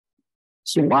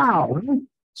So, wow.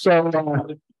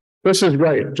 So this is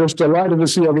great. Just delighted to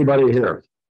see everybody here.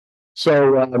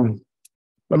 So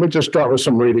let me just start with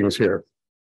some readings here.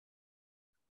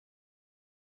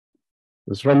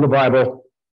 This is from the Bible.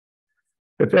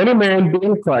 If any man be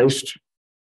in Christ,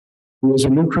 he is a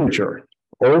new creature.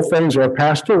 Old things are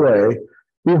passed away.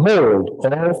 Behold,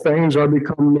 all things are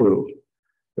become new.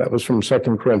 That was from 2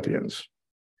 Corinthians.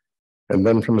 And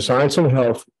then from Science and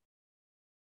Health,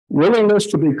 willingness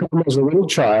to become as a little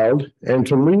child and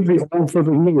to leave the old for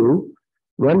the new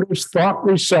renders thought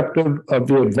receptive of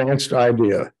the advanced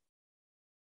idea.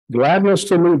 Gladness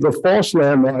to leave the false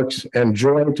landmarks and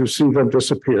joy to see them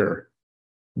disappear.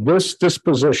 This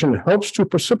disposition helps to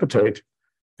precipitate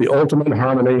the ultimate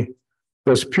harmony.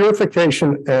 This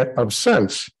purification of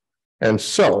sense and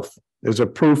self is a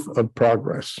proof of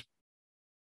progress.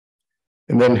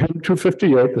 And then hymn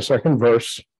 258, the second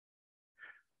verse.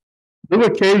 New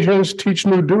occasions teach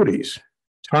new duties.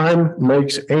 Time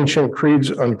makes ancient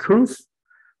creeds uncouth.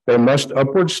 They must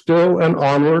upward still and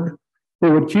onward,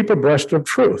 who would keep abreast of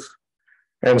truth.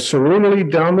 And serenely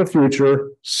down the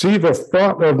future, see the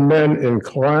thought of men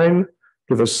incline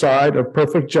to the side of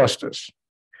perfect justice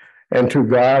and to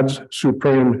God's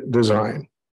supreme design.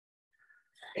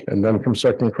 And then from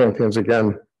 2 Corinthians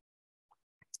again.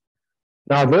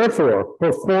 Now therefore,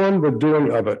 perform the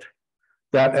doing of it,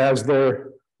 that as there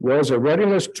was a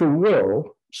readiness to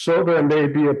will, so there may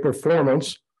be a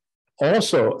performance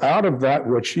also out of that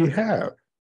which ye have.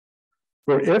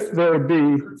 For if there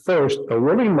be first a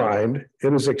willing mind,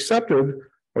 it is accepted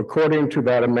according to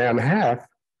that a man hath,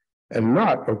 and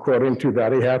not according to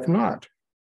that he hath not.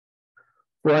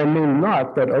 For I mean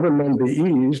not that other men be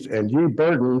eased and ye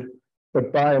burdened,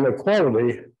 but by an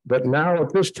equality, that now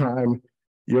at this time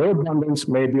your abundance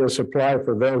may be a supply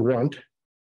for their want,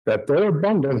 that their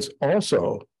abundance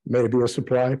also may be a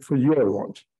supply for your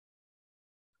want.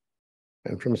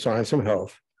 And from Science and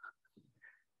Health.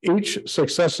 Each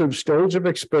successive stage of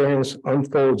experience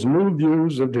unfolds new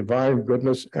views of divine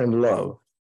goodness and love.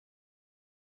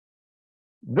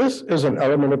 This is an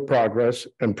element of progress,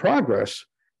 and progress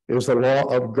is the law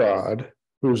of God,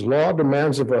 whose law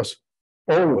demands of us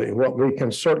only what we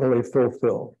can certainly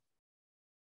fulfill.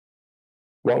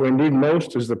 What we need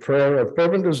most is the prayer of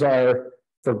fervent desire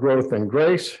for growth in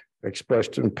grace,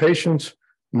 expressed in patience,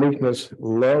 meekness,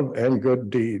 love, and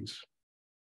good deeds.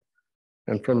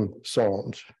 And from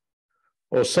Psalms.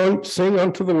 O sing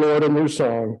unto the Lord a new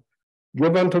song.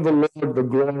 Give unto the Lord the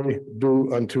glory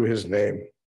due unto his name.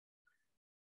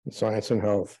 Science and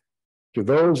Health. To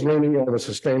those leaning on the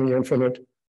sustaining infinite,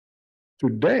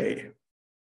 today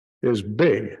is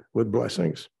big with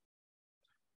blessings.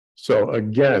 So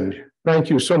again, thank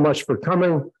you so much for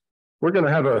coming. We're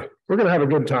gonna have a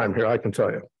good time here, I can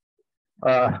tell you.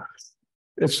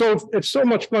 It's so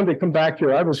much fun to come back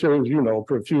here. I was here, as you know,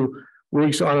 for a few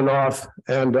weeks on and off,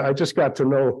 and I just got to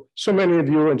know so many of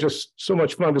you, and just so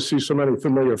much fun to see so many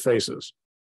familiar faces.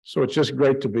 So it's just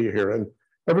great to be here. And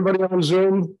everybody on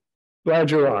Zoom, glad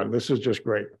you're on. This is just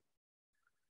great.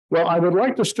 Well, I would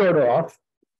like to start off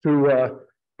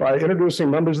by introducing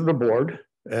members of the board,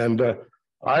 and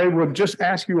I would just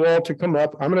ask you all to come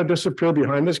up. I'm going to disappear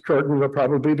behind this curtain. You'll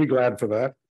probably be glad for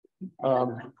that.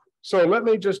 So let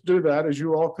me just do that as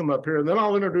you all come up here, and then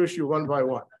I'll introduce you one by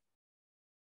one.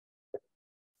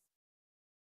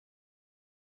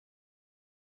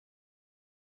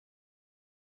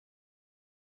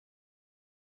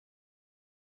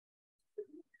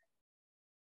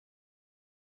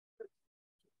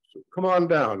 Come on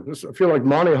down. I feel like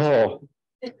Monty Hall.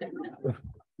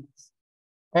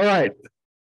 All right.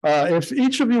 If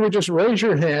each of you would just raise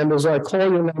your hand as I call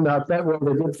your name out, that way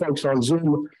the good folks on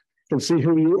Zoom can see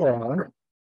who you are.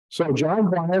 So John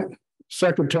Bryant,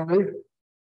 Secretary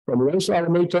from Los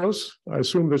Alamitos. I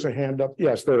assume there's a hand up.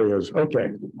 Yes, there he is.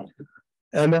 Okay.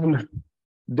 And then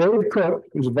Dave Cook,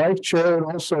 who's Vice Chair and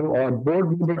also our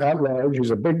board member at large.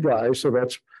 He's a big guy, so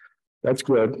that's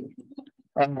good.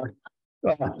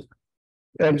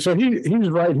 And so he's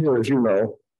right here, as you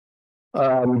know.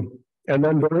 And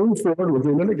then Doreen Ford with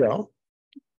you a minute ago.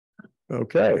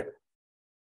 Okay.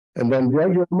 And then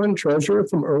Greg Hillman, Treasurer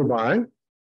from Irvine.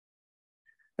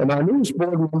 And our newest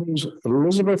board members,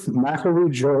 Elizabeth McElroy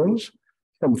Jones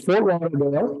from Fort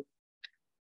Lauderdale.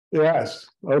 Yes,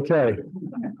 okay.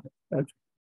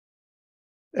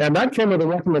 And that came with a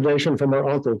recommendation from our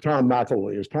uncle, Tom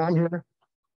McElroy. Is Tom here?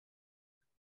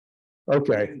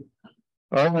 Okay.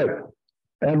 All right.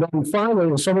 And then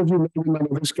finally, some of you may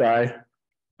remember this guy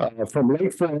from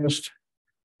Lake Forest.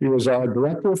 He was our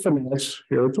Director of Finance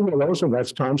here at the Willows, and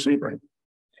that's Tom Sebring.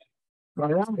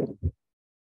 All right.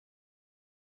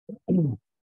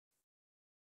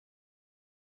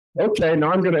 Okay,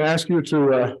 now I'm going to ask you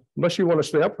to, unless you want to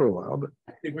stay up for a while, but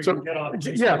I think we So- can get off.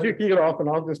 yeah, if you can get off and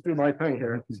I'll just do my thing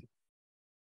here.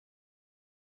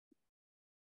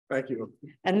 Thank you.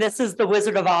 And this is the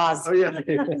Wizard of Oz. Oh, yeah.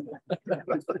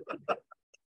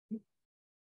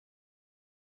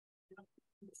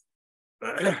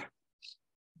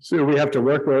 See what we have to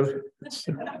work with.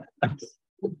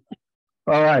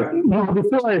 All right, now,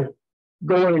 before I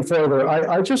go any further,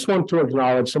 I just want to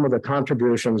acknowledge some of the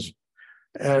contributions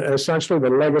and essentially the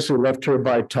legacy left here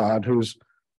by Todd, whose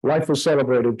life was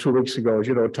celebrated 2 weeks ago. As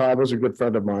you know, Todd was a good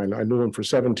friend of mine. I knew him for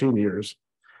 17 years.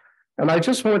 And I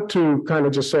just want to kind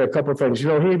of just say a couple of things. You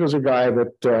know, he was a guy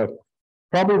that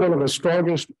probably one of the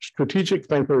strongest strategic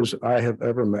thinkers I have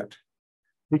ever met.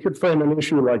 He could frame an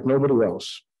issue like nobody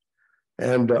else.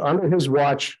 And under his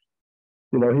watch,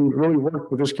 you know, he really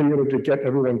worked with this community to get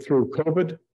everyone through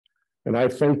COVID. And I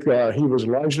think he was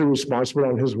largely responsible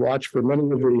on his watch for many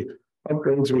of the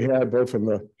upgrades we had, both in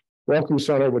the Welcome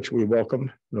Center, which we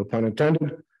welcome, no pun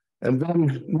intended, and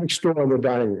then next door in the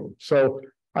dining room. So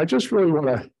I just really want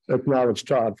to acknowledge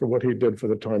Todd for what he did for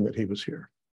the time that he was here.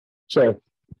 So,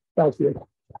 thank you.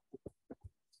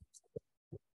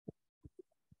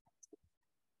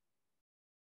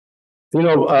 You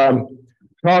know,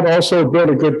 Todd also built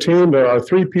a good team. There are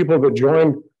 3 people that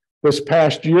joined this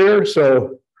past year.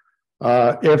 So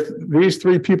if these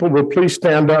 3 people would please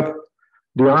stand up.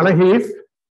 Deanna Heath.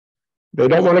 They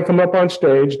don't want to come up on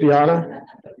stage, Deanna.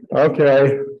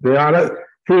 Okay, Deanna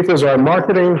Heath is our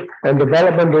Marketing and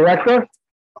Development Director.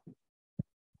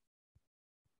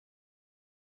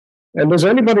 And does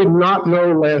anybody not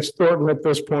know Lance Thornton at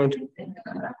this point?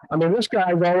 I mean, this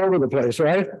guy's all over the place,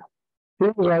 right? He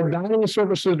was our Dining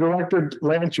Services Director.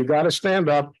 Lance, you got to stand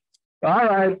up. All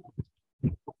right.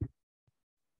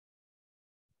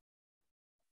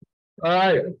 All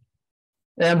right.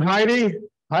 And Heidi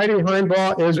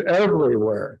Heinbaugh is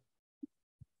everywhere.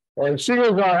 And she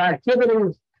is our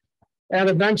Activities and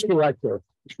Events Director.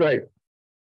 It's great.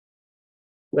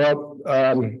 Well,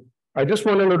 I just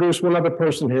want to introduce one other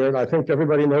person here, and I think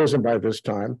everybody knows him by this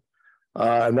time.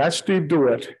 And that's Steve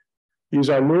DeWitt. He's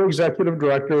our new Executive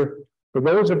Director. For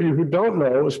those of you who don't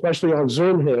know, especially on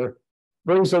Zoom here,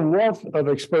 brings a wealth of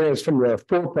experience from the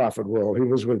for-profit world. He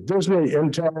was with Disney,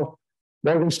 Intel,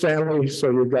 Morgan Stanley.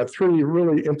 So you've got 3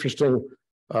 really interesting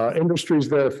industries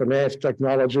there: finance,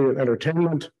 technology, and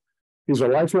entertainment. He's a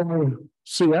lifelong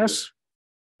CS,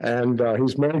 and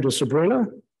he's married to Sabrina.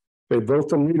 They both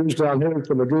been leaders down here at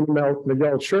the Laguna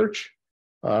Miguel Church.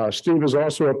 Steve is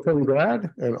also a Penn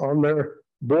grad and on their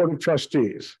board of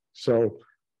trustees. So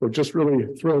we're just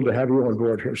really thrilled to have you on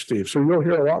board here, Steve. So you'll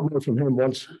hear a lot more from him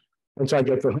once I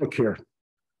get the hook here.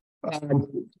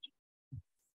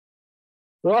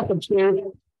 Welcome, Steve.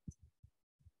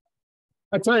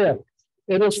 I tell you,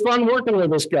 it is fun working with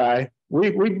this guy.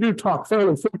 We do talk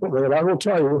fairly frequently, and I will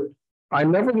tell you, I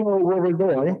never know where we're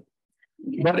going,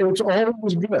 but it's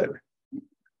always good.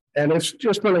 And it's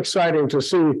just been exciting to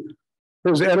see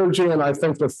his energy, and I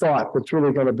think the thought that's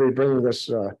really going to be bringing us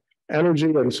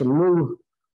energy and some new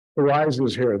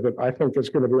horizons here that I think it's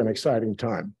going to be an exciting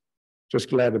time. Just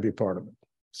glad to be part of it.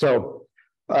 So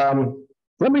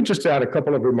let me just add a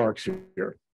couple of remarks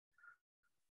here.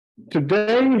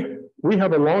 Today, we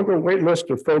have a longer wait list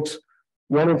of folks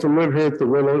wanting to live here at the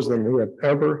Willows than we have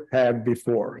ever had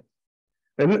before.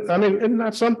 And I mean, isn't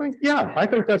that something? Yeah, I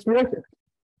think that's wicked.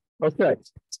 Okay.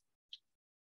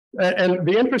 And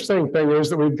the interesting thing is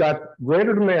that we've got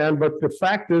greater demand, but the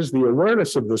fact is the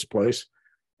awareness of this place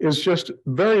is just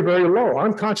very, very low.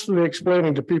 I'm constantly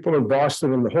explaining to people in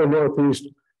Boston and the whole Northeast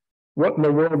what in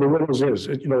the world the Willows is.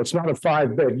 You know, it's not a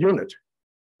 5-bed unit,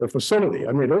 a facility.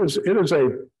 I mean, this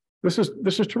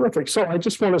is terrific. So I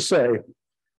just want to say,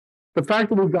 the fact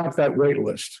that we've got that wait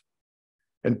list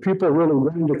and people really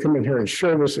willing to come in here and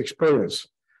share this experience,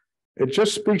 it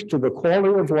just speaks to the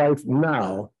quality of life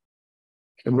now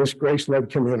in this grace-led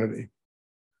community.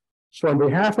 So on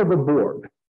behalf of the board,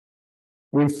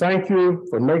 we thank you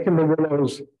for making the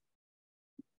Willows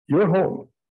your home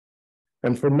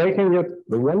and for making it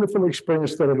the wonderful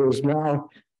experience that it is now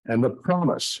and the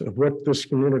promise of what this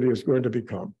community is going to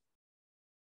become.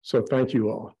 So thank you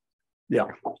all. Yeah.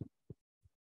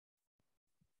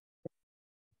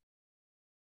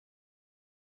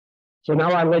 So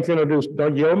now I'd like to introduce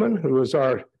Doug Yeoman, who is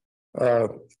our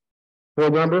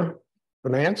board member,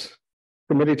 Finance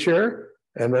Committee Chair,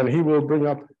 and then he will bring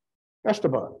up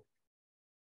Esteban.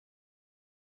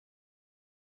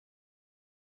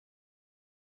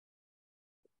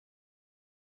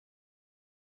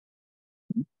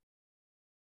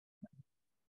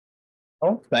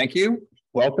 Oh, thank you.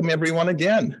 Welcome everyone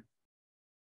again.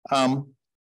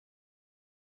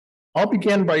 I'll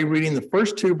begin by reading the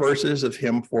first two verses of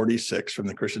hymn 46 from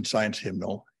the Christian Science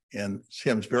hymnal. And this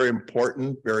hymn's very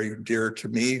important, very dear to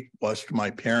me, was to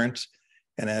my parents.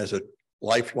 And as a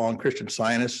lifelong Christian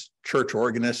Scientist, church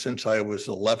organist since I was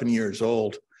 11 years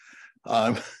old,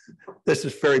 this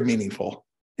is very meaningful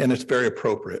and it's very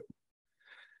appropriate.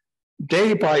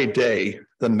 Day by day,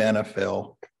 the manna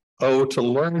fell. Oh, to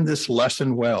learn this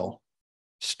lesson well.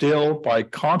 Still by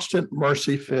constant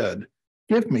mercy fed.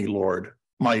 Give me, Lord,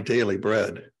 my daily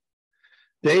bread.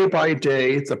 Day by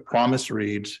day, the promise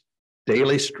reads,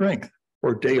 daily strength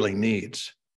for daily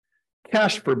needs.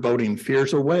 Cast foreboding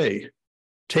fears away.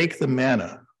 Take the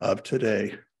manna of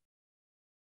today.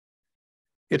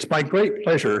 It's my great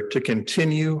pleasure to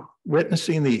continue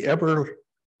witnessing the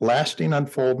everlasting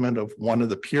unfoldment of one of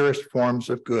the purest forms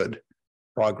of good,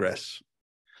 progress.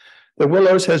 The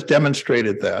Willows has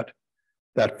demonstrated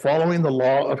that following the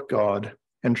law of God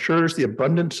ensures the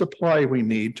abundant supply we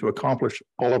need to accomplish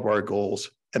all of our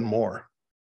goals and more.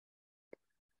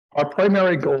 Our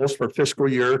primary goals for fiscal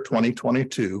year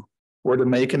 2022 were to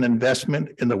make an investment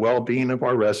in the well-being of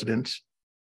our residents,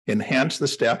 enhance the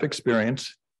staff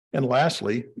experience, and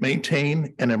lastly,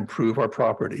 maintain and improve our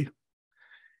property.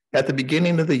 At the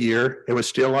beginning of the year, it was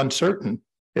still uncertain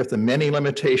if the many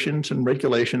limitations and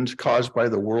regulations caused by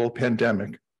the world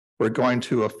pandemic were going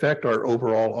to affect our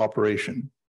overall operation.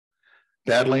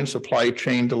 Battling supply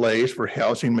chain delays for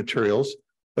housing materials,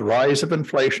 the rise of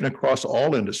inflation across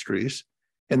all industries,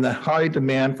 and the high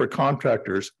demand for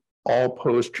contractors all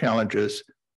pose challenges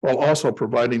while also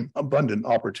providing abundant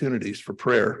opportunities for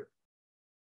prayer.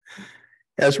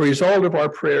 As a result of our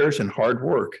prayers and hard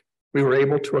work, we were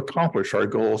able to accomplish our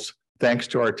goals thanks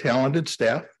to our talented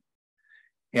staff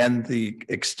and the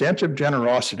extensive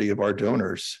generosity of our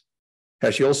donors.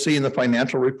 As you'll see in the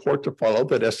financial report to follow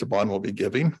that Esteban will be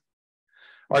giving,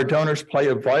 our donors play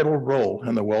a vital role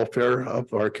in the welfare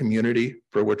of our community,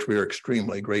 for which we are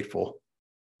extremely grateful.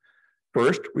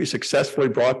 First, we successfully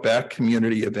brought back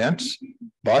community events,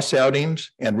 bus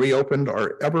outings, and reopened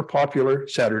our ever-popular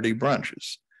Saturday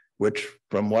brunches, which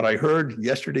from what I heard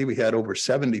yesterday, we had over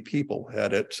 70 people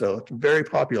at it, so it's very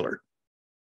popular.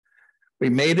 We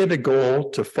made it a goal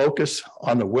to focus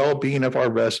on the well-being of our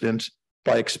residents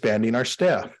by expanding our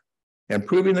staff,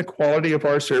 improving the quality of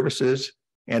our services,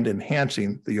 and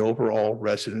enhancing the overall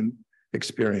resident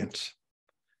experience.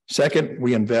 Second,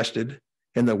 we invested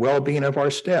in the well-being of our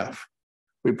staff.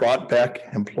 We brought back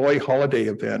employee holiday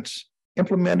events,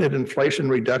 implemented inflation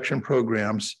reduction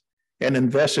programs, and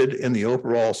invested in the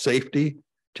overall safety,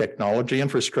 technology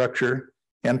infrastructure,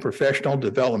 and professional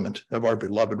development of our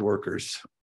beloved workers.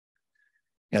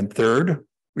 And third,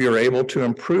 we are able to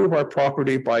improve our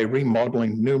property by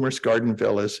remodeling numerous garden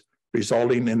villas,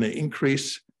 resulting in an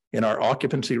increase in our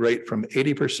occupancy rate from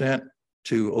 80%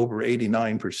 to over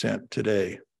 89%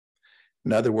 today.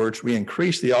 In other words, we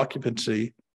increased the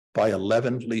occupancy by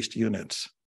 11 leased units.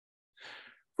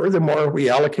 Furthermore, we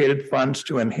allocated funds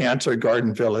to enhance our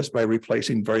garden villas by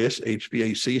replacing various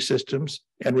HVAC systems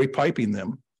and repiping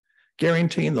them,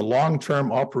 guaranteeing the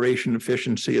long-term operation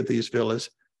efficiency of these villas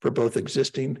for both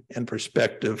existing and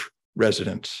prospective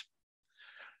residents.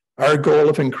 Our goal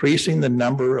of increasing the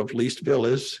number of leased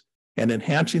villas and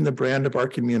enhancing the brand of our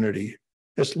community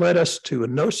has led us to a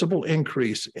noticeable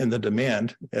increase in the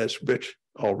demand, as Rich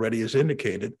already has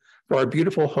indicated, for our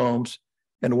beautiful homes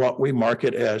and what we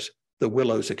market as the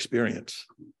Willows experience.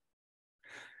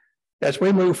 As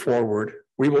we move forward,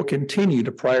 we will continue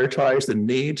to prioritize the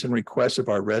needs and requests of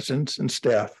our residents and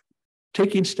staff,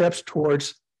 taking steps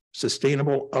towards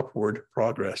sustainable upward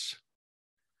progress.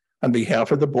 On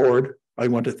behalf of the board, I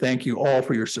want to thank you all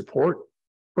for your support,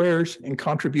 prayers, and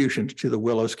contributions to the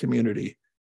Willows community,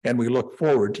 and we look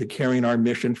forward to carrying our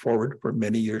mission forward for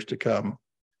many years to come.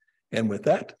 And with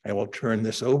that, I will turn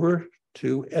this over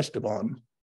to Esteban.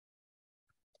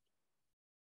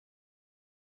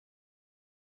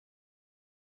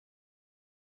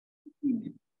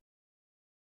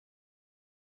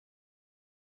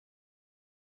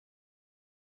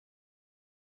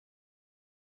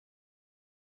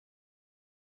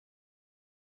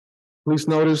 Please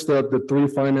notice that the three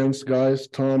finance guys,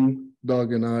 Tom,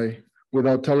 Doug, and I,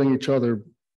 without telling each other,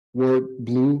 wore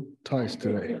blue ties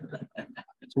today.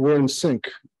 So we're in sync.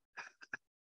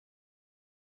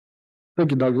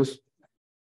 Thank you, Douglas.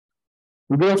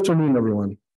 Good afternoon,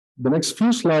 everyone. The next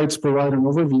few slides provide an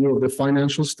overview of the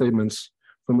financial statements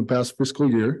from the past fiscal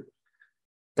year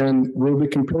and will be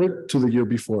compared to the year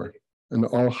before, and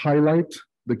I'll highlight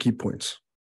the key points.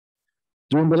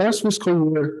 During the last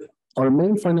fiscal year, our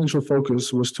main financial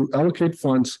focus was to allocate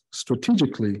funds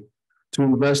strategically to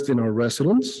invest in our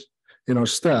residents, in our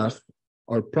staff,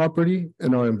 our property,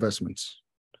 and our investments.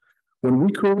 When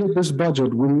we created this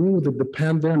budget, we knew that the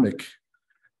pandemic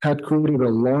had created a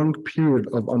long period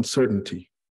of uncertainty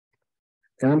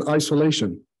and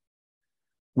isolation,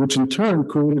 which in turn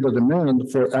created a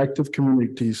demand for active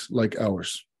communities like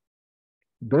ours.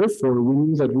 Therefore, we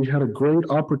knew that we had a great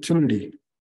opportunity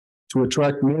to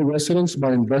attract more residents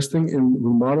by investing in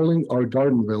remodeling our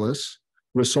garden villas,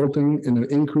 resulting in an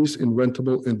increase in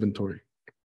rentable inventory.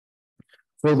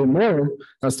 Furthermore,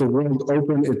 as the world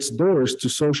opened its doors to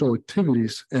social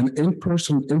activities and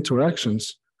in-person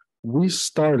interactions, we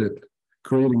started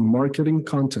creating marketing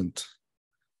content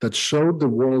that showed the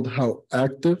world how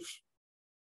active,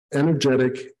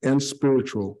 energetic, and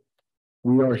spiritual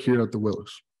we are here at the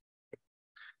Willows.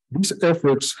 These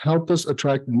efforts helped us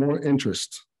attract more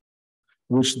interest,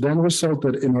 which then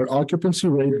resulted in our occupancy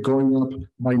rate going up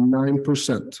by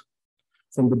 9%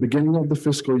 from the beginning of the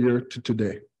fiscal year to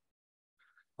today.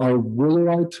 Our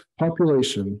Willowite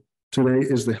population today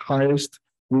is the highest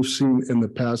we've seen in the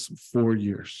past 4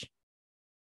 years.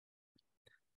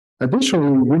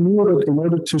 Additionally, we knew that in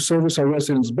order to service our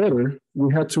residents better,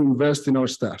 we had to invest in our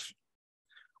staff.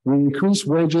 We increased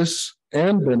wages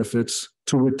and benefits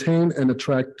to retain and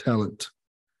attract talent.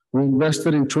 We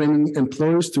invested in training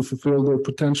employees to fulfill their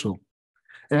potential.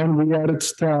 And we added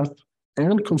staff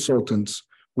and consultants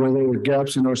where there were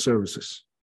gaps in our services.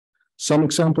 Some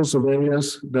examples of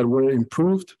areas that were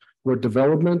improved were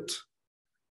development,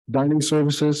 dining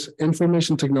services,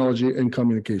 information technology, and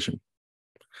communication.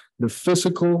 The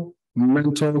physical,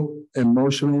 mental,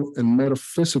 emotional, and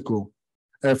metaphysical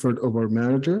effort of our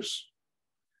managers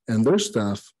and their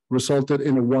staff resulted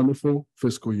in a wonderful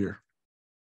fiscal year.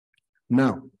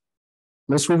 Now,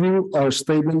 let's review our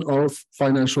statement of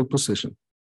financial position.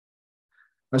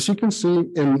 As you can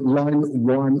see in line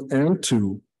 1 and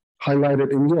 2,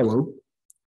 highlighted in yellow,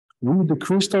 we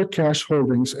decreased our cash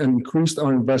holdings and increased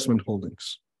our investment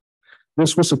holdings.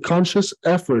 This was a conscious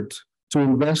effort to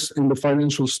invest in the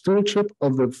financial stewardship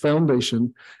of the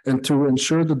foundation and to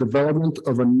ensure the development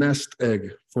of a nest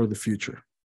egg for the future.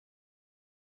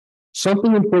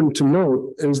 Something important to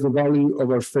note is the value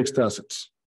of our fixed assets,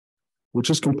 which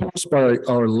is composed by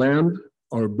our land,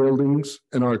 our buildings,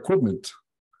 and our equipment.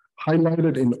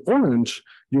 Highlighted in orange,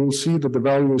 you will see that the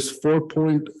value is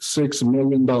 $4.6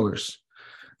 million.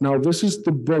 Now, this is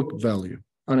the book value,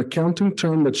 an accounting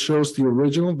term that shows the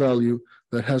original value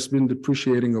that has been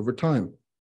depreciating over time.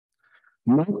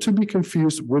 Not to be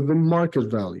confused with the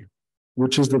market value,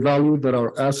 which is the value that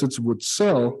our assets would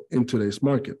sell in today's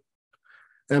market.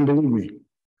 And believe me,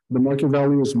 the market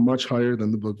value is much higher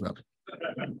than the book value.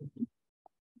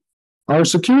 Our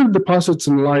security deposits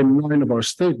in line 9 of our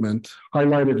statement,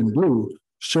 highlighted in blue,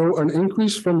 show an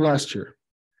increase from last year.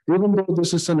 Even though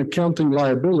this is an accounting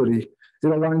liability, it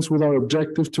aligns with our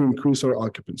objective to increase our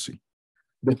occupancy.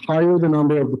 The higher the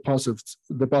number of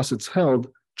deposits held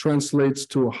translates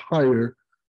to a higher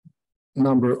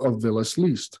number of villas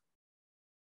leased.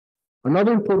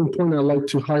 Another important point I'd like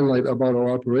to highlight about our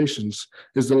operations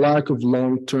is the lack of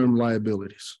long-term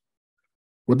liabilities.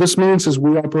 What this means is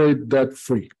we operate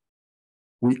debt-free.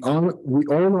 We own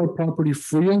our property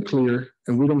free and clear,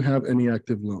 and we don't have any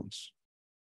active loans.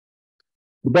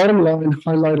 The bottom line,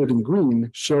 highlighted in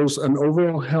green, shows an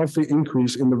overall healthy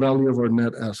increase in the value of our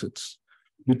net assets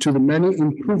due to the many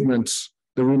improvements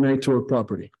that we made to our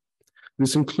property.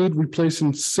 This includes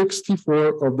replacing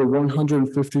 64 of the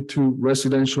 152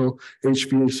 residential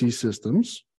HVAC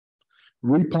systems,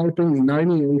 repiping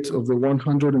 98 of the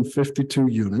 152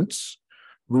 units,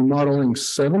 remodeling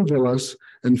 7 villas,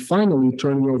 and finally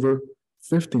turning over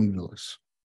 15 villas.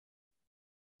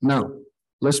 Now,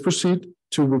 let's proceed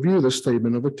to review the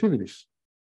statement of activities.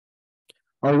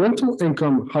 Our rental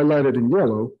income, highlighted in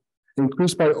yellow,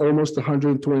 increased by almost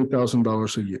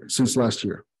 $120,000 a year since last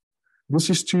year. This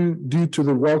is due to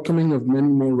the welcoming of many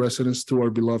more residents to our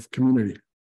beloved community.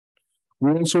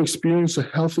 We also experienced a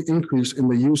healthy increase in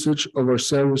the usage of our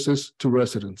services to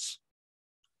residents.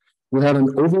 We had an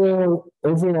overall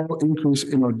increase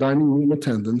in our dining room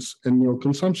attendance and meal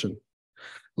consumption.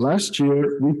 Last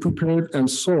year, we prepared and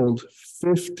sold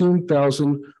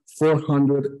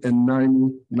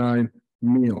 15,499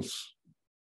 meals.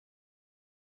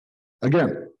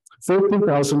 Again,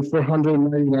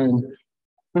 15,499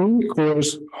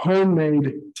 three-course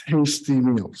homemade tasty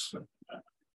meals.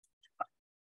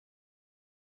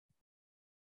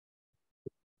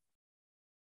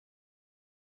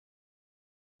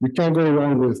 You can't go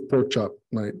wrong with pork chop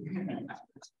night.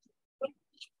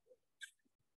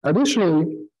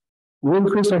 Additionally, we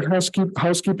increased our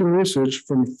housekeeping usage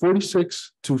from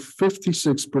 46 to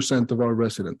 56% of our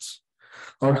residents.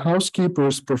 Our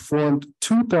housekeepers performed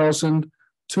 2,000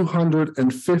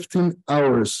 215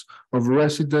 hours of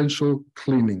residential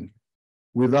cleaning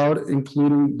without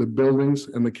including the buildings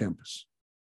and the campus.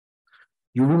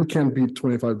 You really can't beat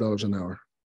 $25 an hour.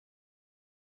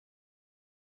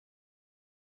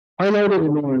 Highlighted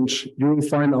in orange, you will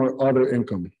find our other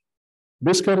income.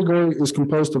 This category is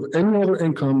composed of any other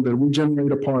income that we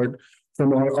generate apart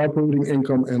from our operating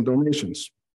income and donations.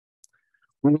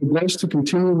 We are blessed to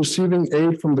continue receiving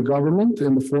aid from the government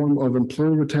in the form of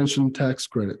employee retention tax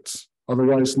credits,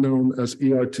 otherwise known as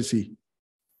ERTC.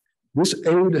 This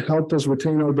aid helped us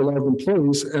retain our beloved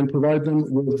employees and provide them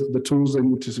with the tools they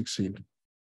need to succeed.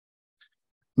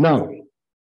 Now,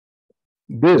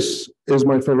 this is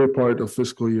my favorite part of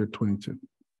fiscal year 22.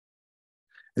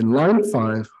 In line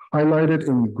 5, highlighted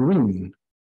in green,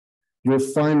 you'll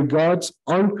find God's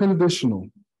unconditional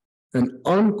and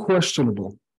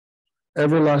unquestionable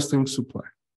everlasting supply.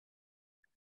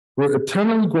 We're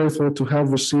eternally grateful to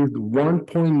have received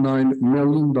 $1.9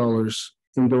 million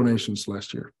in donations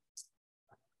last year.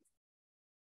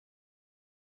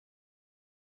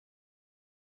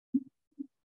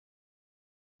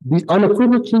 The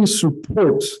unequivocal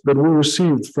support that we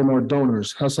received from our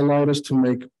donors has allowed us to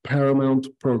make paramount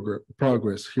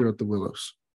progress here at the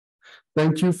Willows.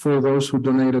 Thank you for those who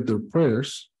donated their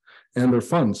prayers and their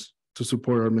funds to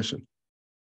support our mission.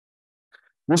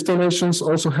 These donations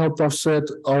also helped offset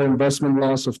our investment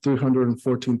loss of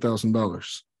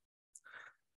 $314,000.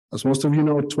 As most of you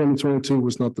know, 2022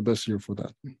 was not the best year for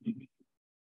that.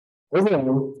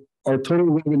 Overall, our total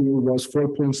revenue was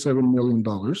 $4.7 million,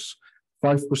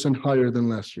 5% higher than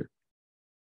last year.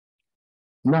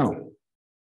 Now,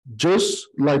 just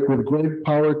like with great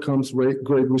power comes great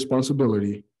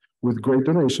responsibility, with great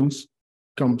donations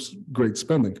comes great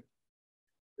spending.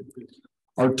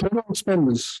 Our total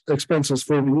expenses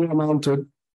for the year amounted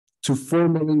to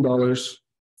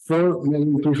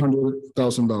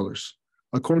 $4,300,000.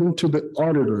 According to the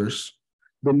auditors,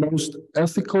 the most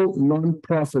ethical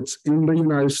nonprofits in the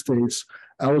United States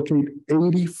allocate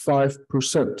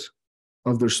 85%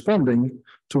 of their spending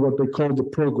to what they call the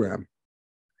program.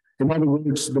 In other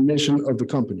words, the mission of the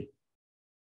company.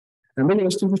 And the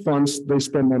rest of the funds they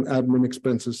spend on admin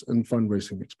expenses and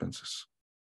fundraising expenses.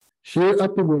 Here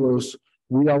at the Willows,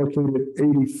 we allocated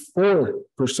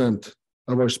 84%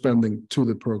 of our spending to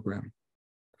the program,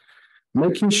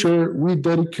 making sure we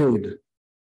dedicate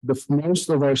the most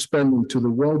of our spending to the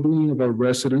well-being of our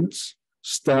residents,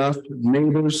 staff,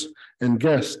 neighbors, and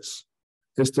guests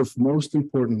is of most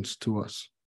importance to us.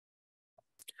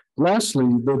 Lastly,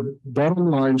 the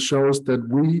bottom line shows that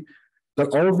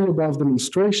all of the above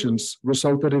demonstrations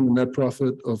resulted in a net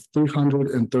profit of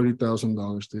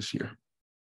 $330,000 this year.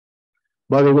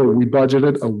 By the way, we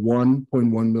budgeted a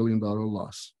 $1.1 million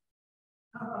loss.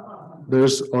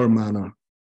 There's our manna.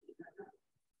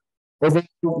 Overall,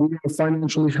 we are a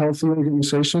financially healthy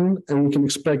organization, and we can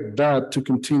expect that to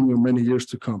continue many years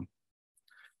to come,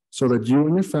 so that you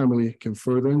and your family can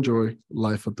further enjoy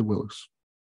life at the Willows.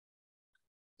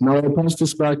 Now I'll pass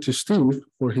this back to Steve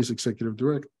for his executive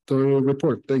director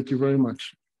report. Thank you very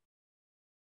much.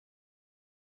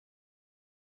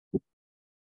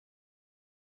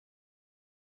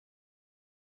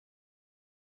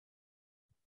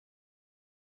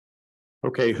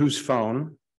 Okay, whose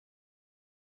phone?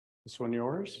 This one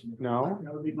yours? No?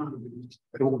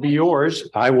 It will be yours.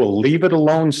 I will leave it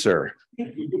alone, sir.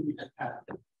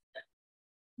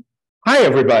 Hi,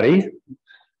 everybody.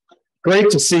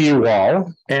 Great to see you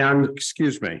all. And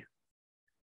excuse me,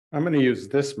 I'm going to use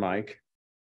this mic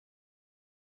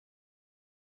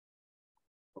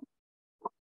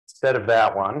instead of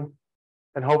that one.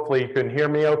 And hopefully you can hear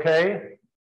me okay,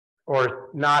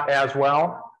 or not as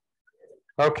well.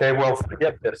 Okay, well,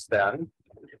 forget this then.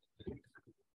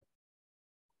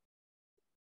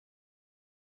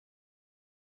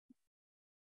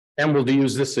 And we'll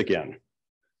use this again.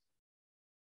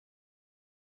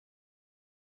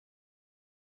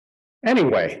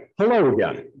 Anyway, hello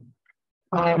again.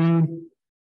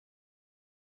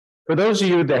 For those of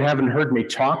you that haven't heard me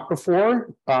talk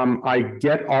before, I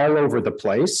get all over the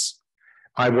place.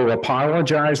 I will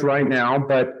apologize right now,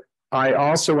 but I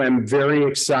also am very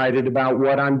excited about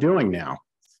what I'm doing now.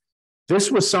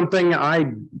 This was something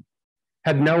I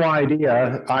had no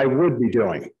idea I would be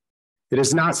doing. It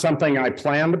is not something I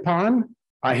planned upon.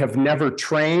 I have never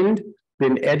trained,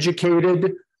 been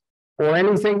educated, or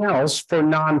anything else for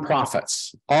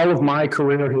nonprofits. All of my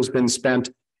career has been spent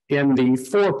in the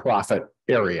for-profit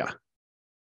area,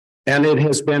 and it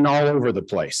has been all over the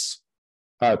place.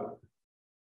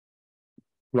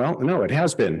 Well, no, it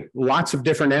has been. Lots of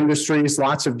different industries,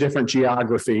 lots of different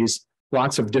geographies,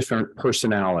 lots of different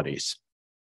personalities.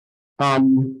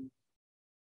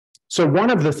 So one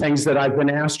of the things that I've been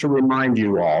asked to remind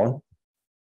you all,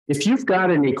 if you've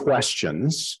got any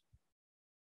questions,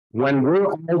 when we're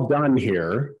all done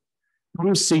here,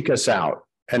 come seek us out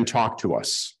and talk to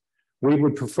us. We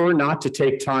would prefer not to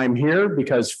take time here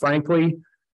because frankly,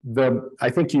 I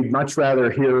think you'd much rather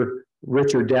hear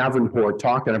Richard Davenport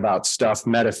talking about stuff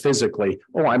metaphysically.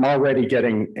 Oh, I'm already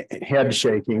getting head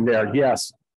shaking there.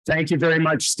 Yes. Thank you very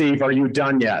much, Steve. Are you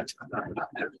done yet?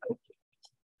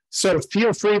 So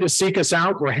feel free to seek us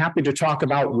out. We're happy to talk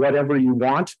about whatever you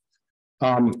want,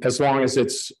 as long as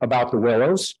it's about the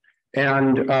Willows.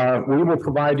 And we will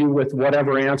provide you with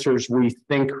whatever answers we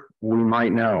think we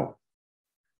might know.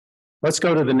 Let's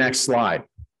go to the next slide.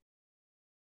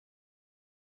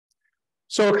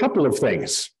 So a couple of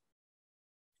things.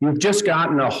 You've just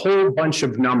gotten a whole bunch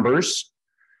of numbers.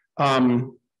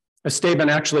 Esteban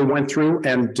actually went through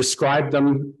and described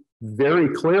them very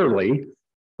clearly,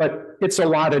 but it's a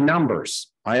lot of numbers.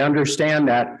 I understand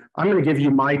that. I'm going to give you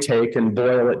my take and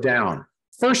boil it down.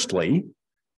 Firstly,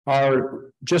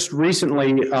 just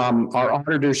recently, our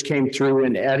auditors came through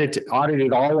and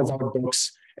audited all of our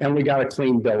books, and we got a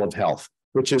clean bill of health,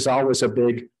 which is always a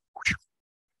big.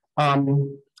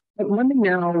 But let me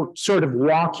now sort of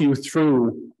walk you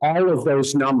through all of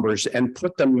those numbers and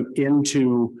put them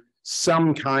into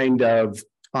some kind of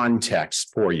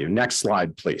context for you. Next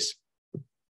slide, please.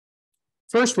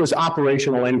 First was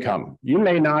operational income. You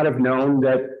may not have known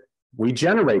that we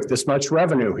generate this much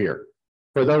revenue here.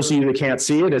 For those of you that can't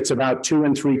see it, it's about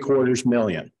 2.75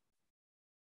 million.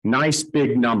 Nice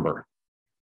big number.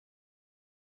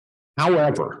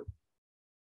 However,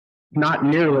 not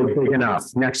nearly big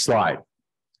enough. Next slide.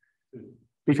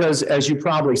 Because as you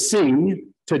probably see,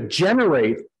 to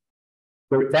generate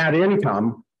that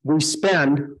income, we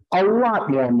spend a lot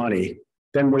more money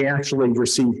than we actually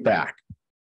receive back.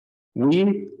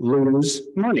 We lose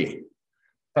money.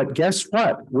 But guess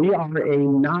what? We are a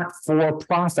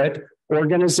not-for-profit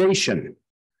organization.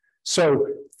 So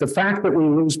the fact that we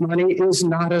lose money is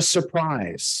not a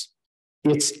surprise.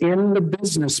 It's in the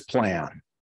business plan.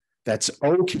 That's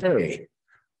okay.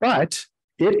 But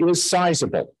it is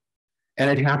sizable. And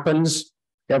it happens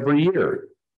every year.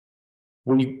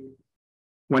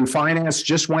 When finance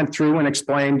just went through and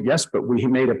explained, yes, but we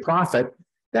made a profit,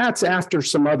 that's after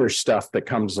some other stuff that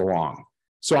comes along.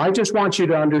 So I just want you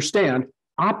to understand,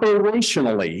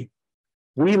 operationally,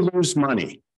 we lose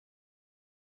money.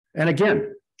 And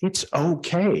again, it's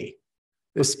okay.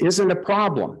 This isn't a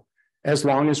problem as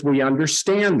long as we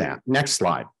understand that. Next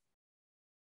slide.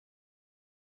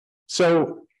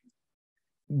 So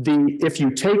if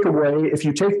you take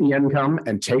the income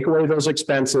and take away those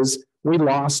expenses, we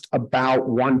lost about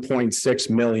 $1.6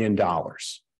 million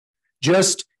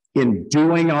just in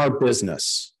doing our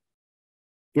business,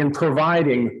 in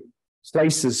providing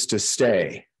places to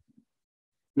stay,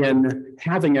 in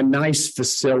having a nice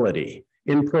facility,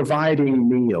 in providing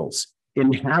meals,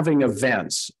 in having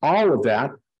events, all of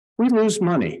that, we lose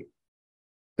money.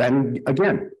 Then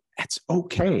again, that's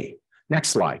okay. Next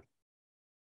slide.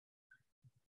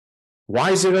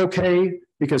 Why is it okay?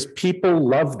 Because people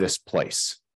love this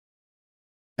place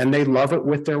and they love it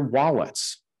with their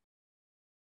wallets.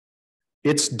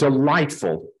 It's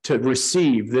delightful to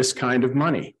receive this kind of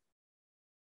money.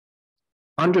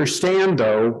 Understand,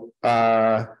 though,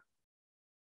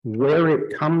 where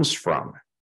it comes from.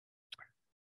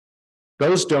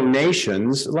 Those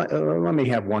donations, let me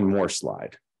have one more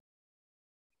slide.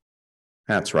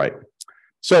 That's right.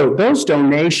 So those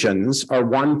donations are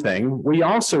one thing. We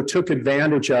also took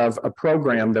advantage of a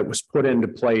program that was put into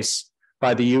place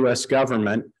by the US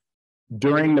government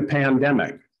during the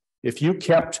pandemic. If you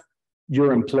kept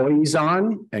your employees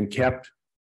on and kept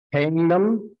paying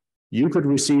them, you could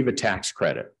receive a tax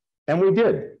credit. And we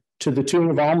did, to the tune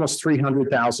of almost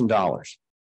 $300,000.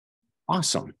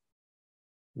 Awesome.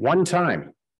 One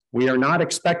time. We are not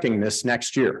expecting this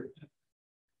next year.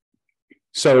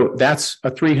 So that's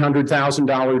a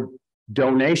 $300,000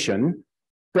 donation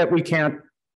that we can't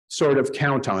sort of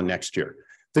count on next year.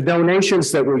 The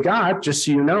donations that we got, just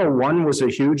so you know, one was a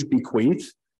huge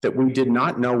bequeath that we did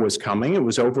not know was coming. It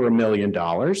was over $1 million.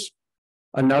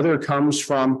 Another comes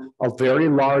from a very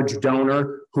large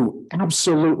donor who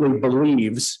absolutely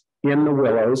believes in the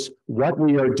Willows, what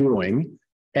we are doing,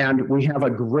 and we have a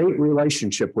great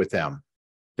relationship with them.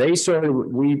 They sort of,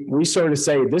 we sort of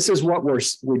say, this is what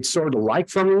we'd sort of like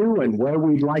from you and where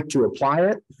we'd like to apply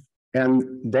it.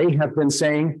 And they have been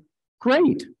saying,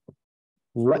 great,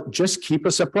 just keep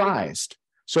us apprised.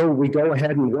 So we go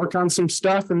ahead and work on some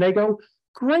stuff and they go,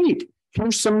 great,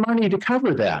 here's some money to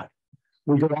cover that.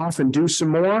 We go off and do some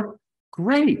more.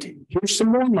 Great, here's some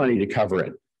more money to cover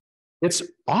it. It's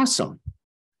awesome.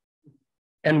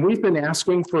 And we've been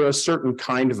asking for a certain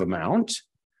kind of amount.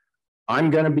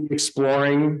 I'm going to be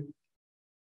exploring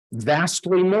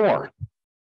vastly more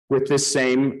with this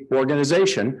same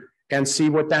organization and see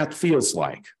what that feels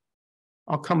like.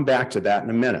 I'll come back to that in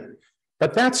a minute.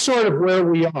 But that's sort of where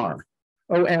we are.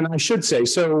 Oh, and I should say,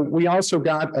 so we also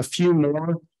got a few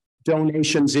more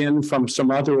donations in from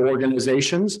some other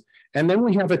organizations. And then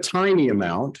we have a tiny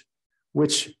amount,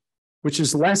 which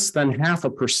is less than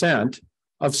 0.5%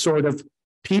 of sort of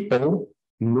people,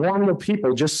 normal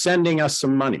people, just sending us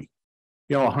some money.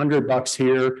 You know, $100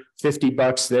 here,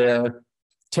 $50 there,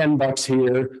 $10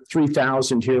 here,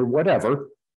 3,000 here, whatever.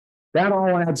 That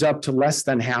all adds up to less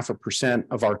than 0.5%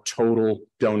 of our total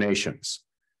donations.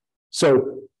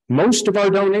 So most of our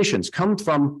donations come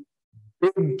from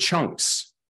big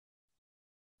chunks.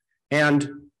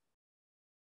 And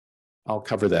I'll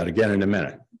cover that again in a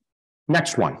minute.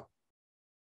 Next one.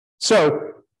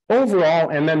 So overall,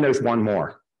 and then there's one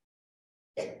more,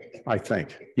 I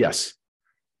think. Yes.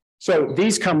 So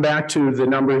these come back to the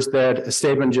numbers that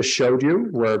Esteban just showed you,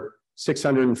 were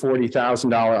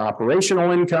 $640,000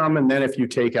 operational income. And then if you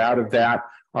take out of that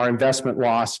our investment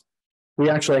loss, we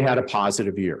actually had a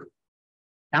positive year.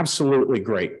 Absolutely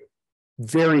great.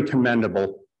 Very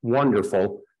commendable,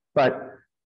 wonderful. But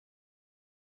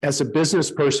as a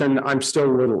business person, I'm still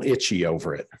a little itchy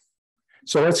over it.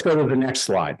 So let's go to the next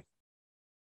slide.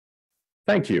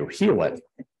 Thank you. Heal it.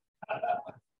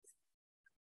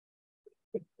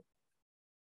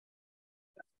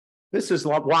 This is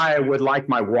why I would like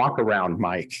my walk around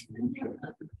mic.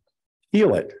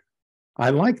 Heal it.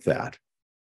 I like that.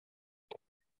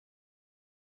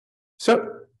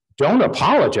 So don't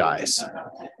apologize.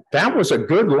 That was a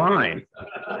good line.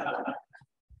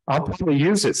 I'll probably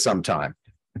use it sometime.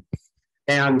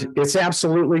 And it's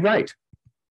absolutely right,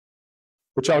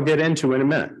 which I'll get into in a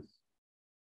minute.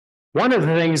 One of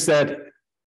the things that,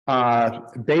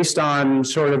 based on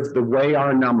sort of the way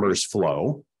our numbers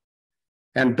flow,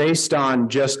 and based on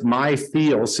just my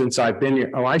feel since I've been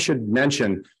here, I should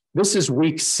mention, this is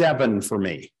week 7 for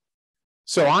me.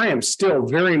 So I am still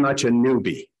very much a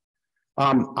newbie.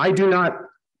 My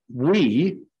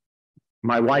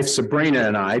wife Sabrina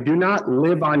and I do not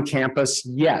live on campus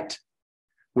yet.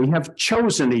 We have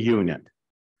chosen a unit.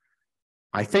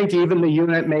 I think even the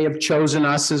unit may have chosen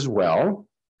us as well,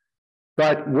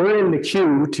 but we're in the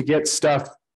queue to get stuff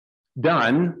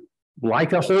done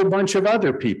like a whole bunch of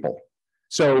other people.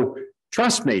 So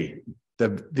trust me,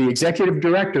 the executive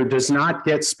director does not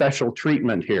get special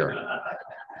treatment here.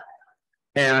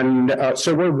 And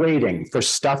so we're waiting for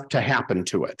stuff to happen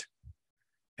to it.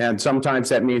 And sometimes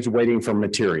that means waiting for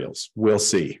materials. We'll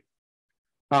see.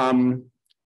 But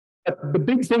the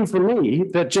big thing for me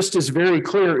that just is very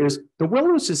clear is the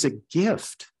Willows is a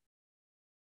gift.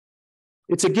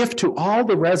 It's a gift to all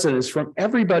the residents from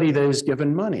everybody that has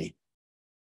given money.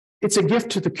 It's a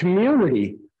gift to the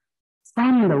community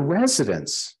from the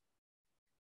residents.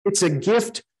 It's a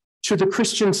gift to the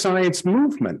Christian Science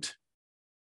movement.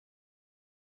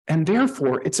 And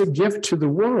therefore, it's a gift to the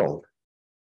world.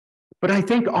 But I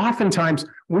think oftentimes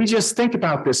we just think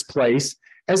about this place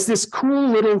as this cool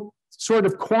little sort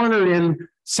of corner in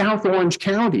South Orange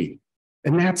County,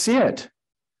 and that's it.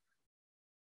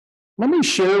 Let me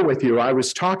share with you, I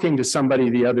was talking to somebody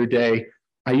the other day.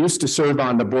 I used to serve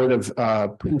on the board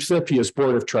of Principia's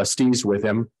board of trustees with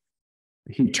him.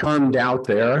 He termed out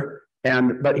there,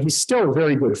 but he's still a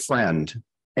very good friend.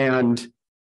 And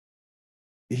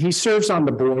he serves on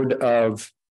the board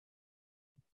of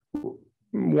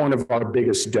one of our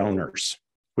biggest donors,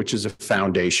 which is a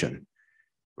foundation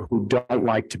who don't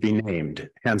like to be named.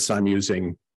 Hence, I'm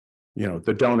using,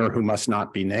 the donor who must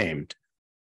not be named.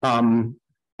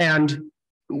 And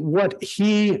what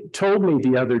he told me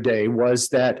the other day was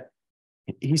that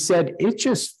he said, it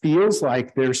just feels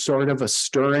like there's sort of a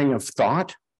stirring of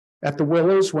thought at the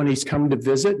Willows when he's come to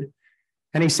visit.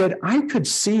 And he said, I could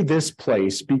see this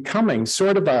place becoming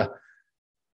sort of a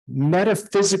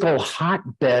metaphysical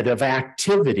hotbed of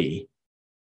activity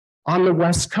on the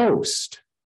West Coast.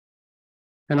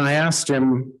 And I asked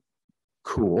him,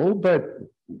 cool, but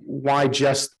why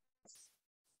just?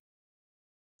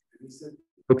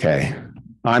 Okay,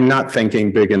 I'm not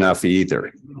thinking big enough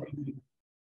either.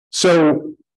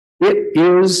 So it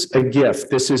is a gift.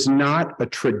 This is not a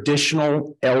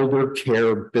traditional elder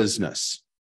care business.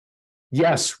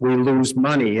 Yes, we lose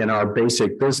money in our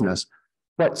basic business,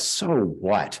 but so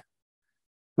what?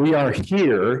 We are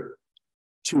here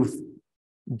to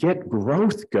get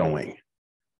growth going.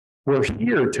 We're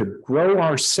here to grow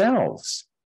ourselves.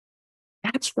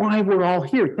 That's why we're all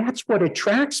here. That's what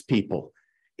attracts people.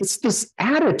 It's this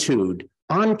attitude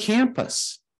on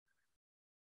campus.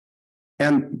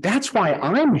 And that's why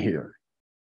I'm here.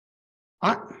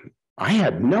 I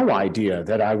had no idea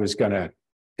that I was going to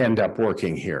end up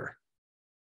working here.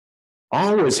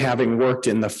 Always having worked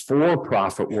in the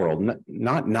for-profit world,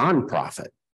 not nonprofit.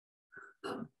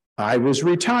 I was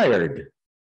retired,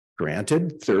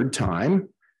 granted, third time,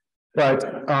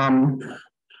 but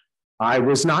I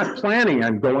was not planning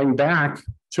on going back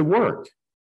to work.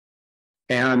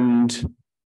 And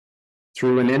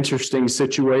through an interesting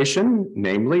situation,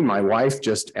 namely my wife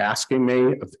just asking me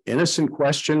an innocent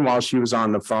question while she was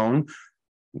on the phone,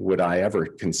 would I ever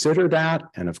consider that?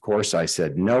 And of course I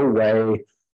said, no way.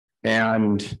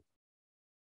 And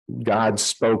God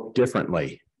spoke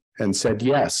differently and said,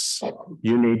 yes,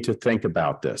 you need to think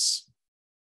about this.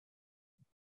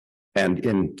 And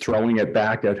in throwing it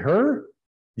back at her,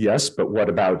 yes, but what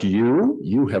about you?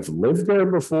 You have lived there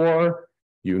before.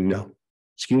 You know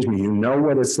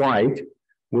what it's like.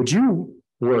 Would you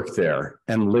work there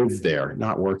and live there?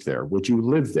 Not work there. Would you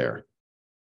live there?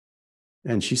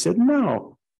 And she said,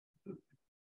 no.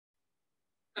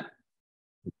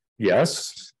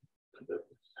 Yes.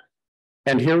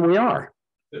 And here we are.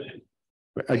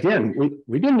 Again,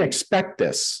 we didn't expect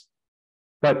this,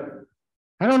 but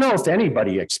I don't know if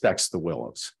anybody expects the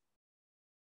Willows.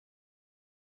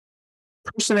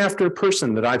 Person after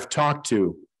person that I've talked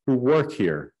to who work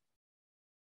here,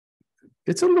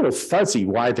 it's a little fuzzy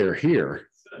why they're here.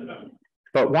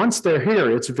 But once they're here,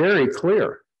 it's very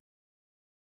clear.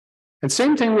 And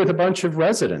same thing with a bunch of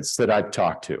residents that I've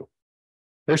talked to.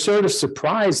 They're sort of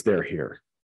surprised they're here.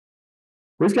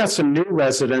 We've got some new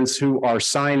residents who are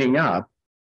signing up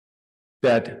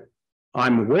that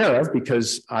I'm aware of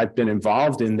because I've been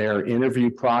involved in their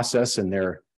interview process and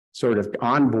their sort of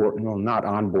onboard, well, not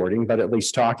onboarding, but at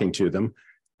least talking to them.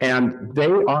 And they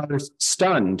are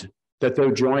stunned that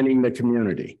they're joining the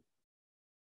community.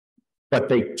 But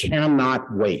they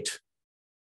cannot wait.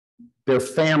 Their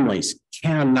families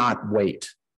cannot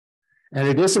wait. And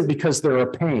it isn't because they're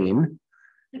a pain.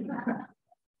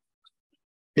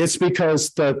 It's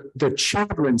because the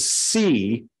children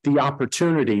see the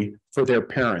opportunity for their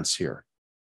parents here.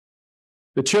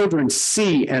 The children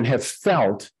see and have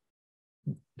felt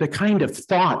the kind of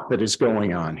thought that is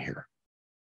going on here.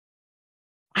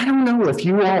 I don't know if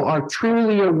you all are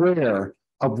truly aware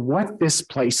of what this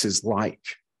place is like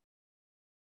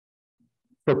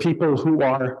for people who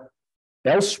are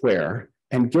elsewhere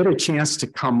and get a chance to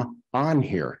come on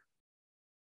here.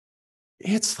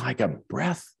 It's like a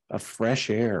breath of fresh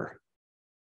air.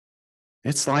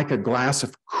 It's like a glass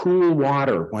of cool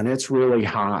water when it's really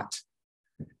hot.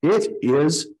 It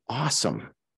is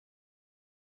awesome.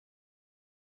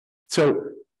 So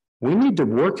we need to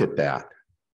work at that.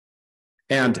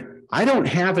 And I don't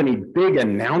have any big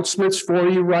announcements for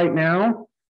you right now.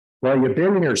 Well, you've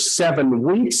been here 7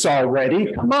 weeks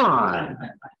already. Come on.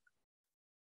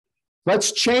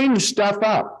 Let's change stuff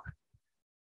up.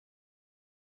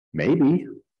 Maybe.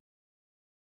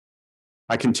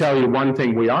 I can tell you one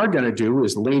thing we are going to do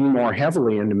is lean more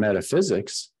heavily into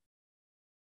metaphysics.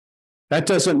 That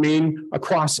doesn't mean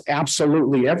across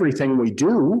absolutely everything we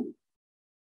do,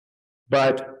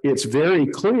 but it's very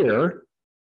clear,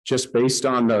 just based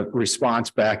on the response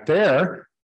back there,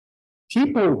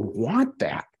 people want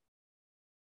that.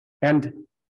 And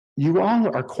you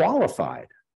all are qualified.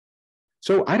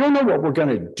 So I don't know what we're going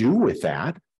to do with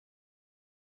that,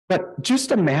 but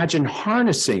just imagine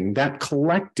harnessing that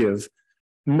collective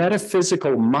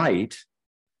metaphysical might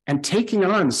and taking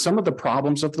on some of the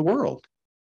problems of the world.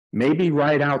 Maybe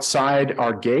right outside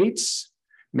our gates,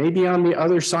 maybe on the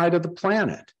other side of the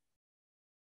planet.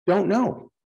 Don't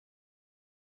know.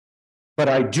 But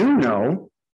I do know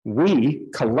we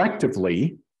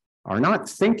collectively are not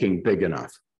thinking big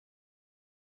enough.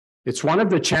 It's one of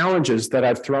the challenges that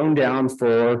I've thrown down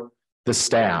for the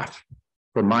staff,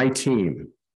 for my team,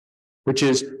 which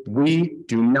is we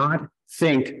do not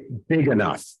think big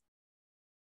enough.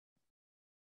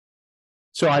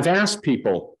 So I've asked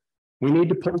people, we need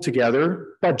to pull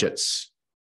together budgets.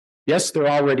 Yes, they're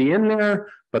already in there,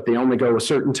 but they only go a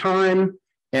certain time,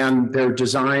 and they're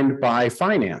designed by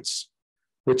finance,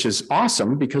 which is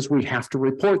awesome because we have to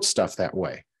report stuff that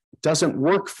way. It doesn't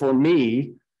work for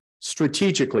me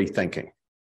strategically thinking.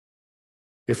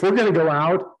 If we're going to go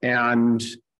out and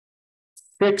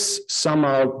fix some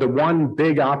of the one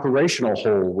big operational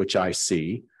hole which I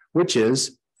see, which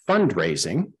is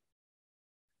fundraising,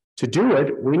 to do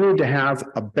it, we need to have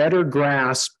a better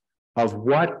grasp of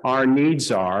what our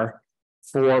needs are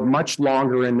for much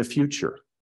longer in the future.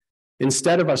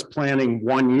 Instead of us planning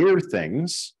 1-year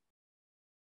things,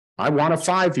 I want a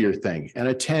 5-year thing and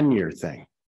a 10-year thing.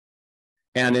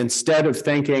 And instead of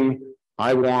thinking,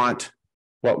 I want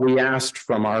what we asked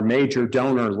from our major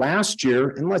donor last year,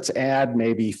 and let's add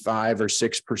maybe 5 or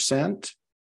 6%.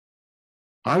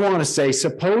 I want to say,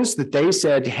 suppose that they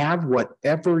said, have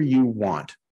whatever you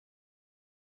want.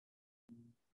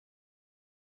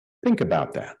 Think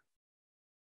about that.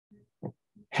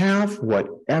 Have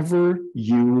whatever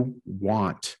you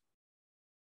want.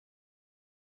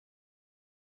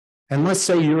 And let's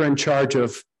say you're in charge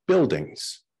of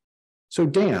buildings. So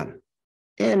Dan,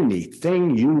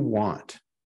 anything you want.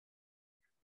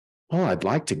 Well, I'd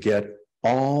like to get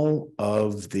all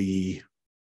of the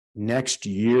next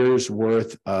year's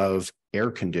worth of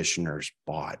air conditioners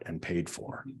bought and paid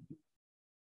for.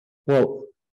 Well,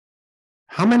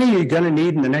 how many are you going to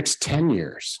need in the next 10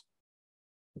 years?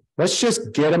 Let's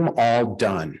just get them all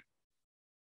done.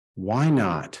 Why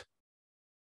not?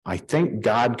 I think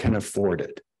God can afford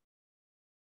it.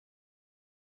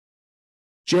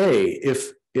 Jay,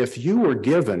 if you were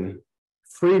given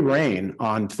free rein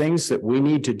on things that we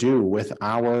need to do with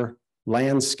our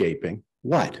landscaping,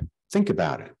 what? Think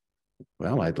about it.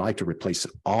 Well, I'd like to replace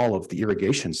all of the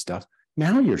irrigation stuff.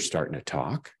 Now you're starting to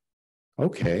talk.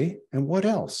 Okay, and what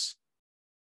else?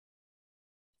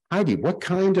 Heidi, what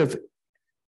kind of,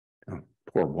 oh,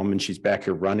 poor woman, she's back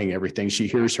here running everything. She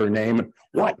hears her name.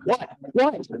 What?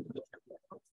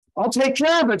 I'll take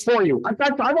care of it for you. In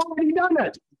fact, I've already done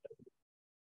it.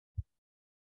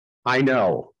 I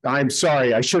know. I'm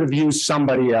sorry. I should have used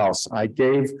somebody else. I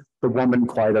gave the woman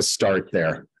quite a start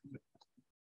there.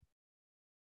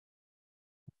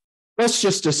 Let's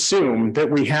just assume that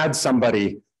we had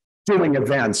somebody doing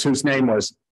events whose name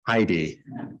was Heidi.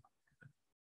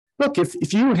 Look,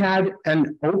 if you had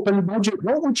an open budget,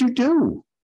 what would you do?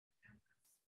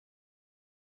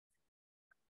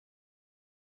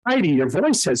 Heidi, your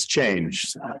voice has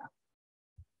changed.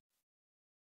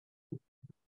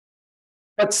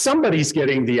 But somebody's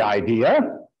getting the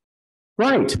idea,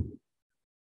 right?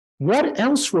 What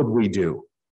else would we do?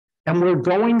 And we're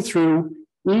going through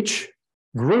each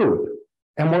group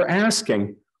and we're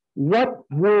asking, what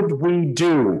would we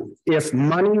do if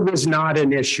money was not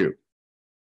an issue?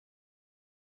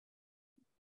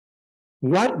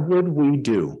 What would we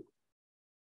do?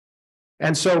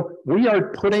 And so we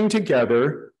are putting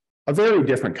together a very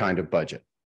different kind of budget.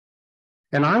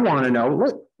 And I want to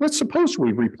know, let's suppose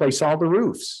we replace all the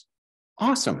roofs.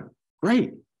 Awesome,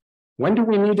 great. When do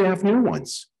we need to have new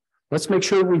ones? Let's make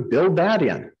sure we build that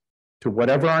in to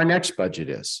whatever our next budget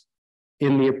is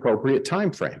in the appropriate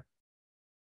time frame.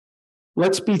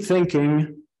 Let's be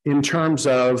thinking in terms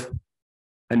of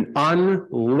an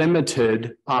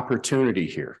unlimited opportunity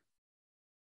here.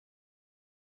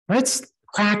 Let's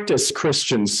practice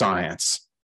Christian Science.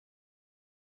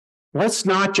 Let's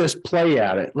not just play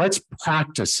at it, let's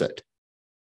practice it.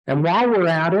 And while we're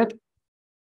at it,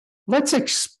 let's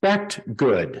expect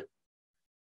good.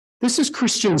 This is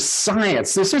Christian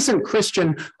Science. This isn't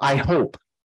Christian, I hope.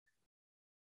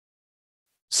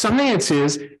 Science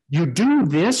is you do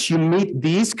this, you meet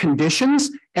these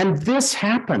conditions, and this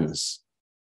happens.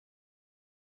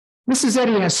 Mrs.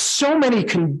 Eddy has so many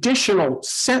conditional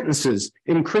sentences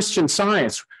in Christian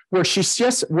Science where she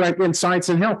says, in Science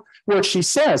and Health, where she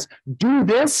says, do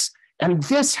this and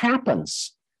this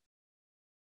happens.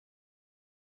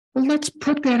 Well, let's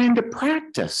put that into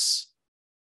practice.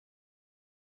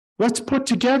 Let's put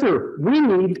together, we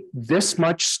need this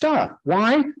much stuff.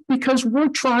 Why? Because we're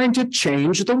trying to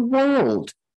change the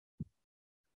world.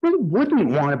 Who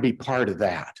wouldn't want to be part of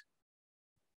that?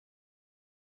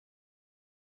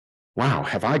 Wow,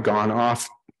 have I gone off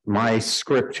my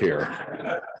script here?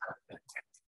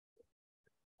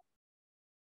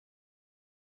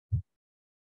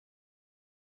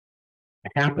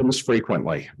 It happens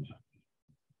frequently.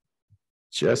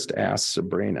 Just ask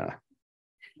Sabrina.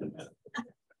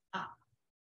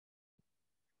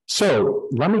 So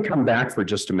let me come back for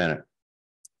just a minute.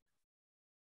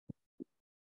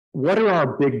 What are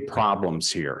our big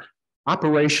problems here?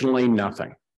 Operationally,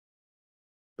 nothing.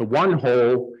 The one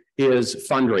hole is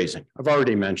fundraising. I've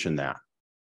already mentioned that.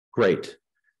 Great.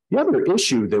 The other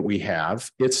issue that we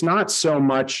have, it's not so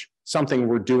much something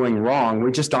we're doing wrong,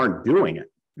 we just aren't doing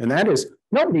it. And that is,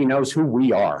 nobody knows who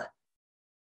we are.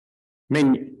 I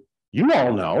mean, you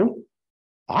all know,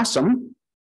 awesome.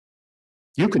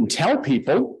 You can tell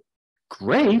people,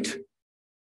 great.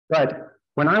 But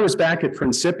when I was back at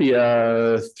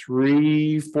Principia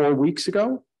 3-4 weeks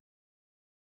ago,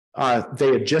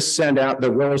 they had just sent out,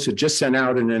 the Willows had just sent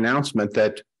out an announcement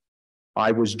that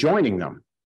I was joining them.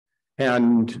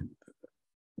 And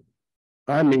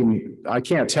I mean, I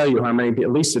can't tell you how many,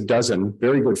 at least a dozen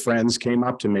very good friends came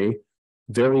up to me,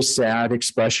 very sad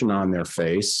expression on their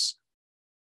face.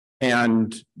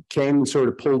 and came and sort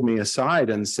of pulled me aside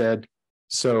and said,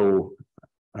 "So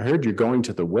I heard you're going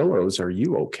to the Willows. Are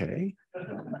you okay?"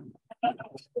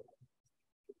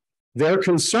 Their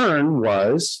concern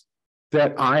was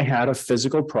that I had a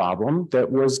physical problem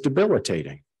that was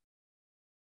debilitating.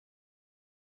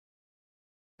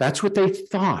 That's what they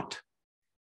thought.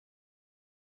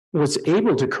 I was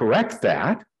able to correct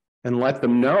that and let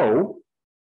them know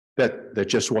that that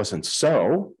just wasn't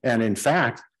so. And in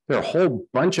fact, there are a whole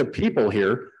bunch of people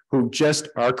here who just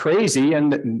are crazy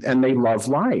and they love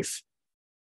life.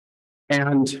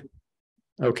 And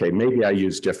okay, maybe I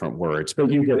use different words, but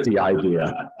you get the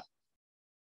idea.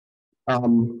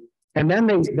 And then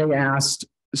they asked,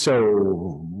 "So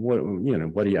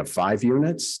what do you have? 5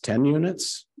 units, 10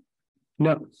 units?"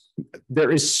 No,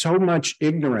 there is so much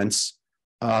ignorance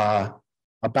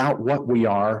about what we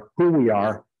are, who we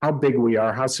are, how big we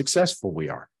are, how successful we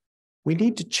are. We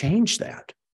need to change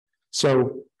that.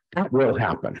 So that will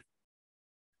happen.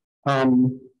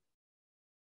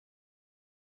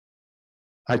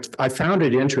 I found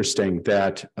it interesting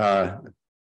that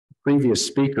previous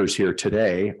speakers here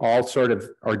today all sort of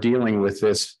are dealing with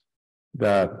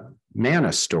the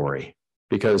manna story,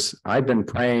 because I've been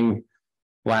praying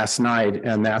last night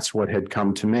and that's what had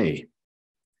come to me.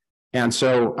 And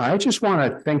so I just want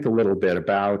to think a little bit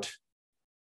about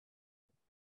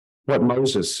what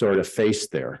Moses sort of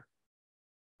faced there,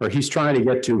 where he's trying to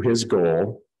get to his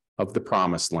goal of the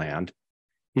promised land.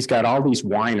 He's got all these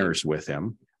whiners with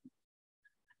him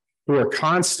who are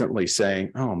constantly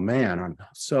saying, "Oh man, I'm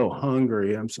so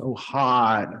hungry. I'm so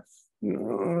hot.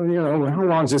 How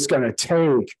long is this going to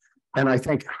take?" And I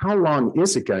think, how long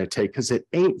is it going to take? Because it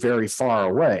ain't very far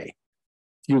away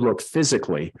if you look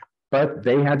physically. But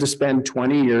they had to spend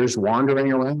 20 years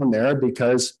wandering around there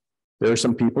because there are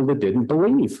some people that didn't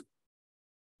believe.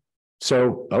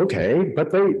 So, okay,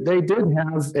 but they did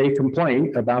have a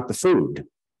complaint about the food,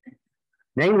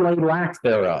 namely lack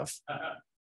thereof.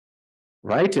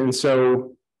 Right? And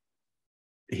so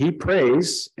he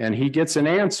prays and he gets an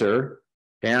answer,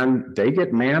 and they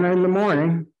get manna in the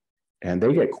morning and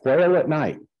they get quail at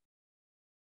night.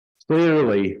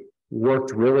 Clearly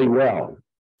worked really well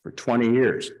for 20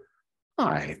 years.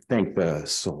 I think the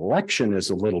selection is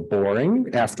a little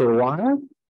boring after a while,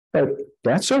 but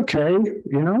that's okay.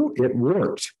 It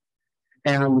worked.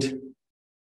 And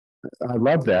I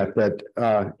love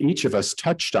that each of us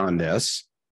touched on this.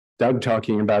 Doug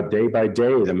talking about day by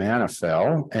day, the manna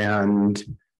fell. And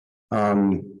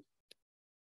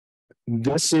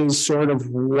this is sort of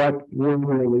what we're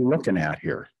really looking at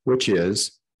here, which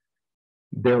is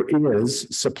there is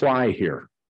supply here.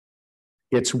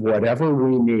 It's whatever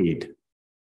we need.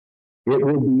 It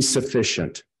will be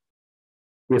sufficient.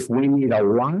 If we need a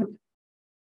lot,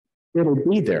 it'll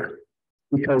be there,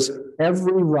 because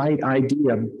every right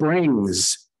idea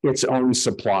brings its own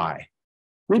supply.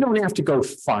 We don't have to go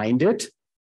find it.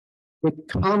 It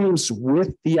comes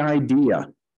with the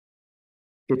idea.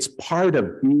 It's part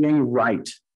of being right.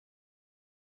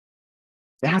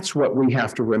 That's what we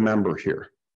have to remember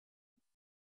here.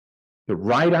 The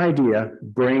right idea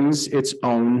brings its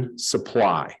own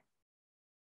supply.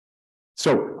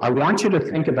 So I want you to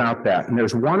think about that. And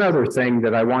there's one other thing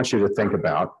that I want you to think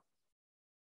about.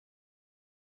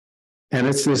 And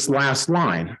it's this last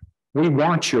line. We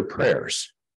want your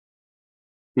prayers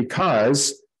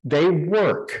because they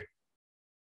work.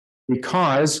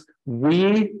 Because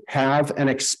we have an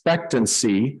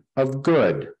expectancy of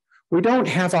good. We don't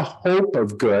have a hope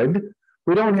of good.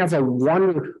 We don't have a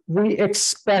wonder. We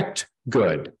expect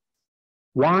good.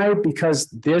 Why? Because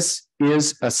this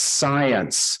is a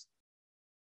science.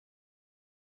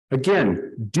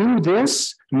 Again, do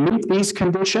this, meet these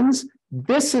conditions.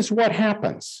 This is what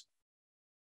happens.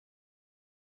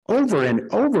 Over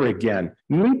and over again,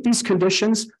 meet these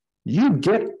conditions, you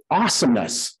get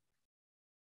awesomeness.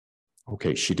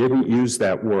 Okay, she didn't use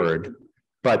that word,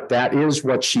 but that is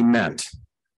what she meant.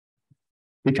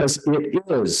 Because it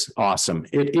is awesome.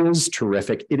 It is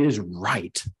terrific. It is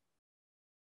right.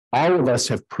 All of us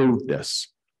have proved this.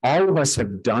 All of us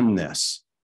have done this.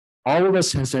 All of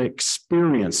us has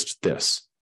experienced this.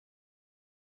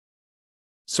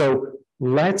 So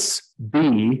let's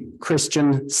be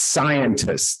Christian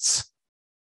scientists.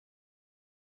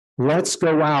 Let's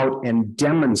go out and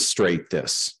demonstrate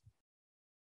this.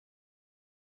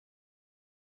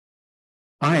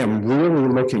 I am really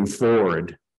looking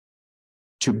forward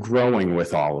to growing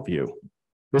with all of you.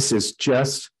 This is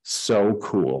just so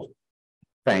cool.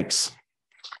 Thanks.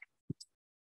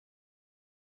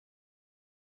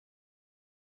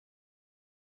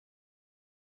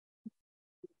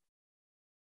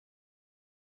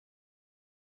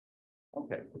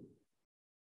 Okay.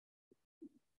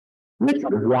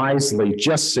 Richard wisely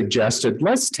just suggested,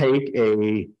 let's take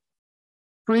a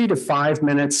 3 to 5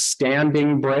 minute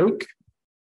standing break.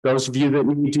 Those of you that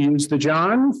need to use the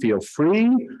John, feel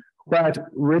free. But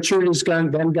Richard is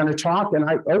then going to talk, and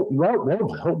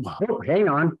whoa, hang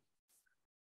on.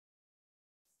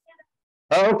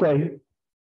 Okay.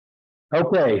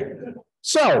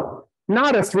 So,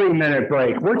 not a 3-minute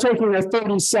break. We're taking a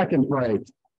 30-second break.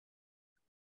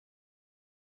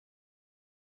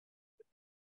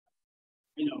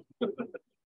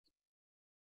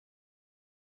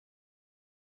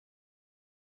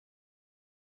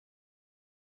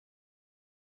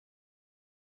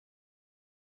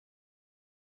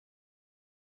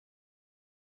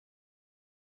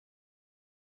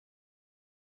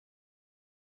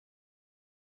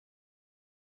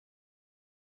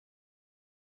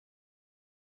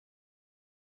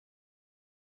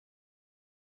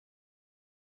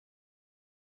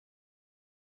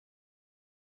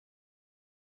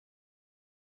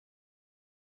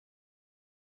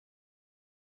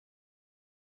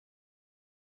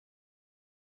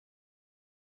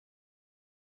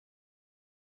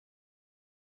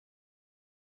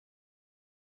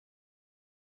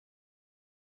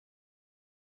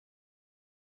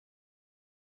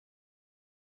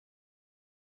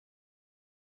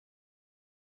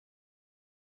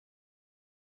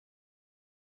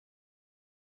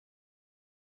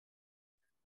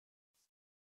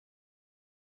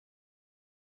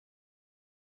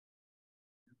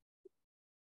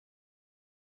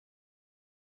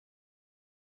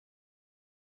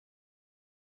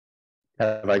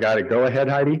 Have I got it? Go ahead,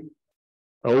 Heidi.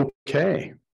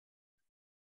 Okay.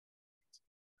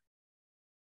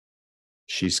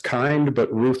 She's kind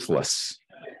but ruthless.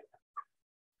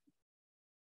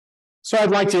 So I'd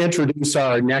like to introduce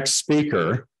our next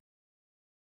speaker,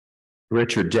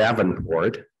 Richard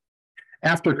Davenport.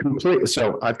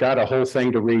 So I've got a whole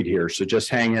thing to read here, so just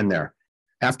hang in there.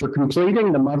 After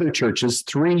completing the Mother Church's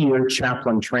 3-year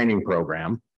chaplain training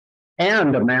program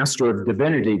and a Master of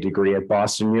Divinity degree at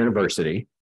Boston University,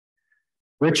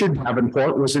 Richard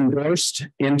Davenport was endorsed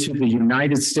into the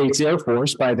United States Air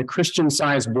Force by the Christian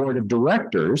Science Board of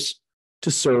Directors to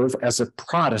serve as a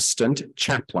Protestant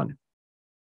chaplain.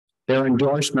 Their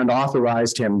endorsement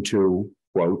authorized him to,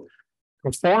 quote,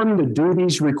 perform the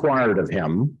duties required of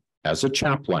him as a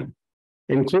chaplain,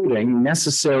 including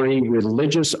necessary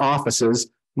religious offices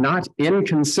not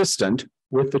inconsistent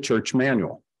with the church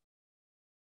manual.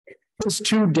 His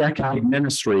 2-decade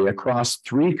ministry across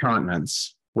 3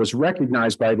 continents was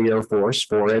recognized by the Air Force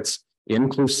for its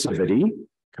inclusivity,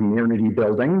 community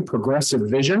building, progressive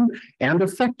vision, and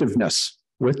effectiveness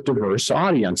with diverse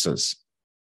audiences.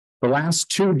 The last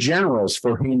 2 generals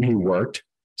for whom he worked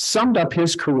summed up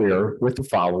his career with the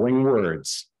following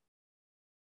words: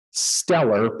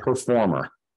 stellar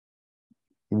performer,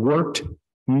 worked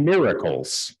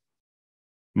miracles,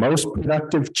 most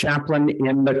productive chaplain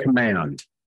in the command.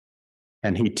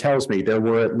 And he tells me there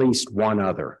were at least one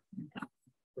other.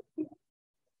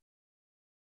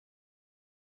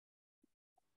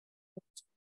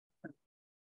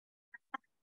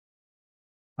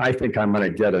 I think I'm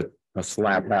going to get a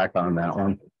slap back on that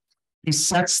one. He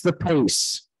sets the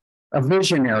pace, a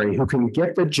visionary who can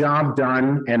get the job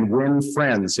done and win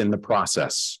friends in the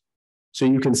process. So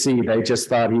you can see they just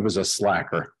thought he was a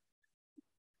slacker.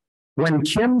 When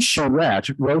Kim Charette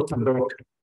wrote the book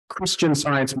Christian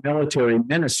Science Military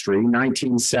Ministry,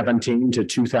 1917 to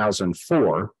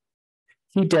 2004,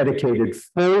 he dedicated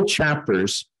full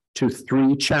chapters to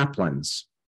 3 chaplains,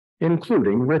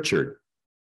 including Richard.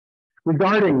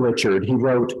 Regarding Richard, he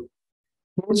wrote,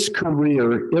 his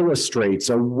career illustrates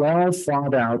a well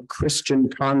thought out Christian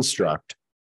construct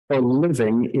for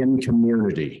living in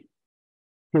community.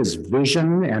 His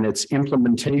vision and its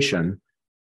implementation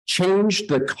changed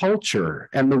the culture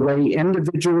and the way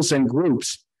individuals and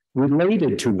groups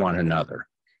related to one another.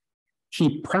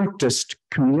 He practiced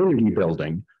community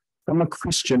building from a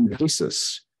Christian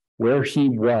basis where he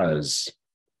was,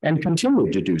 and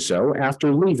continued to do so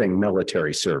after leaving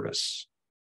military service.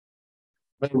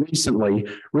 More recently,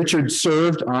 Richard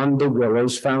served on the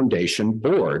Willows Foundation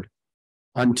board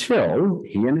until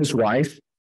he and his wife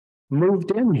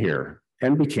moved in here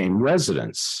and became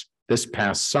residents this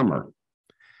past summer.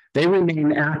 They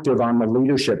remain active on the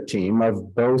leadership team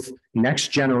of both Next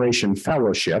Generation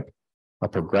Fellowship, a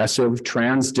progressive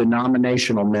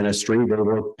trans-denominational ministry they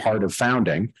were part of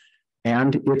founding,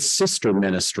 and its sister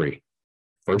ministry,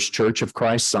 First Church of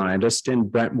Christ Scientist in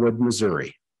Brentwood,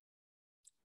 Missouri.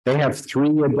 They have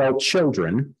 3 adult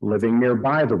children living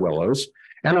nearby the Willows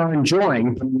and are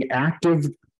enjoying being active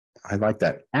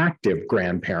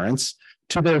grandparents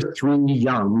to their 3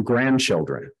 young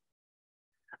grandchildren.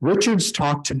 Richard's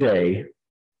talk today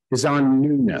is on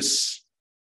newness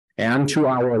and to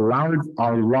our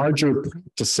larger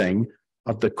practicing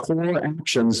of the core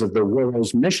actions of the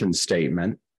Willow's mission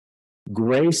statement: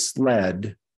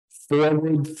 grace-led,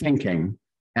 forward-thinking,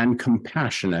 and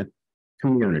compassionate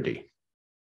community.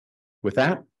 With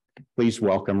that, please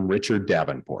welcome Richard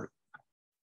Davenport.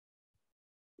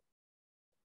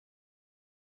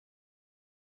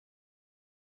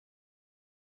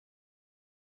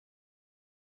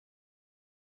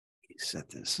 Set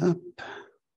this up.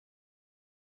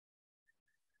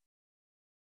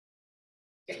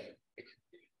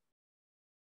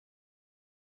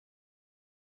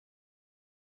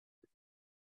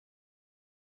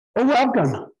 Well,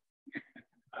 welcome.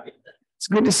 It's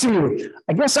good to see you.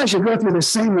 I guess I should go through the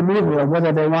same maneuver of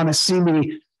whether they want to see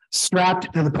me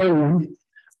strapped to the podium.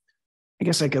 I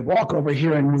guess I could walk over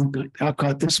here and I'll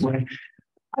cut this way.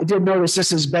 I did notice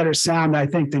this is better sound, I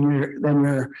think, than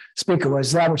your speaker was.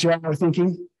 Is that what you are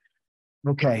thinking?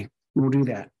 Okay, we'll do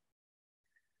that.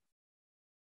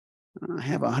 I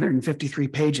have 153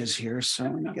 pages here, so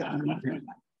let me get them up here.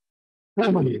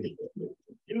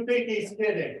 You think he's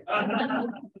kidding?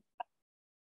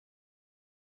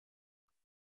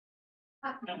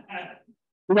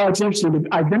 You know, it's interesting.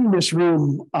 I've been in this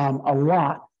room a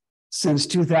lot since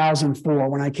 2004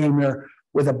 when I came here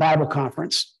with a Bible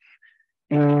conference.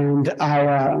 And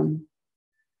I've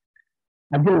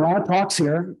done a lot of talks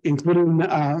here, including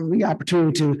the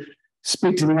opportunity to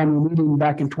speak to the annual meeting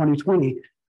back in 2020,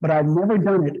 but I've never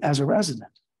done it as a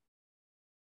resident.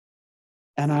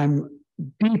 And I'm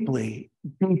deeply,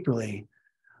 deeply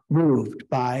moved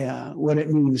by what it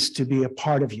means to be a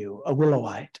part of you, a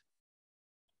Willowite.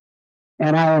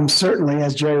 And I am certainly,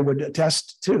 as Jerry would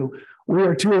attest to, we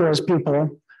are two of those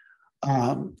people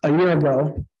a year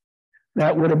ago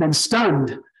that would have been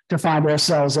stunned to find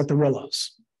ourselves at the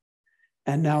Willows.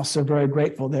 And now so very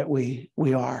grateful that we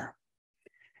are.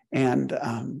 And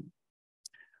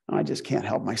I just can't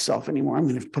help myself anymore. I'm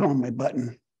going to put on my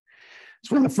button.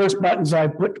 It's one of the first buttons I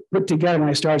put together when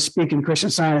I started speaking Christian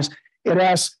Science. It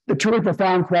asks the truly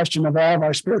profound question of all of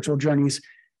our spiritual journeys: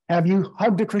 have you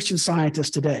hugged a Christian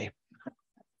Scientist today?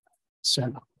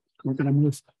 So we're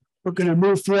going to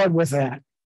move forward with that.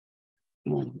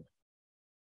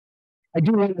 I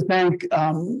do want to thank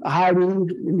Heidi,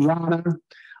 Liana,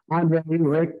 Andre,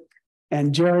 Rick,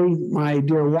 and Jerry, my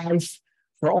dear wife,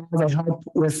 for all the help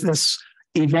with this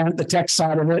event, the tech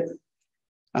side of it.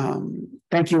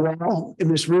 Thank you all in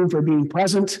this room for being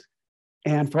present,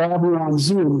 and for all of you on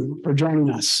Zoom for joining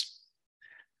us.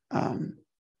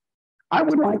 I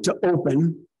would like to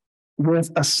open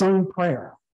with a sung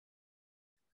prayer.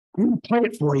 I'm going to play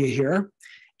it for you here,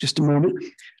 just a moment.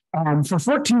 For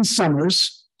 14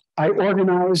 summers, I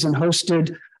organized and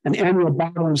hosted an annual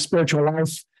Bible and Spiritual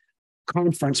Life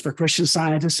conference for Christian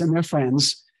Scientists and their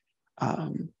friends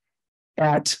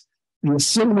at the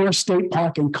Sycamore State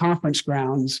Park and Conference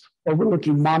Grounds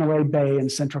overlooking Monterey Bay in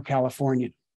Central California.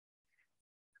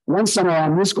 One summer,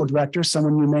 our musical director,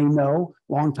 someone you may know,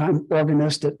 longtime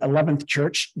organist at 11th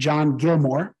Church, John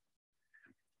Gilmore,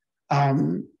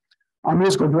 our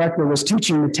musical director was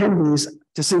teaching attendees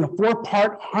to sing a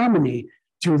 4-part harmony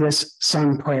to this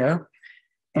sung prayer.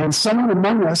 And someone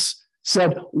among us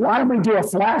said, why don't we do a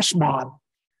flash mob?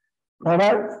 Well,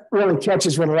 that really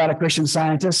catches with a lot of Christian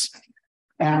Scientists.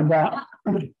 And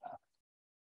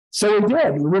so we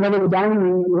did. We went over to the dining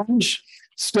room at lunch,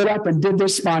 stood up and did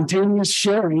this spontaneous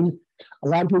sharing. A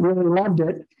lot of people really loved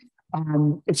it.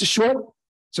 It's a short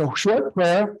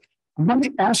prayer. I'm going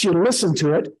to ask you to listen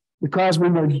to it, because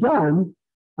when we're done,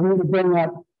 I'm going to bring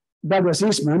up Douglas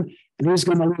Eastman, and he's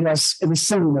going to lead us in the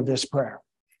singing of this prayer.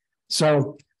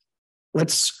 So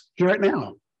let's hear it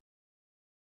now.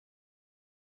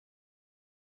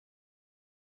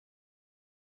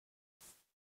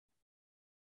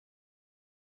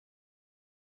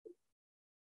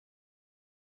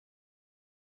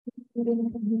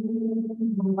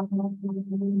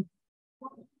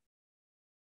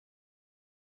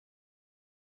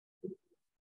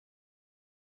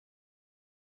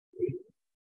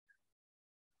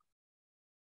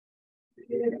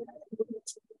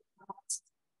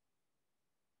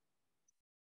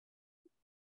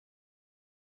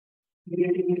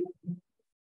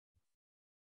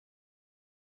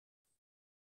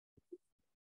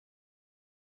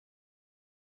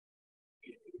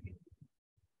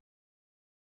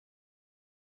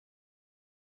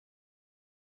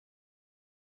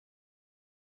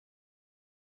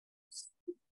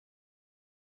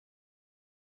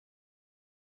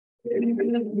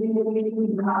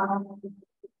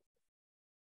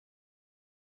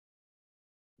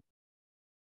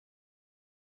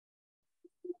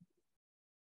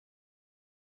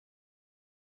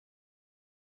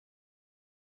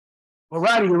 All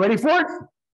right, are you ready for it?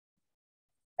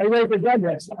 Are you ready for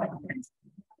Douglas?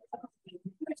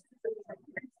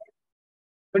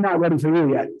 We're not ready for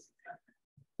you yet.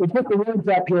 We put the words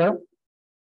up here.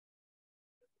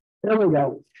 There we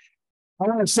go. I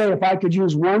want to say if I could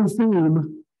use one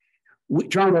theme,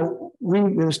 trying to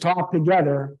read this talk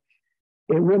together,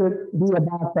 it would be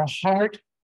about the heart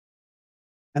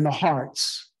and the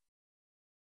hearts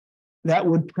that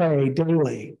would pray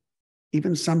daily,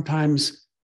 even sometimes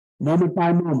moment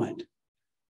by moment.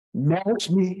 Melt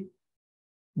me,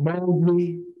 mold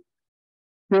me,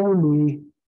 fill me,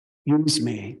 use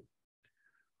me.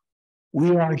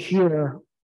 We are here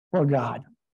for God.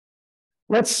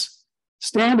 Let's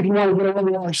stand if you want to get a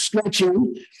little more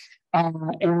stretching.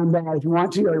 And if you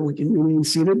want to, or we can remain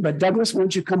seated. But Douglas, why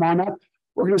don't you come on up?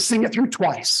 We're going to sing it through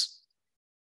twice.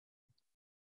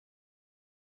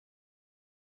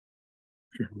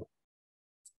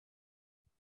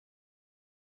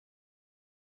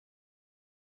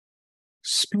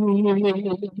 Spirit of the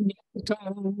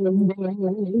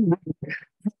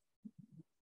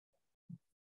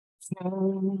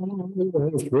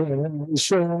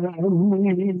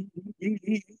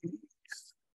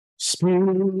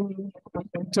Lord,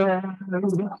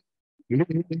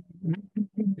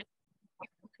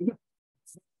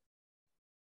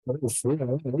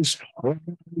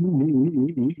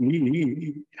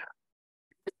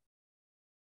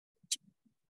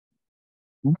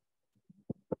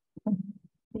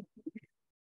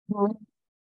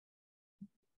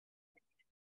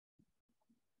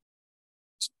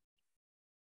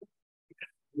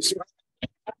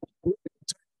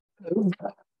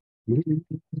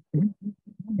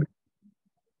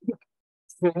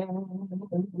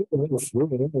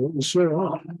 fresh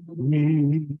on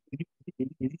me.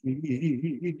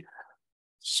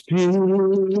 Spirit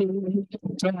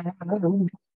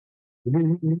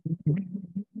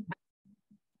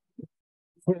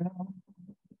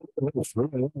of the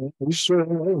fresh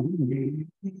on me.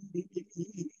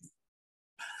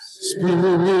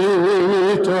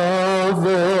 Spirit of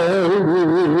the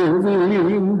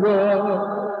living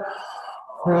God,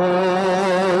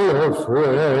 fall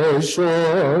afresh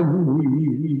on me.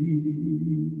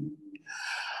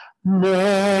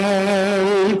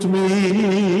 Melt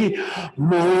me,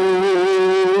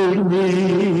 mold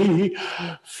me,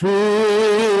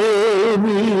 fill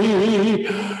me,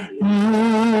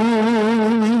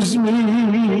 use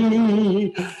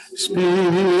me.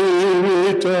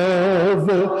 Spirit of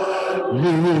the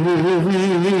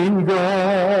living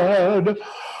God,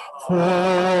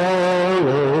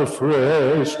 fall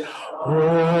afresh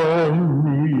on me.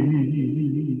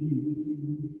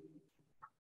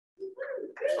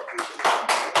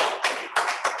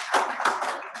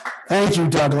 Thank you,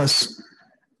 Douglas.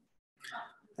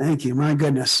 Thank you. My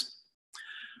goodness.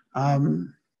 I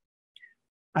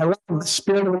love the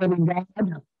Spirit of the living God,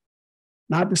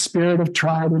 not the spirit of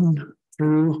tried and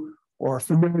true or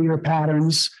familiar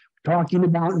patterns, talking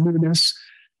about newness.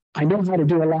 I know how to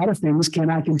do a lot of things. Can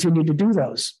I continue to do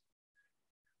those?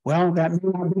 Well, that may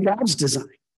not be God's design.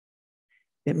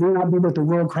 It may not be what the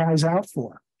world cries out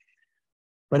for.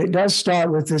 But it does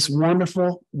start with this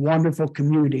wonderful, wonderful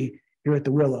community here at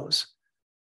the Willows.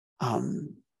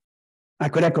 I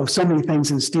could echo so many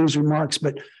things in Steve's remarks,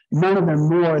 but none of them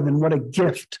more than what a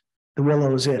gift the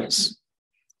Willows is.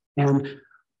 And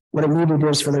what a need it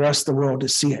is for the rest of the world to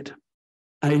see it.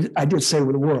 I did say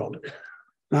with the world,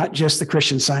 not just the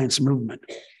Christian Science movement.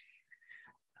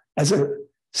 As a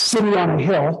city on a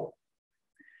hill,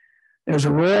 there's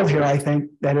a world here, I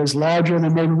think, that is larger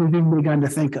than maybe we've even begun to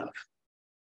think of.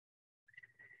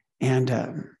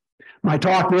 And my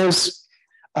talk is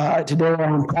today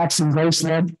on practicing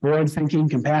grace-led, forward-thinking,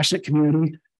 compassionate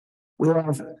community. We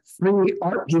have 3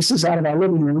 art pieces out of our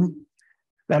living room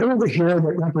that are over here that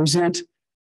represent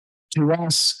to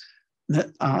us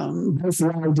both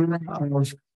the idea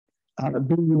of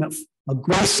being a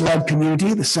grace-led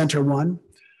community, the center one,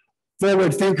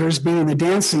 forward thinkers being the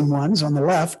dancing ones on the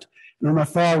left, and on the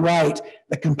far right,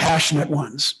 the compassionate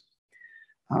ones.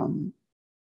 The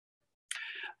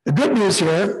good news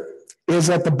here is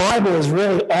that the Bible is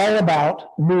really all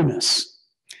about newness.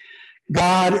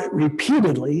 God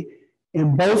repeatedly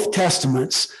in both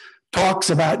Testaments talks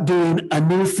about doing a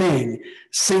new thing,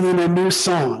 singing a new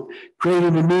song,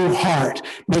 creating a new heart,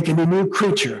 making a new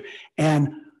creature,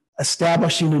 and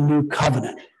establishing a new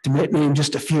covenant, to name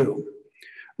just a few.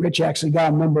 Rich actually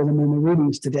got a number of them in the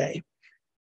readings today.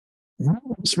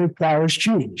 Newness requires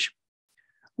change,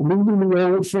 leaving the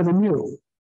old for the new.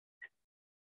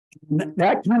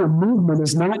 That kind of movement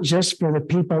is not just for the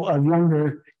people of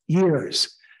younger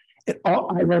years.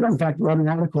 I read, in fact, wrote an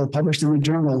article published in the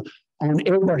journal on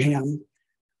Abraham,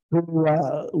 who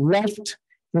left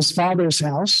his father's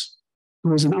house, who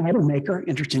was an idol maker,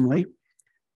 interestingly,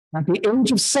 at the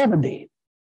age of 70.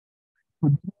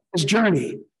 His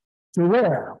journey to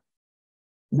where?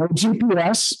 No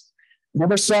GPS,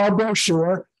 never saw a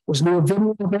brochure, was no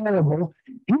video available.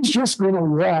 He's just going to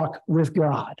walk with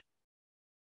God.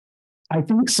 I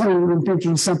think someone was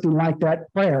thinking something like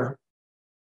that prayer.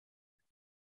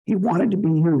 He wanted to be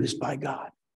used by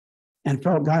God and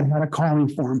felt God had a calling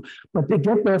for him. But to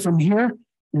get there from here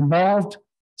involved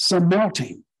some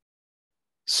melting,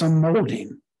 some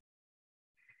molding.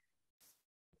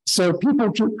 So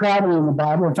people keep traveling in the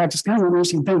Bible. In fact, it's kind of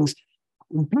interesting things.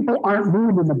 When people aren't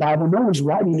moved in the Bible, no one's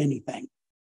writing anything.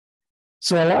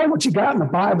 So a lot of what you got in the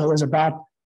Bible is about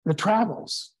the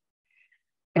travels.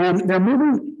 And they're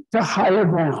moving to higher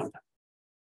ground.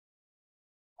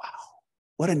 Wow,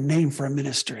 what a name for a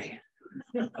ministry.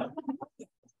 That's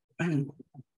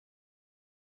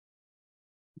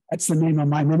the name of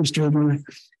my ministry.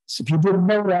 So if you didn't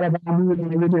know that about me, what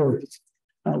do you do?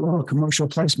 A little commercial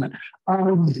placement.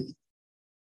 A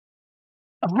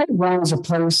high ground is a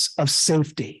place of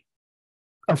safety,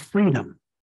 of freedom,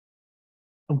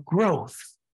 of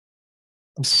growth,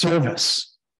 of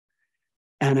service,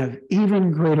 and of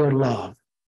even greater love.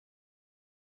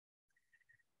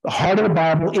 The heart of the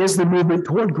Bible is the movement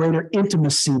toward greater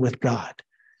intimacy with God,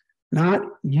 not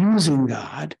using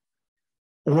God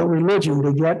or religion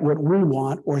to get what we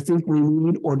want or think we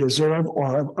need or deserve or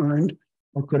have earned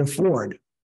or could afford.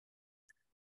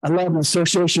 I love an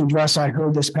association address I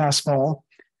heard this past fall.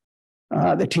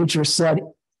 The teacher said,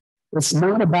 it's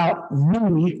not about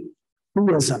me,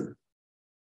 whoism.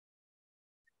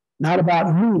 Not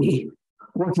about me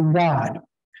working God.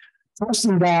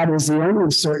 Trusting God is the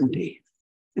only certainty,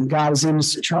 and God is in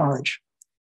charge.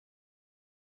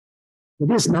 It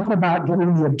is not about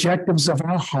getting the objectives of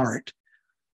our heart,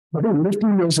 but in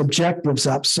lifting those objectives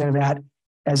up so that,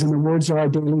 as in the words of our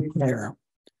daily prayer,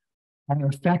 our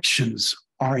affections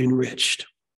are enriched.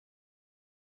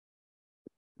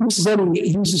 Mrs.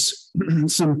 Eddy uses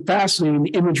some fascinating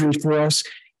imagery for us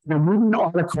in a moving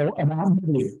article about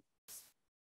moving.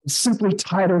 It's simply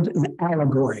titled An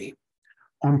Allegory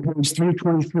on page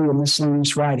 323 of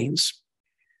Miscellaneous Writings.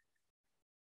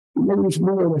 You may be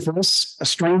familiar with this. A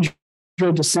stranger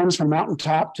descends from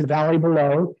mountaintop to the valley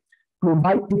below to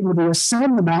invite people to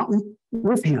ascend the mountain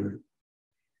with him.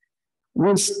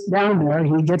 Once down there,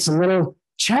 he gets a little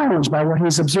challenged by what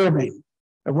he's observing,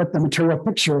 or what the material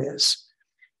picture is.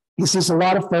 He sees a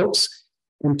lot of folks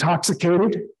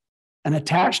intoxicated and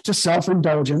attached to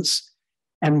self-indulgence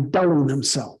and dulling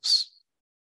themselves.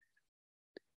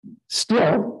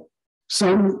 Still,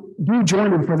 some do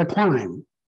join him for the climb.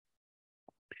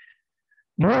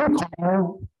 Do you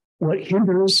recall what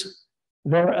hinders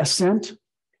their ascent?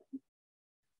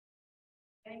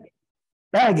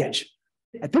 Baggage.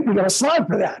 I think we got a slide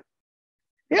for that.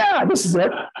 Yeah, this is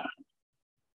it.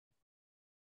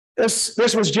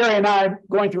 This was Jerry and I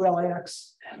going through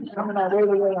LAX, coming our way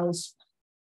to Wales.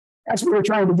 That's what we're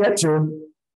trying to get to.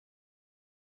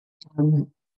 The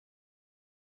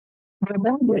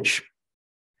baggage.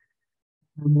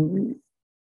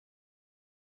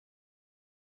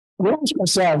 We ask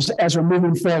ourselves as we're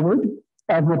moving forward,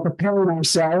 as we're preparing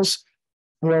ourselves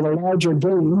for the larger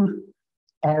game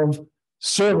of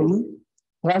serving,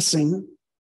 blessing,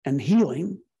 and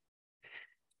healing.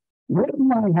 What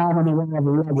do I have in the way of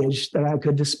luggage that I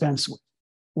could dispense with?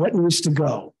 What needs to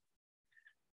go?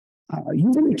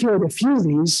 You indicated a few of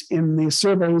these in the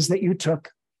surveys that you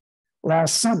took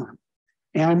last summer.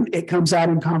 And it comes out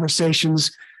in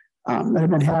conversations that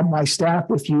have been had by staff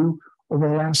with you over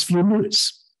the last few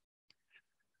minutes.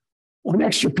 One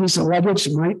extra piece of luggage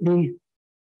might be,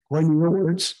 according to your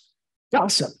words,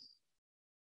 gossip.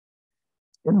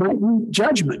 It might be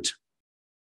judgment.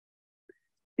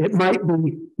 It might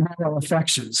be moral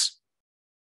affections.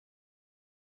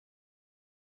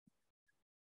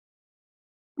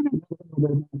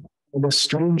 The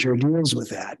stranger deals with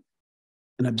that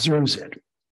and observes it.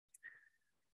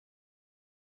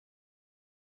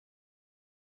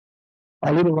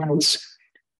 Our leader writes,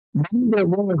 many there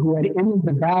were who had entered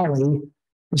the valley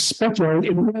to speculate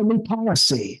in worldly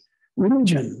policy,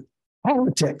 religion,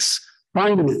 politics,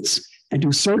 finance, and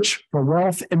to search for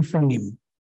wealth and fame.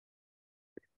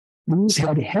 These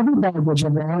had heavy baggage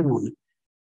of their own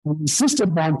and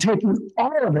insisted on taking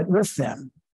all of it with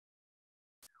them,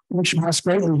 which must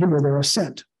greatly hinder their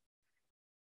ascent.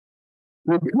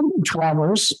 When common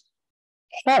travelers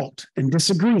halt and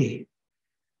disagree,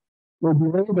 will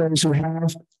be those who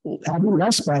having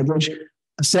less baggage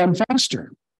ascend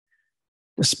faster,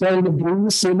 despite of being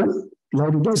the summit,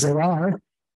 loaded as they are,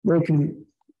 they can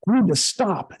need to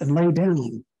stop and lay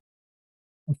down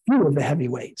a few of the heavy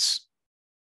weights.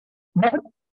 But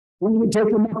when you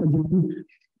take them up again,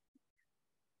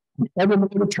 everyone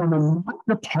determined not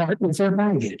to part with their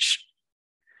baggage.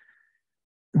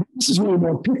 This is one of the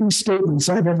more pithy statements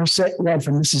I've ever read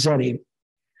from Mrs. Eddy.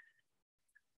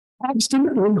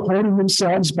 Obstinately holding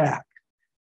themselves back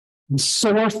and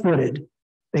sore-footed,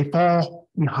 they fall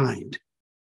behind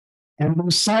and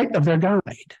lose sight of their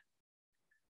guide.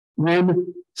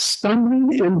 When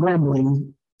stumbling and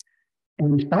grumbling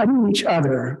and fighting each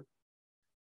other,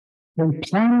 they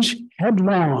plunge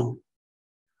headlong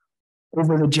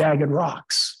over the jagged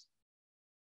rocks.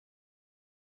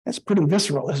 That's pretty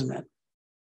visceral, isn't it?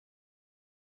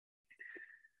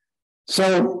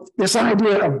 So this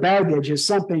idea of baggage is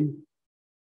something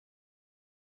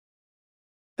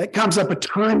that comes up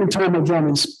time and time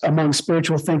again among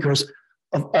spiritual thinkers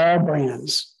of all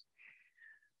brands.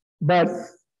 But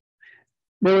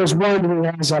there is one who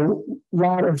has a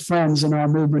lot of friends in our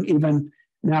movement, even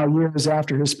now years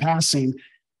after his passing.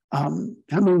 How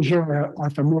many here are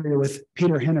familiar with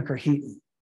Peter Henniker Heaton?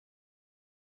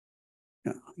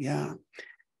 Yeah.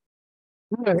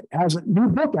 He has a new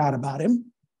book out about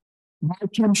him by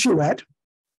Kim Chouette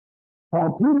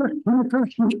called Peter Henniker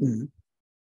Heaton,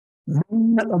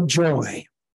 Man of Joy.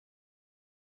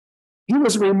 He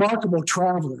was a remarkable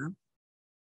traveler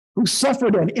who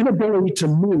suffered an inability to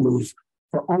move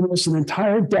for almost an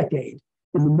entire decade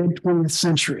in the mid-20th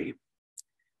century.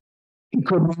 He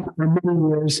could not, for many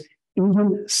years,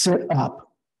 even sit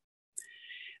up.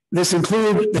 This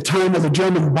included the time of the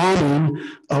German bombing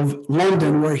of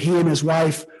London, where he and his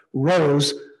wife,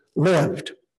 Rose,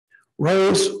 lived.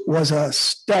 Rose was a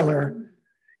stellar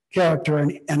character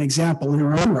and an example in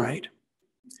her own right.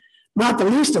 Not the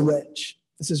least of which,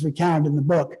 this is recounted in the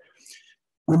book,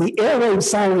 when the air raid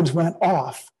sirens went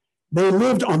off, they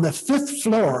lived on the 5th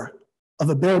floor of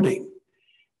a building,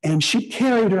 and she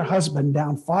carried her husband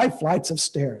down 5 flights of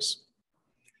stairs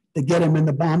to get him in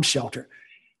the bomb shelter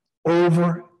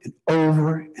over and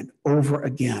over and over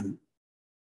again.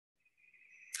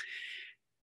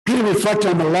 Peter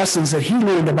reflected on the lessons that he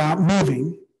learned about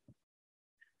moving,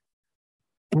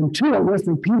 and two are worth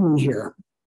repeating here.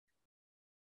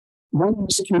 One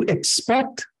is to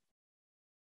expect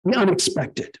the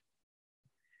unexpected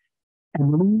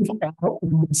and leave all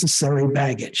unnecessary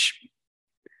baggage.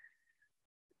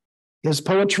 His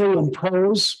poetry and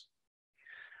prose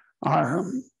are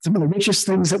some of the richest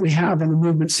things that we have in the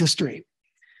movement's history.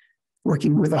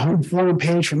 Working with the Home Forum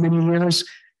page for many years,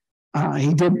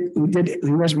 he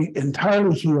was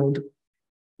entirely healed.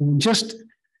 And just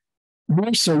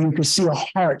more so, you could see a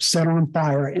heart set on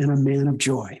fire in a man of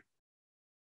joy.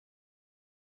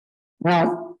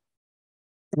 Now,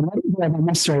 in light of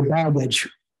unnecessary baggage,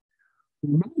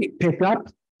 we might pick up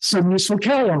some useful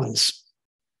carry-ons,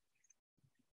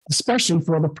 especially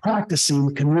for the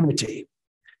practicing community.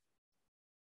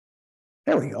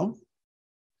 There we go.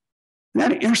 Isn't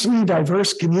that an interestingly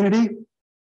diverse community?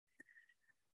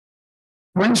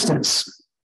 For instance,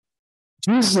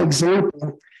 Jesus'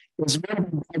 example is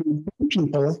one of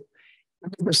people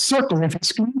into the circle of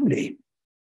his community.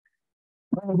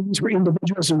 All of these were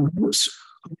individuals and groups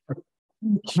who were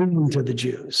unclean to the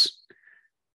Jews.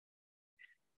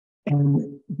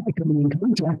 And by coming in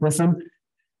contact with them,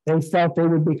 they felt they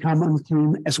would become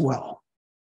unclean as well.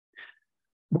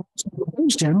 Those who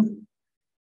opposed him,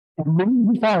 and many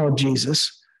who followed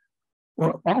Jesus,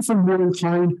 were often more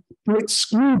inclined to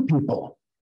exclude people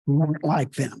who weren't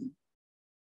like them.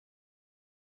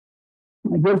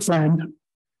 My good friend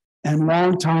and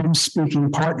longtime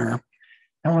speaking partner,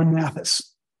 Helen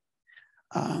Mathis,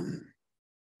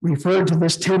 referred to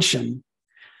this tension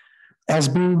as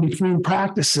being between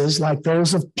practices like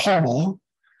those of Paul,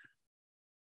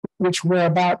 which were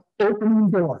about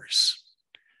opening doors.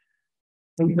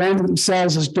 They branded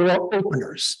themselves as door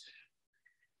openers,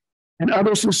 and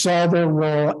others who saw their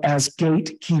role as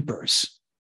gatekeepers.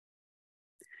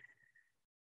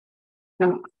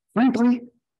 Now, frankly,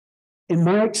 in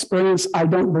my experience, I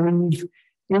don't believe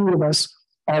any of us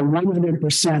are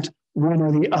 100% one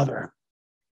or the other.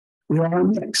 We are a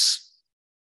mix.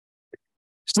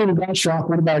 Stephen Gottschalk,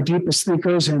 one of our deepest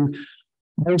thinkers and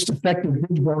most effective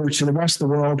bridge builders to the rest of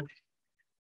the world,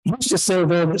 used to say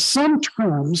there that some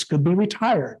terms could be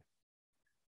retired.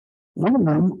 One of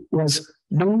them was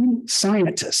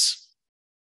non-scientists.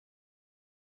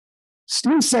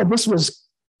 Steve said this was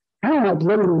kind of like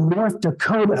living in North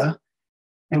Dakota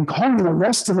and calling the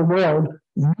rest of the world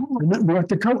North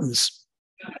Dakotans.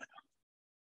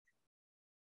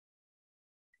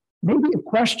 Maybe a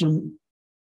question.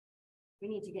 We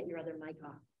need to get your other mic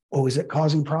off. Oh, is it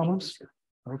causing problems?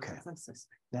 Okay,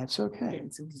 that's okay.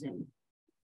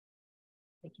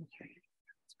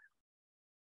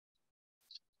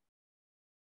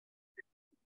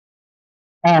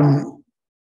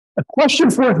 A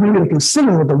question for me to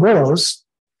consider with the willows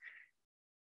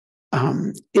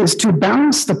is to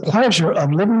balance the pleasure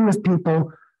of living with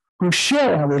people who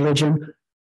share our religion,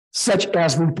 such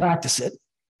as we practice it.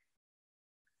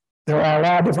 There are a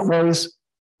lot of different ways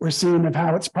we're seeing of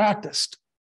how it's practiced.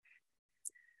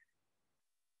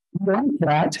 We like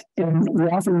that, and we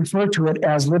often refer to it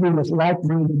as living with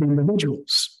like-minded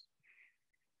individuals.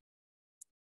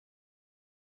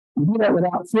 We do that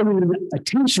without feeling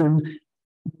attention.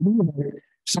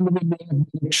 Somebody may have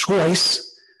made a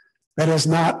choice that is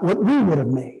not what we would have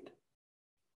made,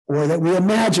 or that we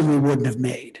imagine we wouldn't have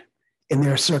made in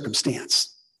their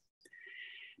circumstance.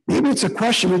 Maybe it's a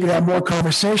question we could have more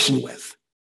conversation with.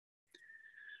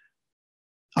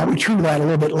 I'll return to that a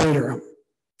little bit later.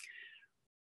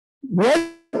 What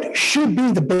should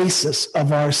be the basis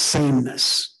of our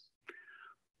sameness?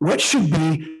 What should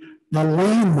be the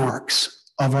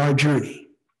landmarks of our journey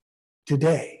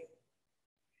today?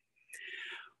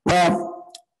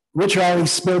 Well, Richard already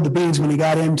spilled the beans when he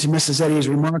got into Mrs. Eddy's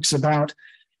remarks about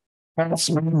false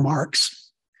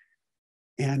landmarks.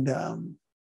 And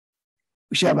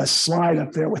we should have a slide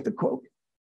up there with the quote.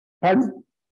 Pardon?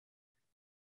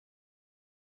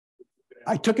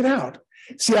 I took it out.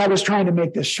 See, I was trying to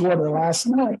make this shorter last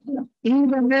night.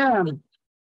 Even then,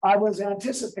 I was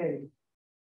anticipating.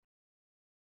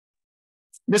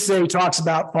 Mrs. Eddy talks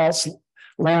about false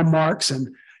landmarks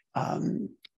and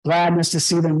gladness to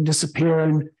see them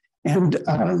disappear. And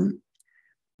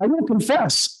I will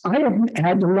confess, I have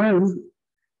had to learn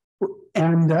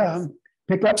and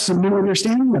pick up some new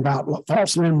understanding about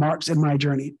false landmarks in my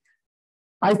journey.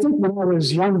 I think when I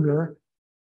was younger,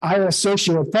 I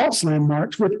associated false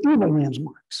landmarks with evil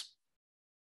landmarks,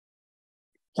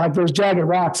 like those jagged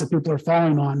rocks that people are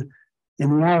falling on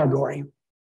in the allegory.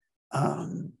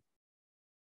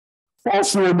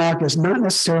 False landmark is not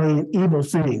necessarily an evil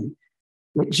thing.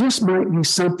 It just might be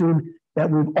something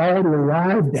that we've already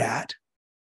arrived at,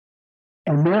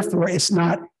 and therefore it's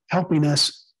not helping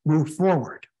us move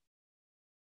forward.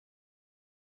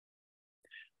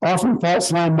 Often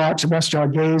false landmarks rest our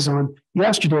gaze on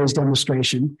yesterday's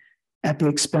demonstration at the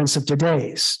expense of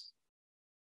today's.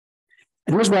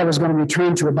 And here's what I was going to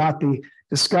return to about the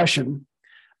discussion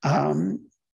about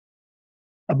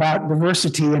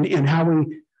diversity and how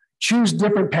we choose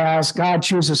different paths. God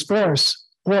chooses for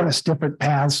us different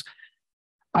paths.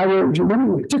 I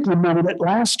remember a particular moment at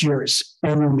last year's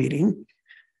annual meeting,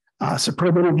 a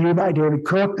superb interview by David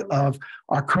Cook of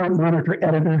our current monitor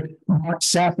editor, Mark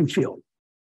Sappenfield.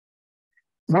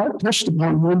 Mark touched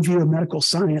upon one view of medical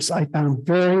science I found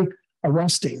very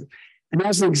arresting. And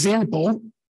as an example,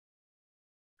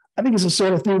 I think it's the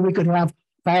sort of thing we could have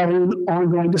following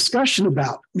ongoing discussion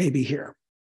about maybe here.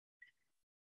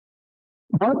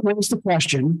 Mark raised the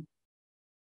question,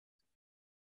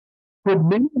 could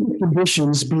many of the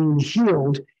conditions being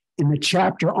healed in the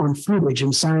chapter on fruitage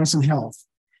in Science and Health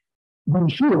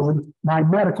be healed by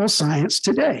medical science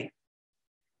today?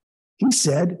 He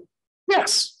said,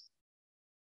 yes.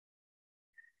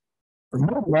 For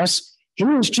most of us,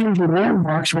 here is changing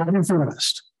landmarks right in front of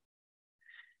us,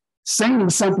 saying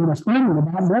something affirming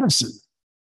about medicine.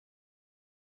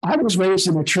 I was raised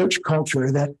in a church culture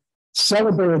that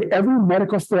celebrated every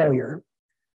medical failure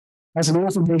as an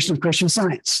affirmation of Christian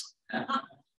Science,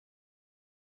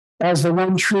 as the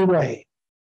one true way.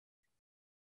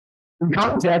 In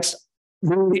context,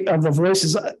 many of the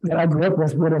voices that I grew up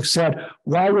with would have said,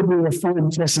 why would we affirm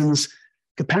medicine's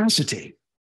capacity?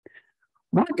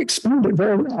 Mark explained it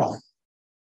very well,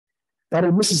 that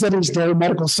in Mrs. Eddy's day,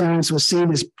 medical science was seen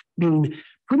as being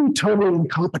pretty totally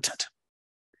incompetent.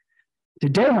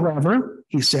 Today, however,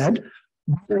 he said,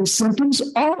 these symptoms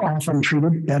are often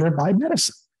treated better by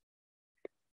medicine.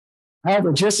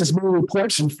 However, just as many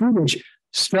reports in fruitage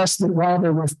stress that while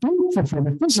they were thankful for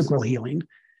the physical healing,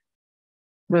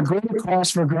 their greater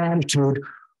cause for gratitude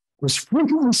was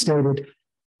frequently stated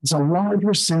as a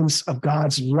larger sense of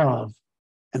God's love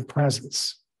and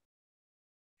presence.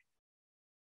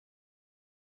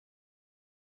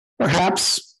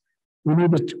 Perhaps we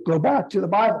need to go back to the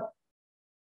Bible,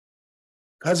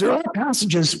 because there are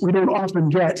passages we don't often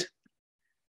get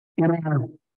in our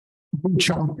big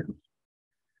chapter.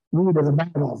 Read of the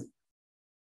Bible.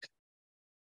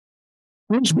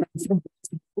 Here's one from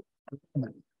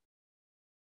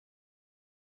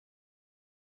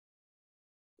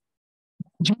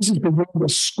Jesus began to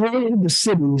scold the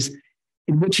cities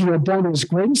in which he had done his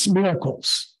greatest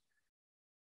miracles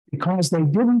because they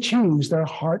didn't change their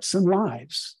hearts and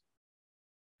lives.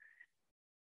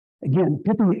 Again,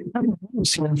 picking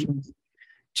words here from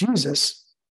Jesus.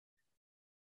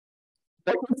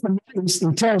 But if the miracles,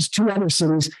 he tells two other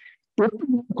cities, if the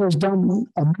miracles done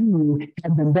among you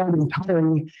had been done in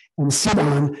Tyre and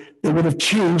Sidon, they would have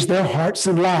changed their hearts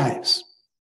and lives.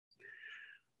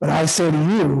 But I say to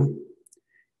you,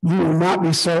 you will not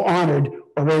be so honored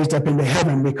or raised up into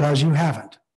heaven because you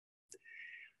haven't.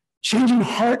 Changing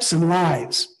hearts and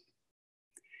lives.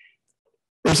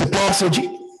 There's a passage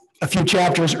a few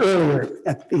chapters earlier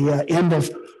at the end of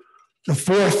the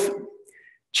 4th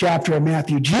chapter of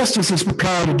Matthew, just as he's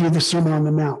prepared to do the Sermon on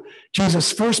the Mount,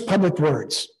 Jesus' first public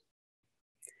words.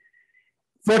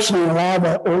 Fortunately, in a lot of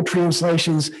the old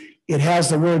translations, it has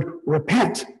the word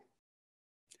repent.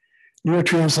 Newer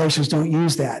translations don't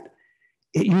use that.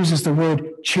 It uses the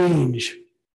word change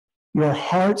your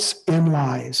hearts and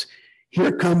lives.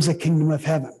 Here comes the kingdom of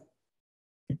heaven.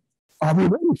 Are we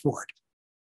ready for it?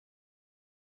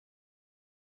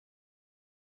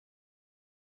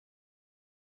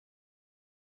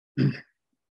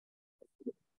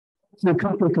 The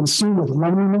country consumed with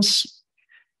loneliness,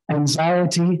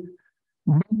 anxiety,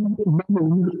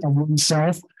 memory of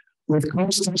oneself, with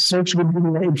constant social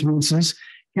media influences,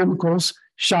 chemicals,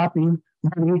 shopping,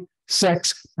 money,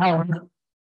 sex, power.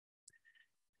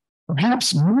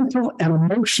 Perhaps mental and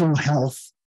emotional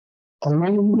health,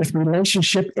 along with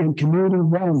relationship and community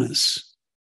wellness,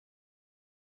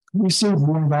 receive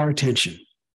more of our attention.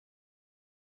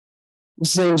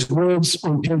 These words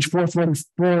on page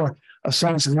 444 of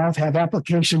Science and Health have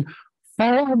application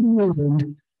far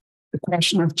beyond the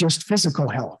question of just physical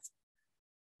health.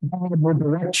 God will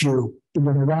direct you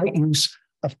into the right use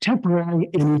of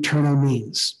temporary and eternal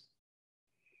means.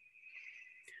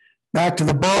 Back to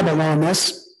the Bible on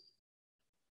this.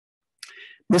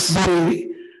 This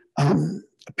is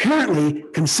apparently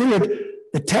considered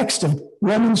the text of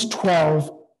Romans 12,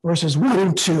 verses 1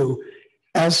 and 2,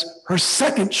 as her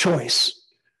second choice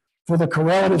for the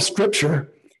correlative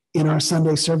scripture in our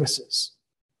Sunday services,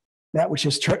 that which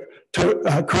is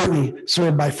currently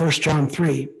served by 1 John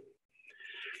 3.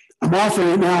 I'm offering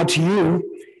it now to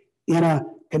you in a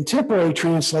contemporary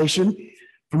translation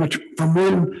from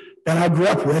one that I grew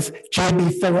up with,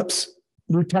 J.B. Phillips'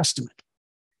 New Testament.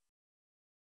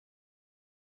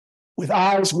 With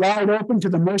eyes wide open to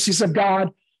the mercies of God,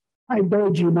 I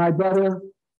beg you, my brother,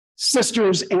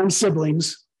 sisters, and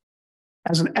siblings,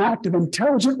 as an act of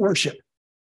intelligent worship,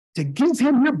 to give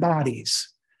him your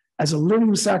bodies as a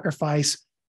living sacrifice,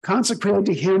 consecrated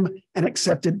to him and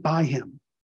accepted by him.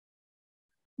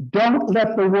 Don't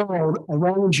let the world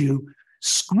around you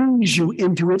squeeze you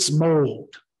into its mold,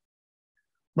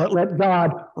 but let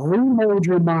God remold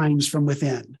your minds from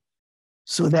within,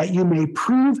 so that you may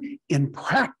prove in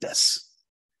practice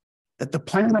that the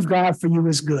plan of God for you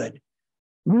is good,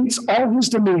 meets all his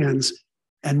demands,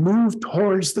 and move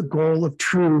towards the goal of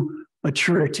true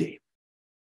maturity.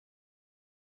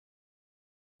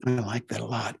 I like that a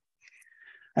lot.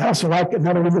 I also like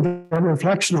another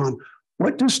reflection on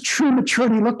what does true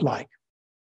maturity look like?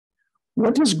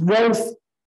 What does growth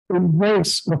in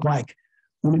grace look like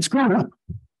when it's grown up?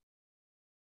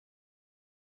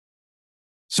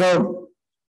 So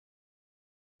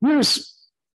here's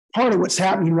part of what's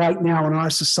happening right now in our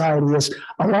society is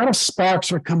a lot of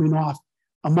sparks are coming off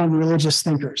among religious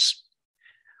thinkers.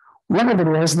 One of it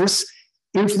is this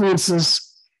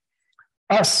influences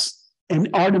us in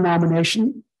our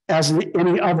denomination as in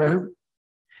any other.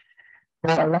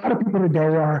 But a lot of people today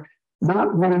are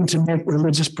not wanting to make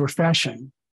religious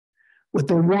profession. What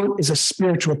they want is a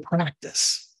spiritual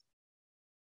practice.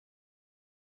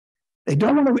 They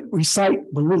don't want to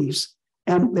recite beliefs,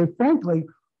 and they frankly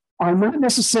are not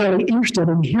necessarily interested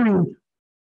in hearing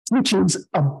teachings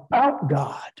about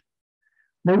God.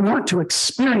 They want to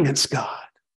experience God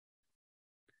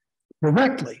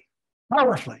directly,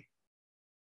 powerfully.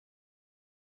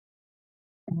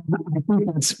 And I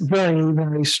think that's very,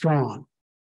 very strong.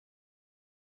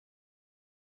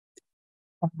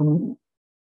 The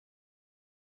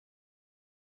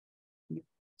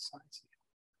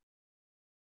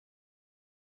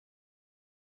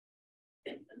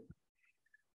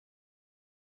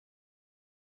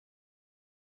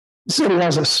city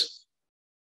has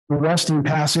a resting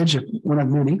passage, one of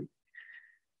many,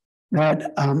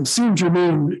 that seems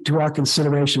germane to our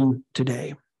consideration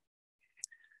today.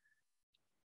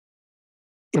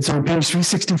 It's on page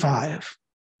 365.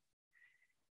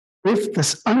 If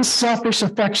the unselfish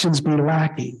affections be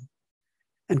lacking,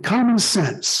 and common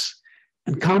sense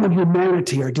and common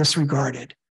humanity are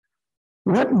disregarded,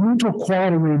 what mental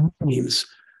quality remains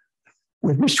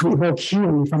with which to evoke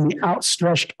healing from the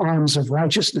outstretched arms of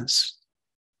righteousness?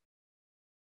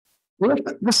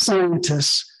 If the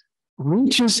scientists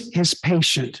reaches his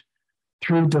patient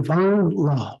through divine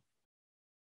love,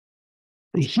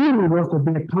 the healing work will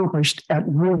be accomplished at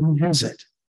one visit.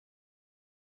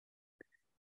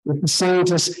 If the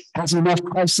scientist has enough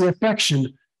Christly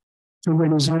affection to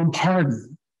win his own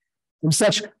pardon, and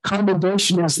such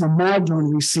commendation as the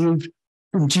Magdalene received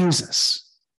from Jesus,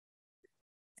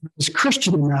 he was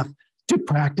Christian enough to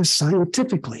practice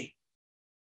scientifically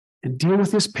and deal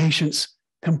with his patients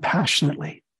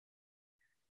compassionately.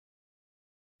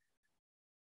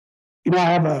 You know, I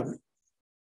have a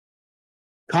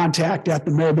contact at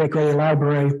the Mary Baker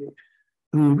Library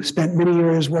who spent many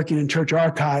years working in church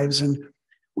archives, and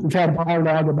we've had a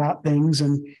dialogue about things,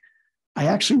 and I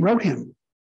actually wrote him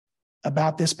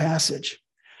about this passage.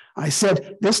 I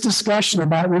said, this discussion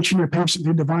about reaching your patient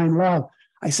through divine love,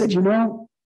 I said, you know,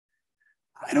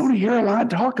 I don't hear a lot of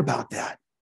talk about that.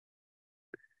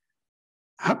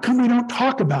 How come we don't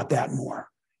talk about that more?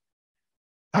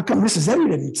 How come Mrs. Eddy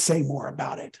didn't say more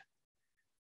about it?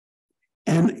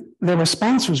 And the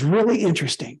response was really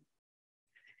interesting.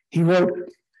 He wrote,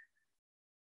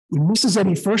 when Mrs.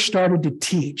 Eddy first started to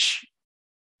teach,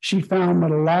 she found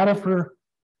that a lot of her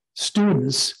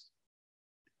students,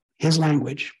 his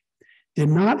language, did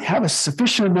not have a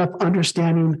sufficient enough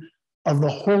understanding of the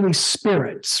Holy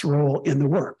Spirit's role in the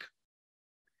work.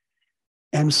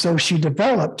 And so she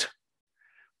developed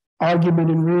argument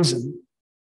and reason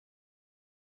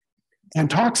and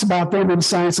talks about them in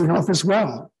Science and Health as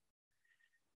well.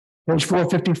 Page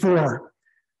 454.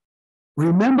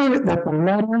 Remember that the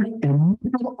letter and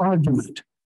mental argument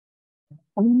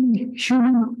are only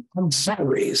human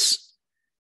auxiliaries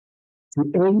to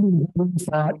aid in bringing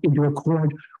thought into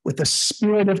accord with the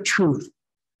spirit of truth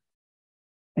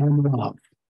and love,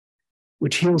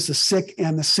 which heals the sick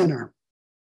and the sinner.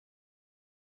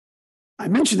 I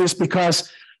mention this because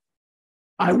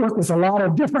I work with a lot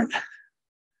of different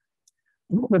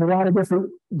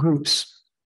groups.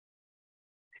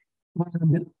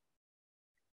 And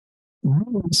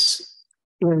this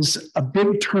is a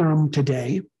big term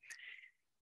today,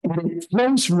 and it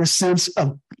flows from a sense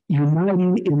of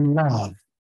uniting in love.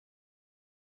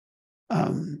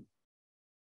 I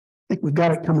think we've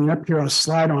got it coming up here on a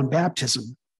slide on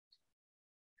baptism,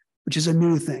 which is a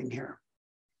new thing here.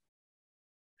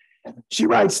 She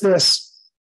writes this: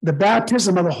 the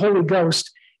baptism of the Holy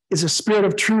Ghost is a spirit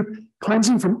of truth,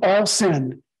 cleansing from all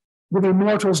sin, giving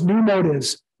mortals new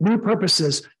motives, new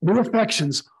purposes, new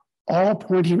affections, all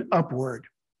pointing upward.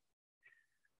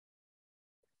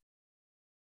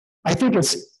 I think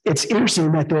it's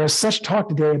interesting that there is such talk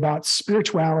today about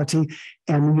spirituality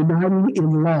and uniting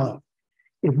in love.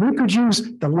 If we could use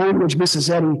the language Mrs.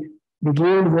 Eddy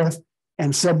began with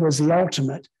and said was the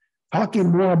ultimate,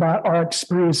 talking more about our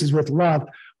experiences with love,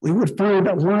 we would find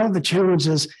a lot of the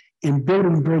challenges in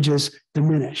building bridges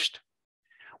diminished.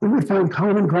 We would find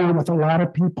common ground with a lot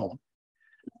of people.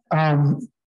 Let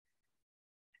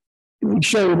me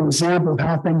show you an example of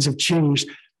how things have changed,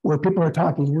 where people are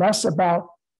talking less about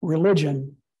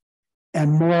religion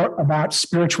and more about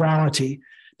spirituality,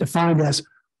 defined as,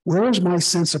 where's my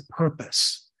sense of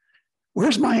purpose?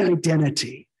 Where's my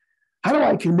identity? How do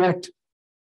I connect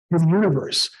to the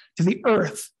universe, to the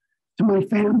earth, to my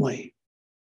family?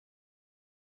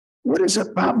 What is it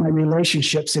about my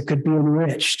relationships that could be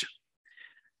enriched?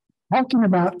 Talking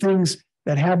about things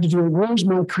that have to do with, where's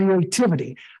my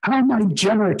creativity? How am I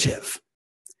generative?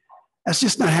 That's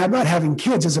just not about having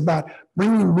kids. It's about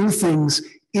bringing new things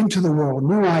into the world,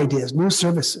 new ideas, new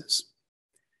services.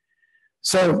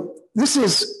 So this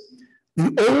is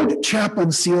the old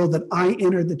chaplain seal that I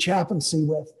entered the chaplaincy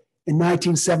with in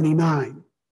 1979.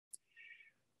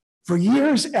 For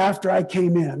years after I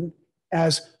came in,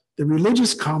 as the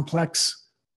religious complex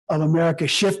of America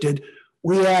shifted,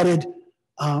 we added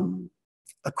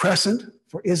a crescent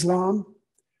for Islam.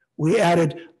 We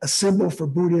added a symbol for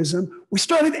Buddhism. We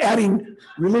started adding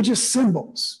religious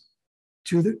symbols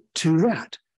to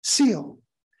that seal.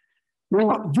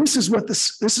 Now, this is what the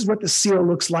seal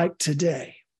looks like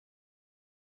today.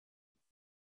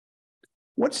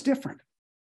 What's different?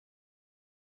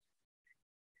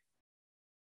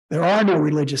 There are no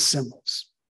religious symbols.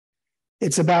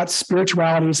 It's about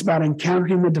spirituality. It's about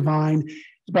encountering the divine.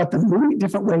 It's about the many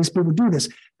different ways people do this.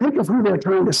 Think of who they're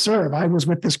trying to serve. I was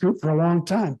with this group for a long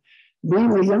time,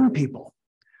 mainly young people,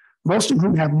 most of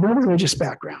whom have no religious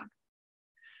background.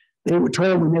 They were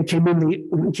told when they came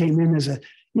in as a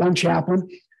young chaplain,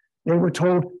 they were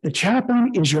told the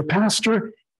chaplain is your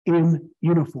pastor in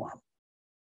uniform.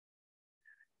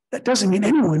 That doesn't mean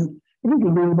anyone, you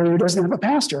can be anybody who doesn't have a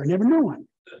pastor. I never knew one.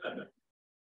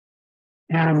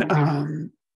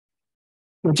 And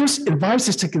it just invites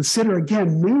us to consider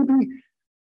again, maybe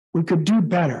we could do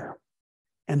better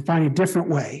and find a different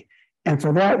way. And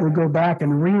for that, we go back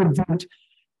and reinvent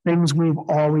things we've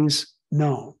always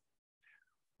known.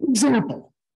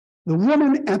 Example, the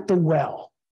woman at the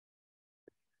well.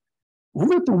 The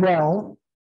woman at the well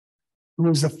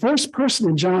was the first person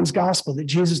in John's gospel that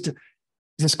Jesus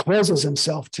discloses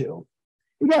himself to.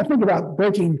 You got to think about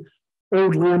breaking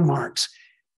old landmarks.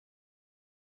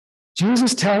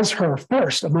 Jesus tells her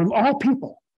first, among all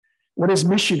people, what his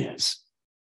mission is.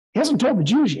 He hasn't told the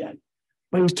Jews yet,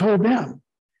 but he's told them.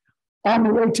 On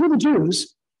the way to the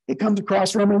Jews, he comes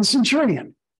across Roman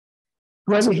centurion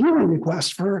who has a healing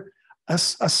request for a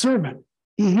servant.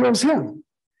 He heals him.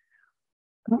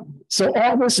 So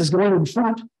all this is going in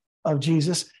front of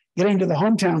Jesus, getting to the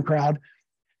hometown crowd,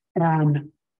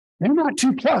 and they're not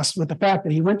too plussed with the fact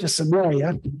that he went to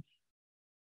Samaria,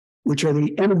 which are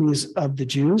the enemies of the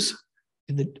Jews,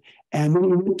 and then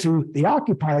he went to the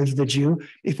occupiers of the Jew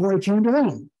before he came to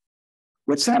them.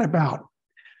 What's that about?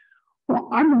 Well,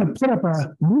 I'm going to put up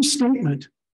a new statement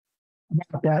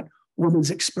about that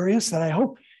woman's experience that I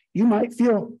hope you might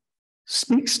feel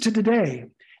speaks to today.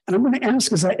 And I'm going to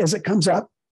ask as it comes up,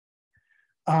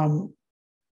 I'm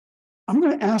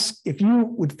going to ask if you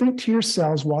would think to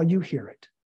yourselves while you hear it,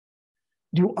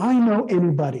 do I know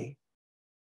anybody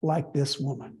like this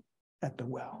woman at the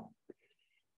well?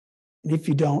 And if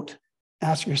you don't,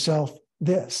 ask yourself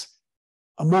this,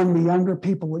 among the younger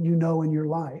people that you know in your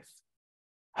life,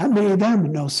 how many of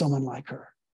them know someone like her?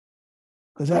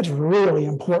 Because that's really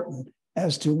important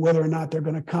as to whether or not they're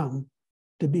going to come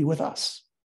to be with us.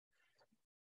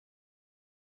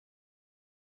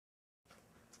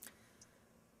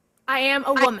 I am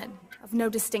a woman of no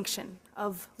distinction,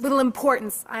 of little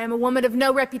importance. I am a woman of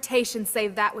no reputation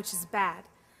save that which is bad.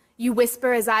 You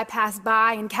whisper as I pass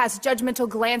by and cast judgmental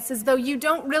glances, though you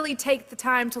don't really take the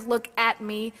time to look at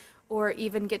me or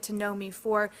even get to know me.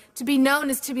 For to be known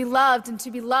is to be loved, and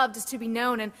to be loved is to be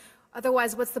known, and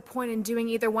otherwise what's the point in doing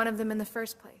either one of them in the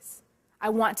first place? I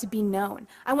want to be known.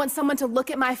 I want someone to look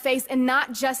at my face and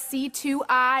not just see 2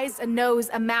 eyes, a nose,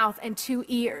 a mouth, and 2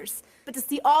 ears, but to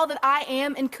see all that I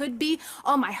am and could be,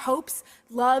 all my hopes,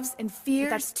 loves, and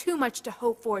fears. But that's too much to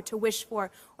hope for, to wish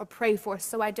for, or pray for,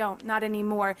 so I don't, not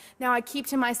anymore. Now I keep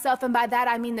to myself, and by that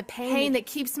I mean the pain that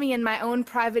keeps me in my own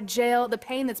private jail, the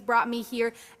pain that's brought me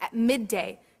here at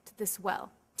midday to this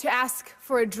well. To ask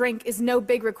for a drink is no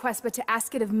big request, but to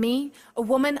ask it of me, a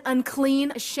woman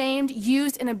unclean, ashamed,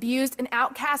 used and abused, an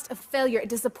outcast, a failure, a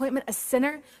disappointment, a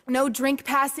sinner. No drink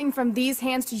passing from these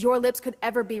hands to your lips could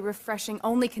ever be refreshing,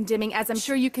 only condemning, as I'm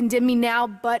sure you condemn me now,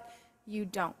 but you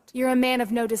don't. You're a man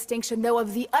of no distinction, though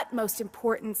of the utmost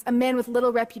importance, a man with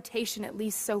little reputation, at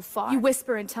least so far. You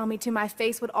whisper and tell me to my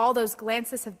face what all those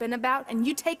glances have been about, and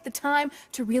you take the time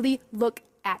to really look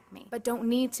at me, but don't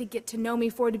need to get to know me,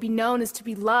 for to be known is to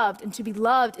be loved, and to be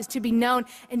loved is to be known,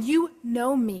 and you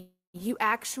know me. You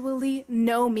actually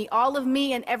know me, all of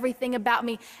me and everything about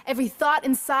me, every thought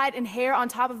inside and hair on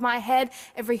top of my head,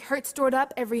 every hurt stored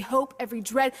up, every hope, every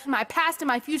dread, my past and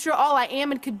my future, all I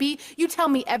am and could be. You tell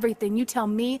me everything. You tell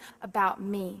me about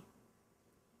me.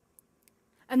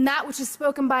 And that which is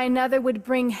spoken by another would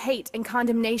bring hate and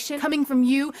condemnation. Coming from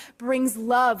you brings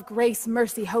love, grace,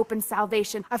 mercy, hope, and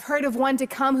salvation. I've heard of one to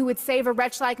come who would save a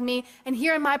wretch like me, and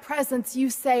here in my presence you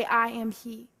say, I am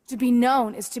he. To be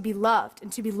known is to be loved,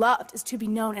 and to be loved is to be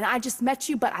known. And I just met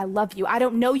you, but I love you. I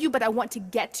don't know you, but I want to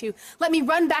get to. Let me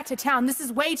run back to town. This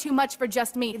is way too much for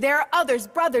just me. There are others,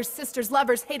 brothers, sisters,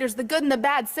 lovers, haters, the good and the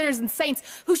bad, sinners and saints,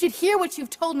 who should hear what you've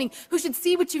told me, who should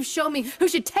see what you've shown me, who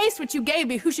should taste what you gave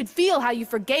me, who should feel how you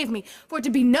forgave me. For to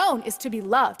be known is to be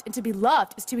loved, and to be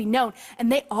loved is to be known.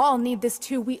 And they all need this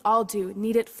too. We all do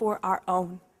need it for our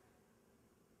own.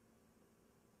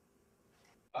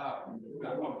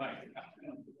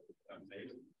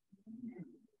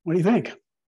 What do you think?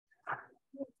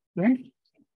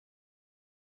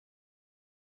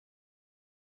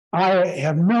 I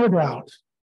have no doubt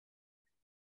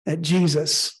that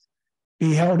Jesus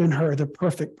beheld in her the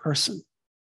perfect person.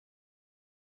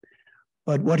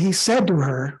 But what he said to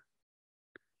her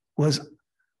was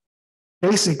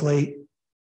basically,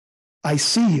 I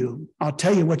see you, I'll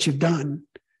tell you what you've done,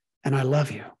 and I love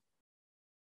you.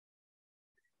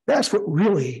 That's what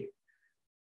really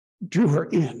drew her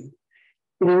in.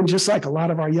 And just like a lot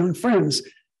of our young friends,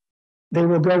 they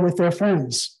will go with their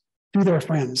friends, to their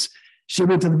friends. She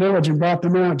went to the village and brought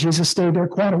them out. Jesus stayed there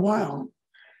quite a while.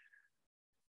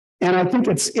 And I think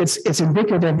it's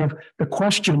indicative of the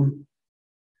question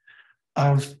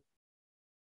of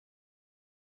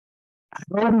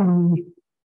how do we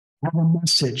have a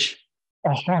message,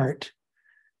 a heart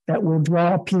that will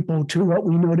draw people to what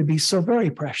we know to be so very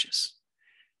precious.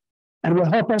 and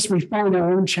will help us refine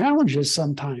our own challenges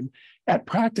sometime at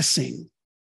practicing,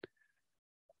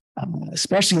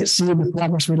 especially at seeing the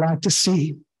progress we like to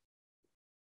see.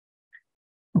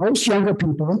 Most younger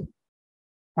people,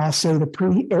 I'll say the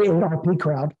pre-AARP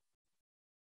crowd,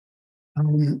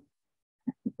 will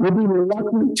be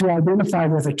reluctant to identify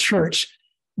with a church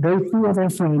they feel their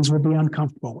friends would be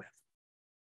uncomfortable with.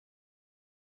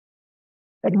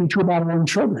 That can be true about our own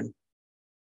children.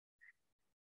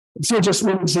 So just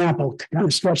one example to kind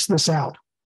of stretch this out.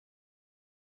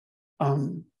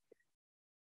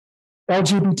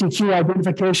 LGBTQ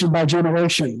identification by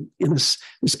generation. This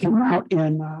came out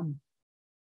in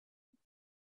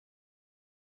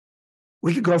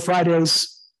Week Ago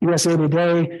Friday's USA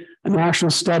Today, a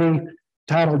national study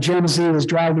titled Gen Z is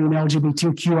Driving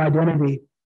LGBTQ Identity.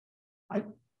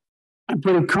 I'm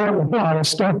pretty current with a lot of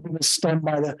stuff that's stunned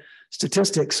by the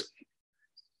statistics.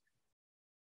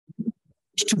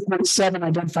 2.7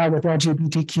 identify with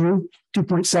LGBTQ,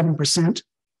 2.7%.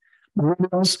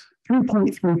 Millennials,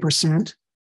 3.3%.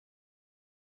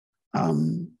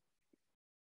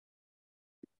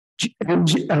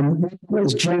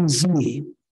 Was Gen Z.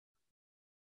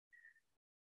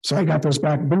 So I got those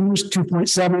back. Boomers,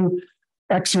 2.7.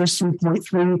 Xers,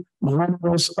 3.3.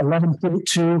 Millennials,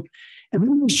 11.2. And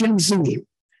then there's Gen Z,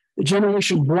 the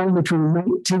generation born between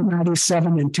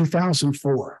 1997 and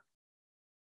 2004.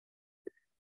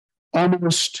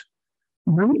 Almost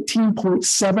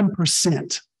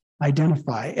 19.7%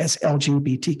 identify as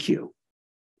LGBTQ.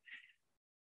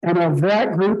 And of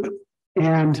that group,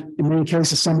 and in many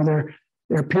cases, some of their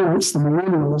parents, the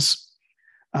millennials,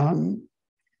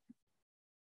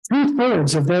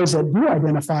 2/3 of those that do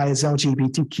identify as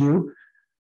LGBTQ,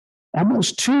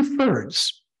 almost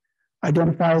 2/3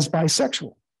 identify as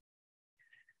bisexual.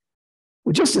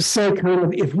 Well, just to say, kind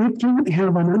of, if we can't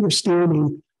have an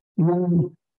understanding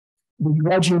beyond the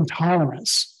grudging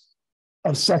tolerance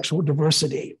of sexual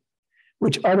diversity,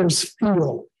 which others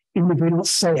feel, even if we don't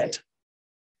say it,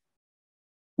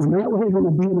 we're not really going to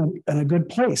be in a good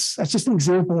place. That's just an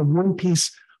example of one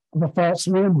piece of a false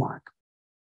landmark.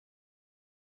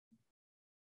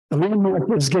 The landmark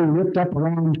that is getting ripped up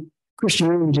around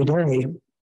Christianity today,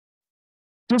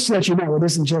 just so that you know, it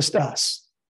isn't just us,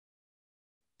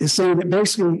 is saying that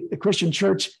basically the Christian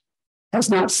church has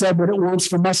not said what it wants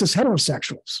from us as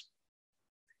heterosexuals.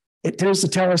 It tends to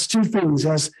tell us two things,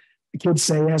 as the kids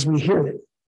say, as we hear it.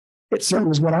 It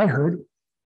certainly is what I heard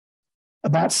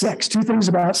about sex. Two things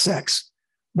about sex.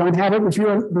 One, have it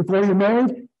before you're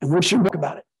married, and one should talk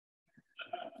about it.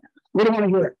 We don't want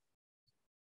to hear it.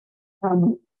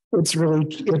 It's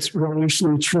really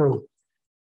true.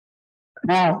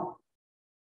 Now,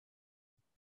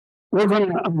 we're going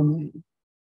to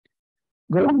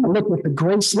look at the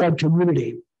grace-led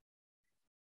community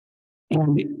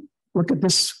and look at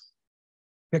this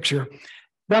picture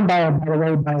done by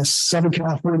a Southern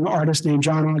California artist named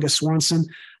John August Swanson.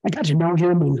 I got to know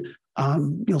him, and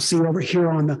you'll see over here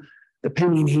on the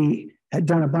painting, he had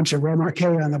done a bunch of remarque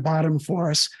on the bottom for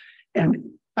us.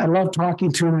 And I love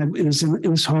talking to him in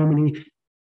his home, and he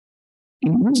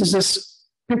uses this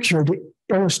picture to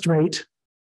illustrate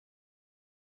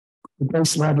the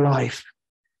grace-led life.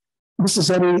 This is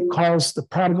what he calls the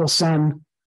prodigal son,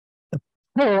 the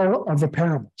pearl of the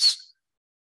parables.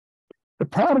 The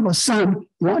prodigal son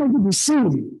wanted to be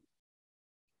seen.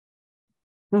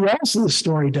 Who else in the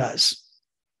story does?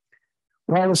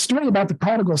 Well, the story about the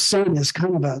prodigal son is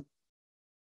kind of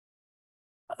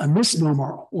a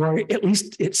misnomer, or at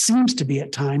least it seems to be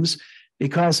at times,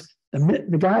 because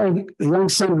the guy, the young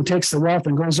son who takes the wealth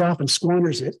and goes off and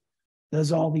squanders it,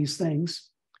 does all these things,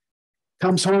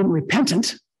 comes home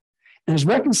repentant and is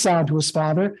reconciled to his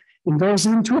father and goes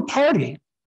into a party.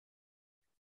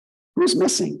 Who's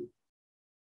missing?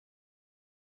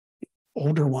 The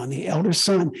older one, the elder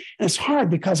son. And it's hard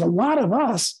because a lot of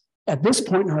us at this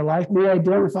point in our life may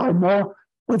identify more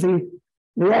with the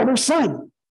elder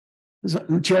son,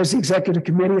 who chairs the executive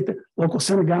committee at the local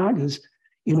synagogue, who's,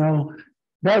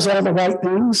 does all the right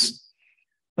things.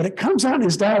 But it comes out in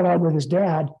his dialogue with his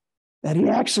dad that he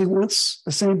actually wants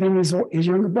the same thing his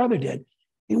younger brother did.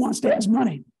 He wants dad's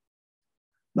money.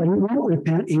 But he won't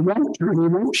repent, he won't turn, he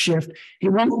won't shift, he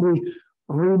won't be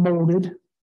remolded.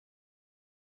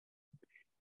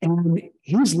 And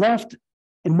he's left,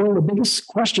 and one of the biggest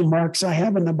question marks I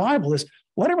have in the Bible is,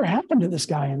 whatever happened to this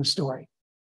guy in the story?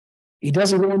 He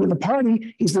doesn't go into the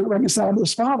party, he's not reconciled to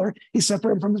his father, he's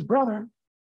separated from his brother.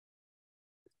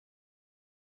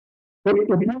 We're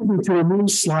going to a new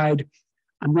slide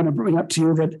I'm going to bring up to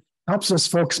you that helps us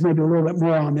focus maybe a little bit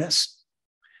more on this.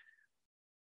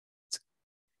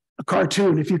 A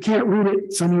cartoon. If you can't read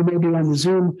it, some of you may be on the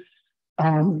Zoom.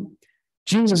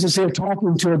 Jesus is here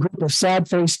talking to a group of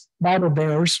sad-faced Bible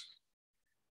bearers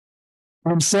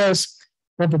and says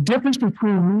that the difference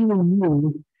between me and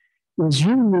you is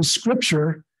you use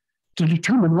Scripture to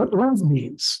determine what love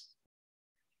means.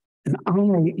 And I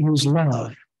use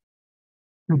love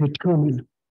to determine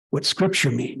what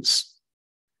Scripture means.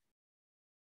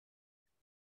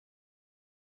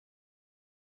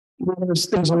 Well,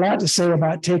 there's a lot to say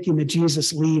about taking the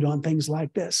Jesus lead on things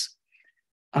like this.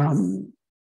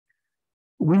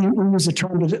 We use a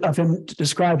term of him to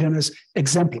describe him as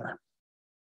exemplar.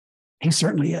 He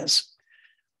certainly is.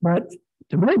 But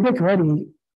to Mary Baker Eddy,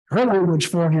 her language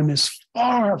for him is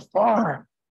far, far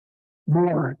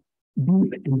more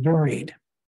deep and varied.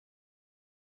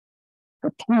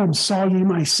 Her poem, Saw Ye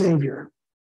My Savior.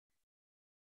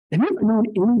 Have you ever known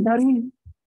anybody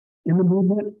in the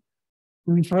movement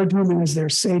who referred to him as their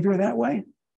savior that way?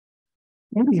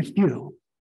 Maybe a few.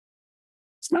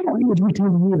 It's not a language we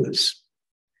tend to use.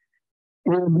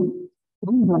 And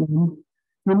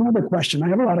another question. I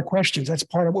have a lot of questions. That's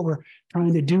part of what we're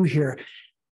trying to do here.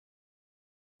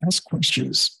 Ask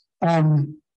questions.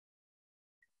 I'm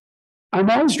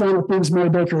always drawn to things Mary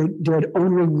Baker did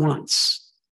only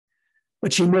once,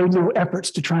 but she made no efforts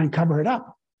to try and cover it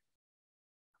up.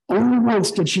 Only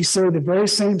once did she say the very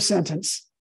same sentence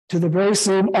to the very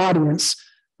same audience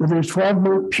within a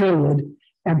 12-month period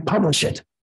and publish it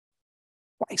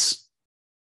twice.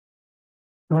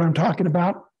 Know what I'm talking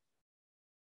about?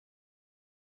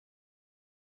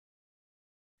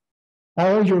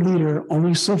 Follow your leader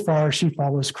only so far as she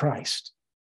follows Christ.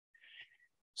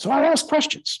 So I ask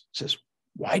questions. Says,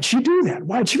 why'd she do that?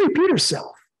 Why'd she repeat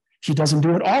herself? She doesn't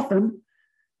do it often,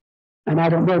 and I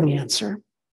don't know the answer.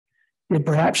 Did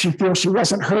perhaps she feel she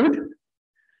wasn't heard?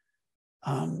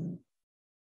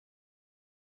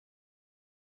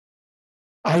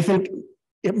 I think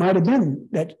it might have been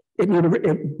that it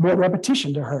needed more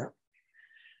repetition to her.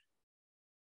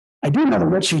 I do know that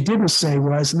what she didn't say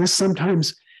was, and this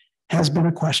sometimes has been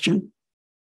a question,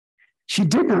 she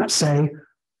did not say,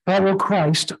 follow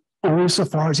Christ only so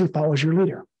far as he follows your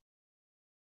leader.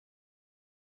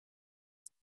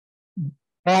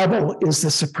 Bible is the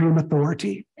supreme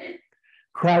authority.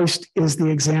 Christ is the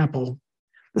example.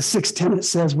 The sixth tenet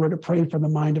says we're to pray for the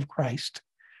mind of Christ.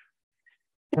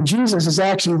 And Jesus is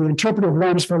actually the interpretive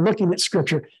lens for looking at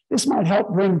Scripture. This might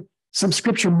help bring some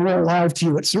Scripture more alive to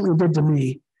you. It certainly did to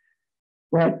me.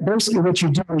 But basically what you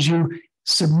do is you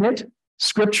submit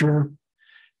Scripture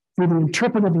through the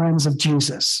interpretive lens of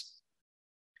Jesus.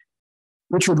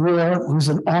 Richard Davenport, who's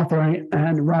an author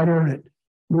and writer that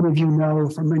many of you know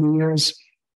for many years,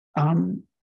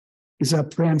 is a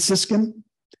Franciscan.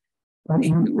 And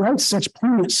he writes such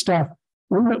poignant stuff.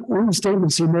 One of the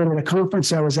statements he made at a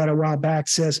conference I was at a while back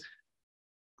says,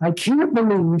 I can't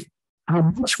believe how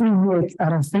much we make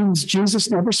out of things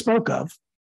Jesus never spoke of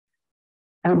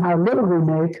and how little we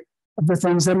make of the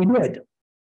things that he did.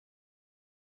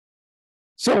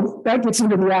 So that gets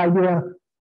into the idea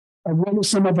of where do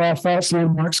some of our false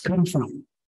landmarks come from.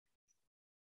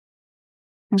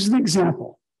 Here's an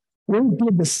example. Where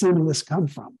did the sin list come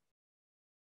from?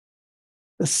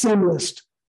 The sin list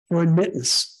for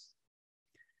admittance.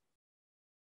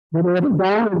 Were there ever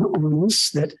dawned on us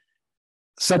that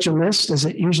such a list, as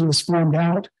it usually is formed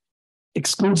out,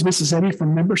 excludes Mrs. Eddy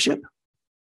from membership?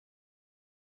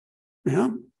 Yeah.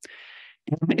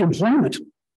 In employment,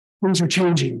 things are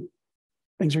changing.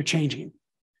 Things are changing.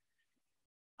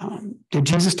 Did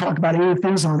Jesus talk about any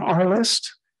things on our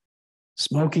list?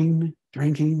 Smoking,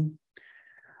 drinking,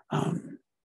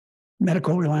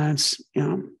 medical reliance.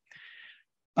 If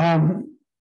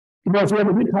we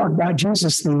ever did talk about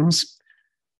Jesus themes,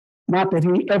 not that he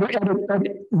never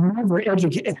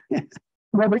indicated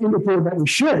that we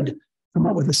should come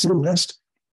up with a sin list,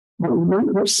 but we might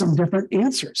have some different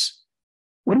answers.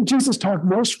 What did Jesus talk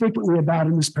most frequently about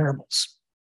in his parables?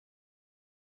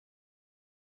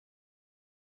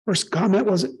 First comment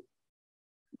was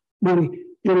money,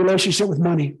 your relationship with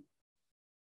money.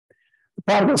 The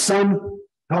prodigal son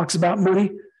talks about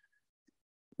money.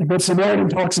 The Good Samaritan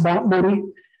talks about money.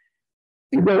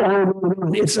 You go on and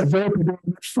on. It's a very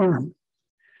predominant firm.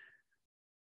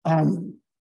 I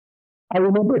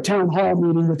remember a town hall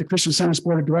meeting with the Christian Science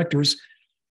Board of Directors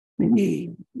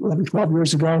maybe 11, 12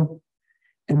 years ago.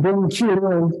 And during Q&A,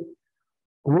 a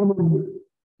woman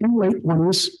in late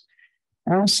 20s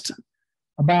asked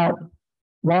about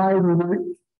why we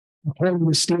weren't upholding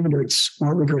the standards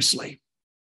more rigorously.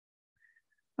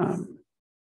 One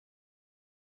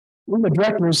of the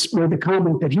directors made the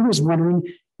comment that he was wondering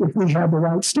if we have the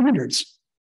right standards.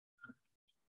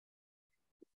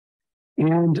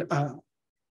 And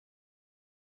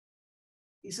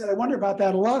he said, I wonder about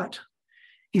that a lot.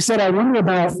 He said, I wonder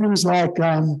about things like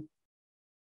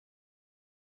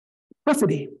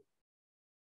perfidy.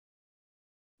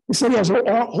 He said he has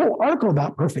a whole article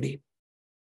about perfidy.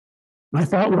 And I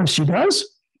thought, well, she does.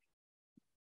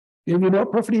 You know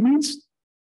what perfidy means?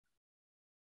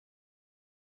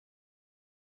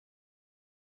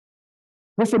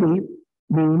 Perfidy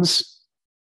means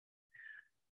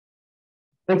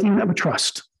breaking of a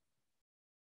trust.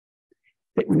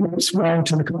 It relates well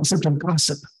to the concept of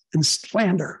gossip and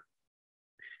slander.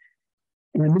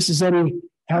 And Mrs. Eddy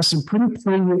has some pretty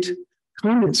poignant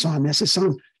comments on this. It's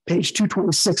on page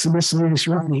 226 of Miscellaneous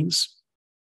Writings.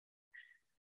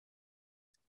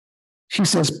 She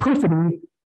says, perfidy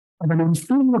of an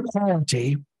inferior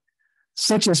quality,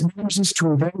 such as manages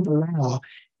to evade the law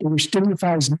and which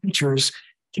dignifies natures,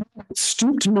 cannot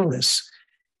stoop to notice,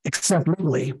 except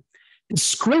legally,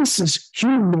 disgraces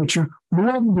human nature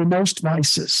more than the most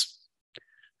vices.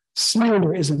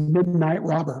 Slander is a midnight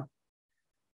robber.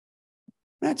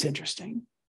 That's interesting.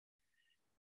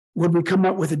 Would we come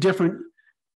up with a different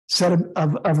set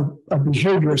of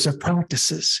behaviors, of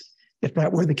practices, if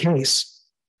that were the case?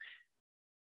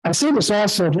 I say this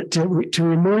also to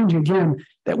remind you again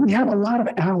that we have a lot of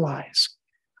allies.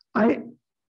 I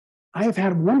have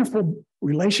had wonderful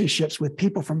relationships with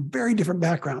people from very different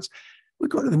backgrounds. We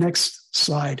go to the next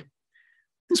slide.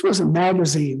 This was a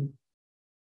magazine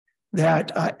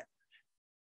that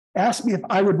asked me if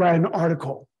I would write an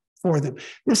article for them.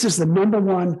 This is the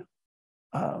 #1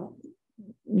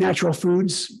 natural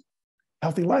foods,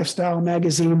 healthy lifestyle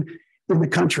magazine in the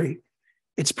country.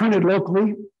 It's printed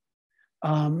locally,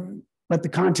 but the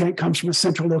content comes from a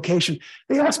central location.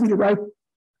 They asked me to write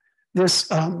this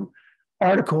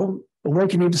article,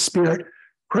 Awakening to Spirit,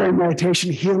 Prayer and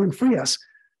Meditation, Heal and Free Us.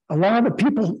 A lot of the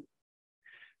people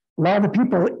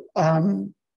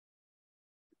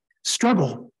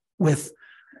struggle with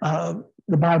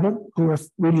the Bible who are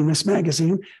reading this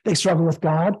magazine. They struggle with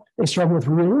God. They struggle with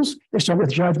rules. They struggle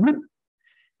with judgment.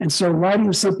 And so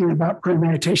writing something about prayer and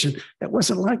meditation that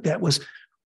wasn't like that was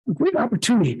a great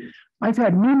opportunity. I've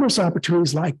had numerous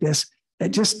opportunities like this that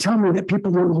just tell me that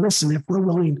people want to listen if we're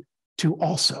willing to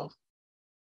also.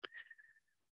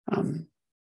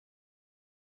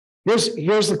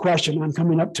 Here's the question. I'm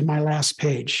coming up to my last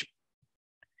page.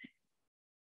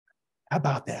 How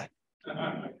about that?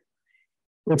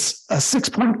 It's a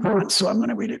 6-point font, so I'm going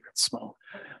to read it small.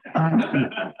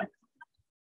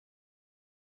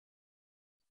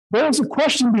 There's a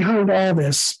question behind all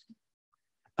this.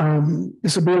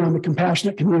 This will be on the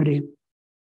compassionate community.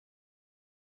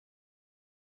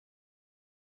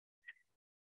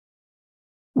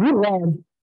 We love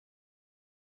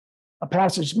a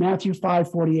passage, Matthew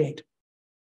 5:48.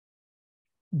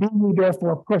 Be ye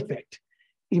therefore perfect,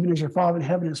 even as your Father in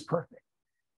heaven is perfect.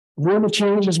 One of the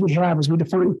challenges we have is we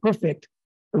define perfect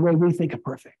the way we think of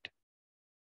perfect.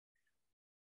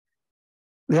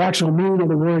 The actual meaning of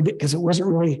the word, because it wasn't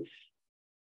really,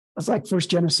 it's like 1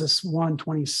 Genesis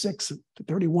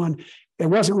 1:26-31. It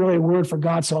wasn't really a word for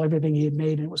God saw everything he had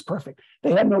made and it was perfect.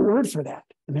 They had no word for that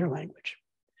in their language.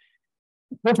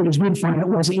 Perfect as we define it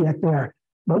wasn't yet there.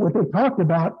 But what they talked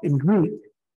about in Greek,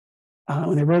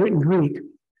 when they wrote it in Greek,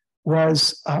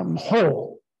 was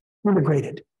whole,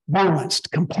 integrated,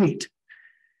 balanced, complete.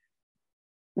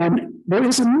 And there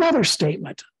is another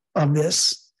statement of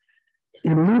this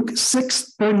in Luke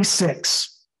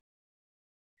 6:36.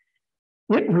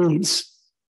 It reads,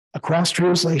 across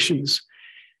translations,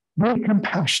 be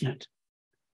compassionate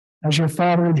as your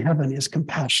Father in heaven is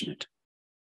compassionate.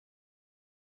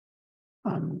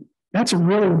 That's a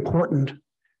really important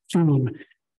theme.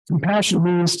 Compassion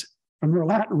means, from the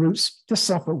Latin roots, to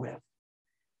suffer with.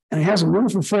 And it has a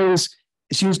wonderful phrase.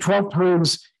 It's used 12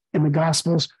 times in the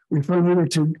Gospels, referring either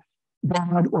to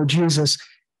God or Jesus.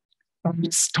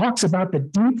 It talks about the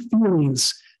deep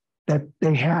feelings that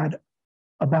they had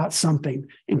about something,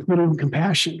 including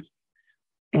compassion.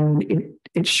 And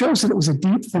it shows that it was a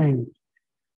deep thing.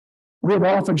 We have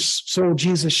often sold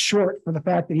Jesus short for the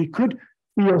fact that he could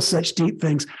feel such deep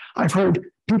things. I've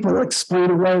heard people explain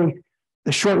away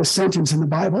the shortest sentence in the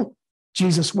Bible.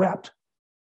 Jesus wept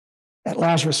at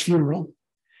Lazarus' funeral,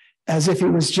 as if he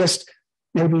was just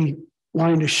maybe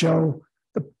wanting to show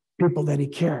the people that he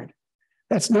cared.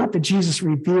 That's not the Jesus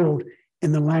revealed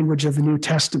in the language of the New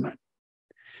Testament.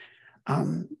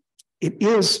 It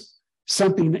is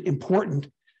something important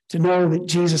to know that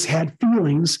Jesus had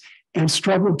feelings and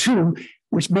struggled too,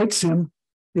 which makes him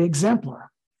the exemplar.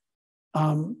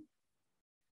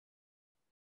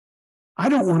 I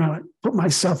don't want to put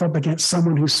myself up against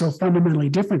someone who's so fundamentally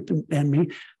different than me.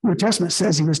 The New Testament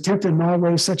says he was tempted in all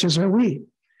ways such as are we.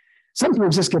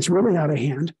 Sometimes this gets really out of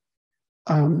hand.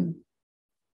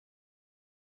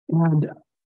 And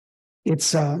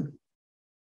it's,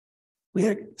 we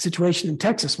had a situation in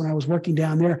Texas when I was working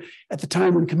down there at the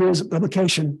time when Commands of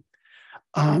Publication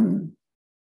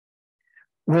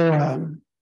were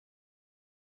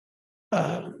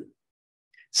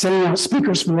sending out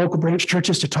speakers from local branch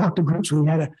churches to talk to groups. We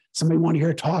had somebody want to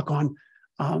hear a talk on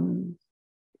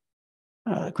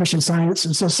Christian Science.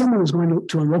 And so someone was going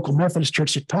to a local Methodist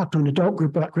church to talk to an adult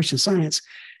group about Christian Science.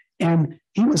 And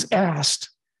he was asked,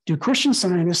 do Christian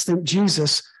Scientists think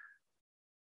Jesus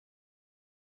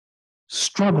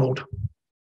struggled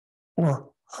or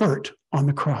hurt on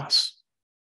the cross?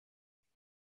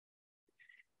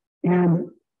 And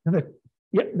the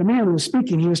man who was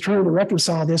speaking, he was trying to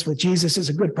reconcile this with Jesus as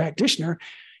a good practitioner.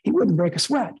 He wouldn't break a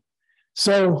sweat.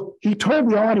 So he told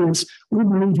the audience, we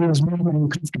believe he was maybe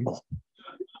uncomfortable.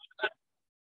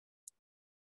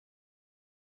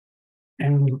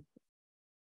 And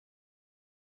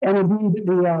indeed,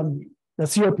 the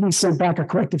COP sent back a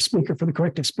corrective speaker for the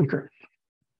corrective speaker.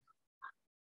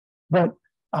 But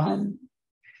I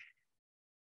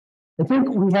think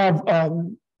we have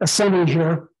a summary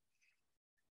here.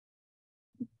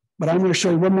 But I'm going to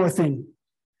show you one more thing.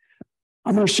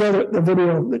 I'm going to show the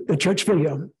video, the church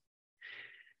video.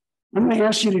 I'm going to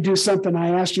ask you to do something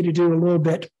I asked you to do a little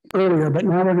bit earlier, but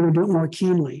now we're going to do it more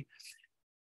keenly.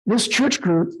 This church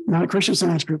group, not a Christian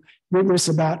Science group, did this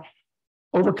about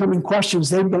overcoming questions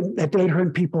that they'd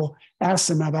heard people ask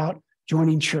them about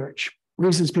joining church,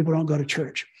 reasons people don't go to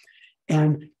church.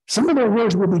 And some of their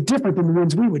words will be different than the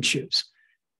ones we would choose.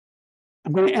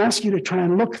 I'm going to ask you to try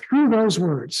and look through those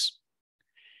words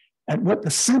at what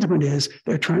the sentiment is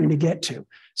they're trying to get to.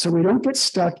 So we don't get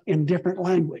stuck in different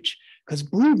language, because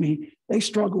believe me, they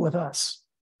struggle with us.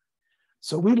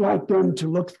 So we'd like them to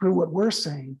look through what we're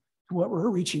saying to what we're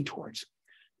reaching towards.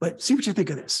 But see what you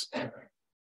think of this.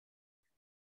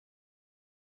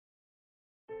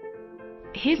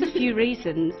 Here's a few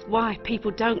reasons why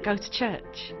people don't go to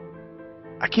church.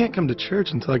 I can't come to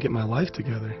church until I get my life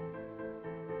together.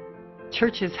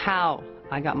 Church is how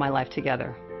I got my life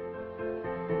together.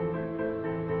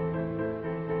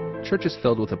 Church is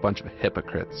filled with a bunch of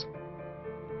hypocrites.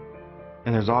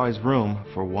 And there's always room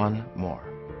for one more.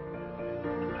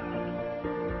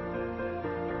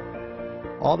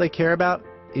 All they care about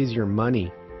is your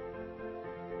money.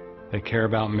 They care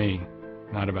about me,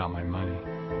 not about my money.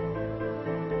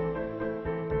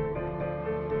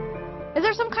 Is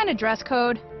there some kind of dress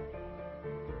code?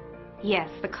 Yes,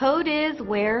 the code is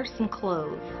wear some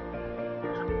clothes.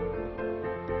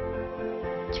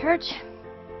 Church,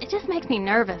 it just makes me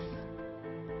nervous.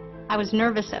 I was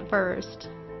nervous at first,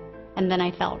 and then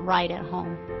I felt right at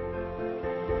home.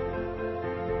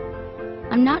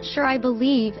 I'm not sure I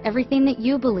believe everything that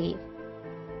you believe.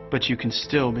 But you can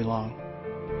still belong.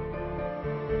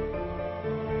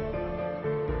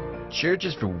 Church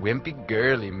is for wimpy,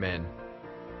 girly men.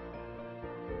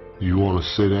 You want to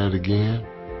say that again?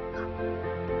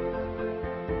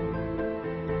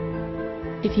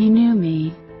 If you knew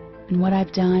me and what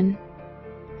I've done,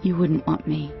 you wouldn't want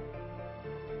me.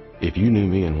 If you knew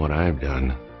me and what I've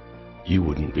done, you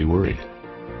wouldn't be worried.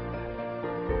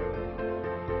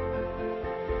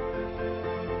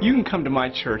 You can come to my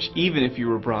church even if you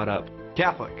were brought up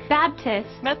Catholic, Baptist,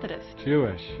 Methodist,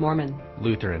 Jewish, Mormon,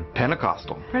 Lutheran,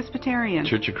 Pentecostal, Presbyterian,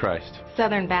 Church of Christ,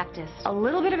 Southern Baptist. a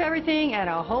little bit of everything and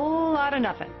a whole lot of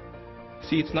nothing.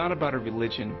 See, it's not about a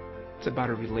religion, it's about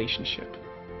a relationship.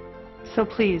 So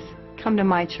please, come to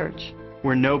my church.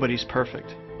 Where nobody's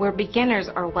perfect. Where beginners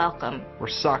are welcome. where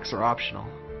socks are optional,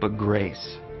 but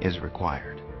grace is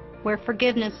required. Where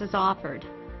forgiveness is offered.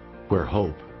 Where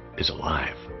hope is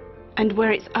alive. And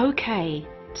where it's okay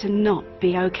to not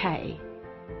be okay.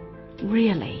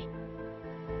 Really.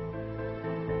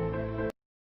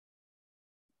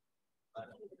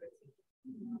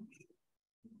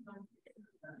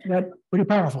 That's pretty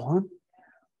powerful, huh?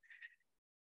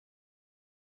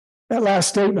 That last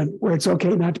statement, where it's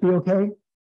okay not to be okay.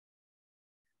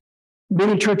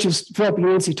 Many churches, Philip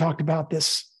Yancey talked about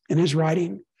this in his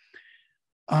writing.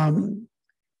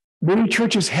 Many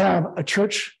churches have a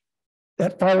church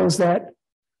that follows that.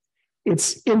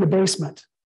 It's in the basement.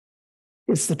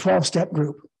 It's the 12-step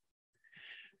group.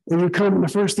 When you come, and the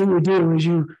first thing you do is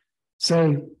you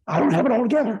say, I don't have it all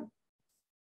together.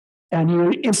 And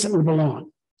you instantly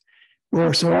belong.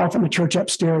 Where so often the church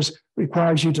upstairs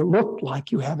requires you to look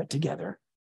like you have it together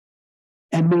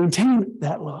and maintain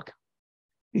that look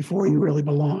before you really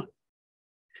belong.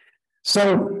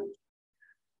 So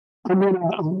I'm going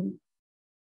to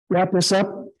wrap this up.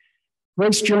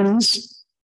 Grace Journeys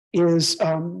is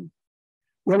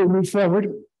where we move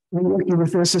forward. We're working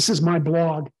with this. This is my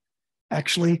blog,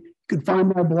 actually. You You can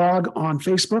find my blog on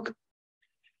Facebook.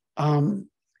 You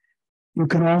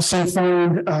can also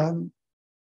find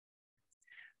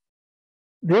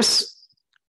this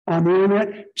on the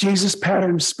internet, Jesus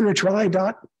Pattern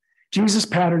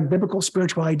Biblical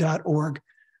Spirituality.org.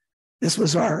 This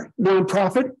was our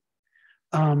nonprofit.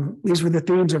 These were the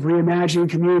themes of reimagining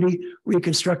community,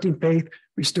 reconstructing faith,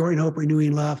 restoring hope,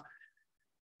 renewing love.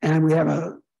 And we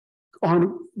have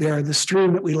on there the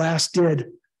stream that we last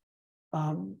did.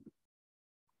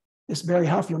 This Barry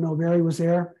Huff, you'll know Barry was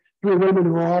there. 3 women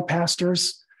who were all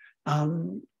pastors,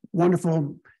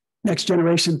 wonderful next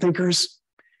generation thinkers.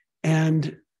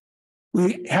 And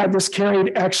we had this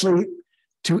carried actually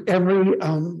to every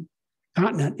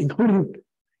continent, including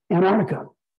Antarctica.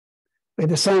 We had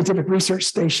the scientific research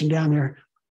station down there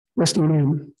listening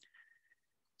in.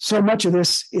 So much of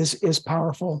this is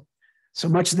powerful. So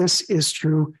much of this is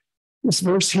true. This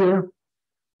verse here,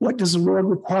 what does the Lord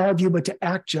require of you but to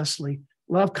act justly,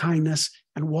 love kindness,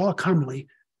 and walk humbly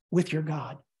with your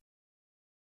God?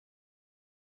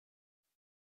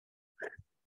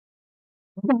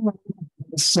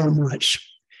 So much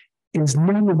is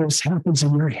none of this happens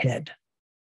in your head.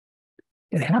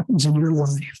 It happens in your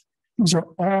life. These are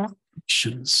all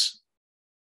actions.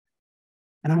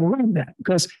 And I love that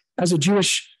because as a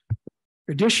Jewish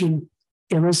tradition,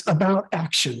 it was about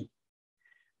action.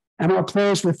 And I'll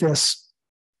close with this.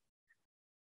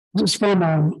 This is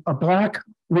from a Black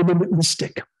woman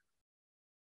mystic.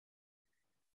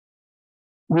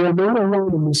 We are not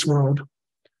alone in this world.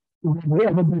 Where have we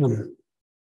ever been?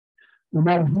 No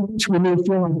matter how much we may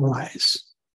feel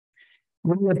otherwise.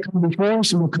 We have come before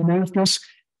us and will come after us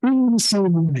in the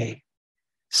same way,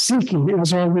 seeking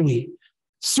as are we,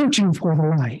 searching for the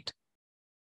light.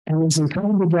 And as we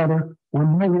come together,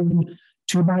 one by one,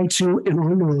 2 by 2, and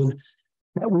on and on,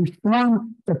 that we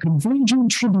form the converging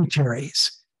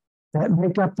tributaries that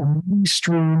make up the mighty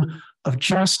stream of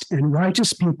just and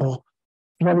righteous people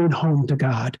flowing home to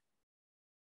God.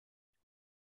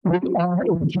 We are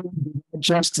in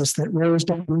justice that rolls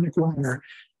down like water,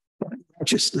 but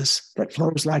righteousness that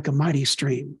flows like a mighty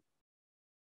stream.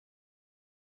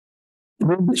 And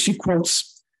then she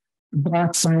quotes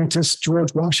Black scientist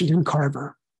George Washington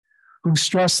Carver, who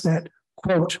stressed that,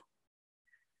 quote,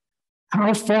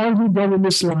 how far you go in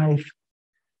this life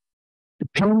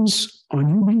depends on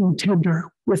you being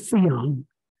tender with the young,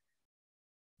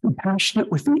 compassionate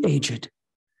with the aged,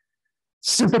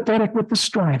 sympathetic with the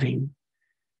striving,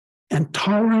 and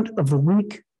tolerant of the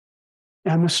weak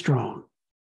and the strong.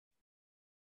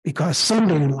 Because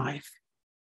someday in life,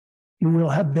 you will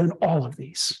have been all of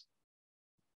these.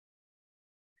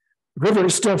 The river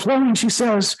is still flowing, she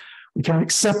says. We can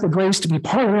accept the grace to be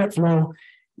part of that flow.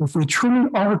 If we truly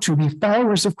are to be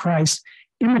followers of Christ,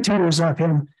 imitators of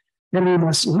him, then we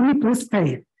must leap with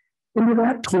faith into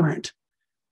that torrent,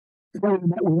 knowing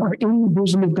that we are in the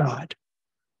bosom of God,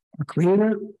 our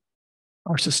creator,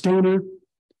 our sustainer,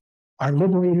 our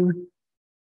liberator,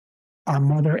 our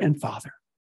mother and father.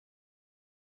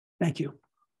 Thank you.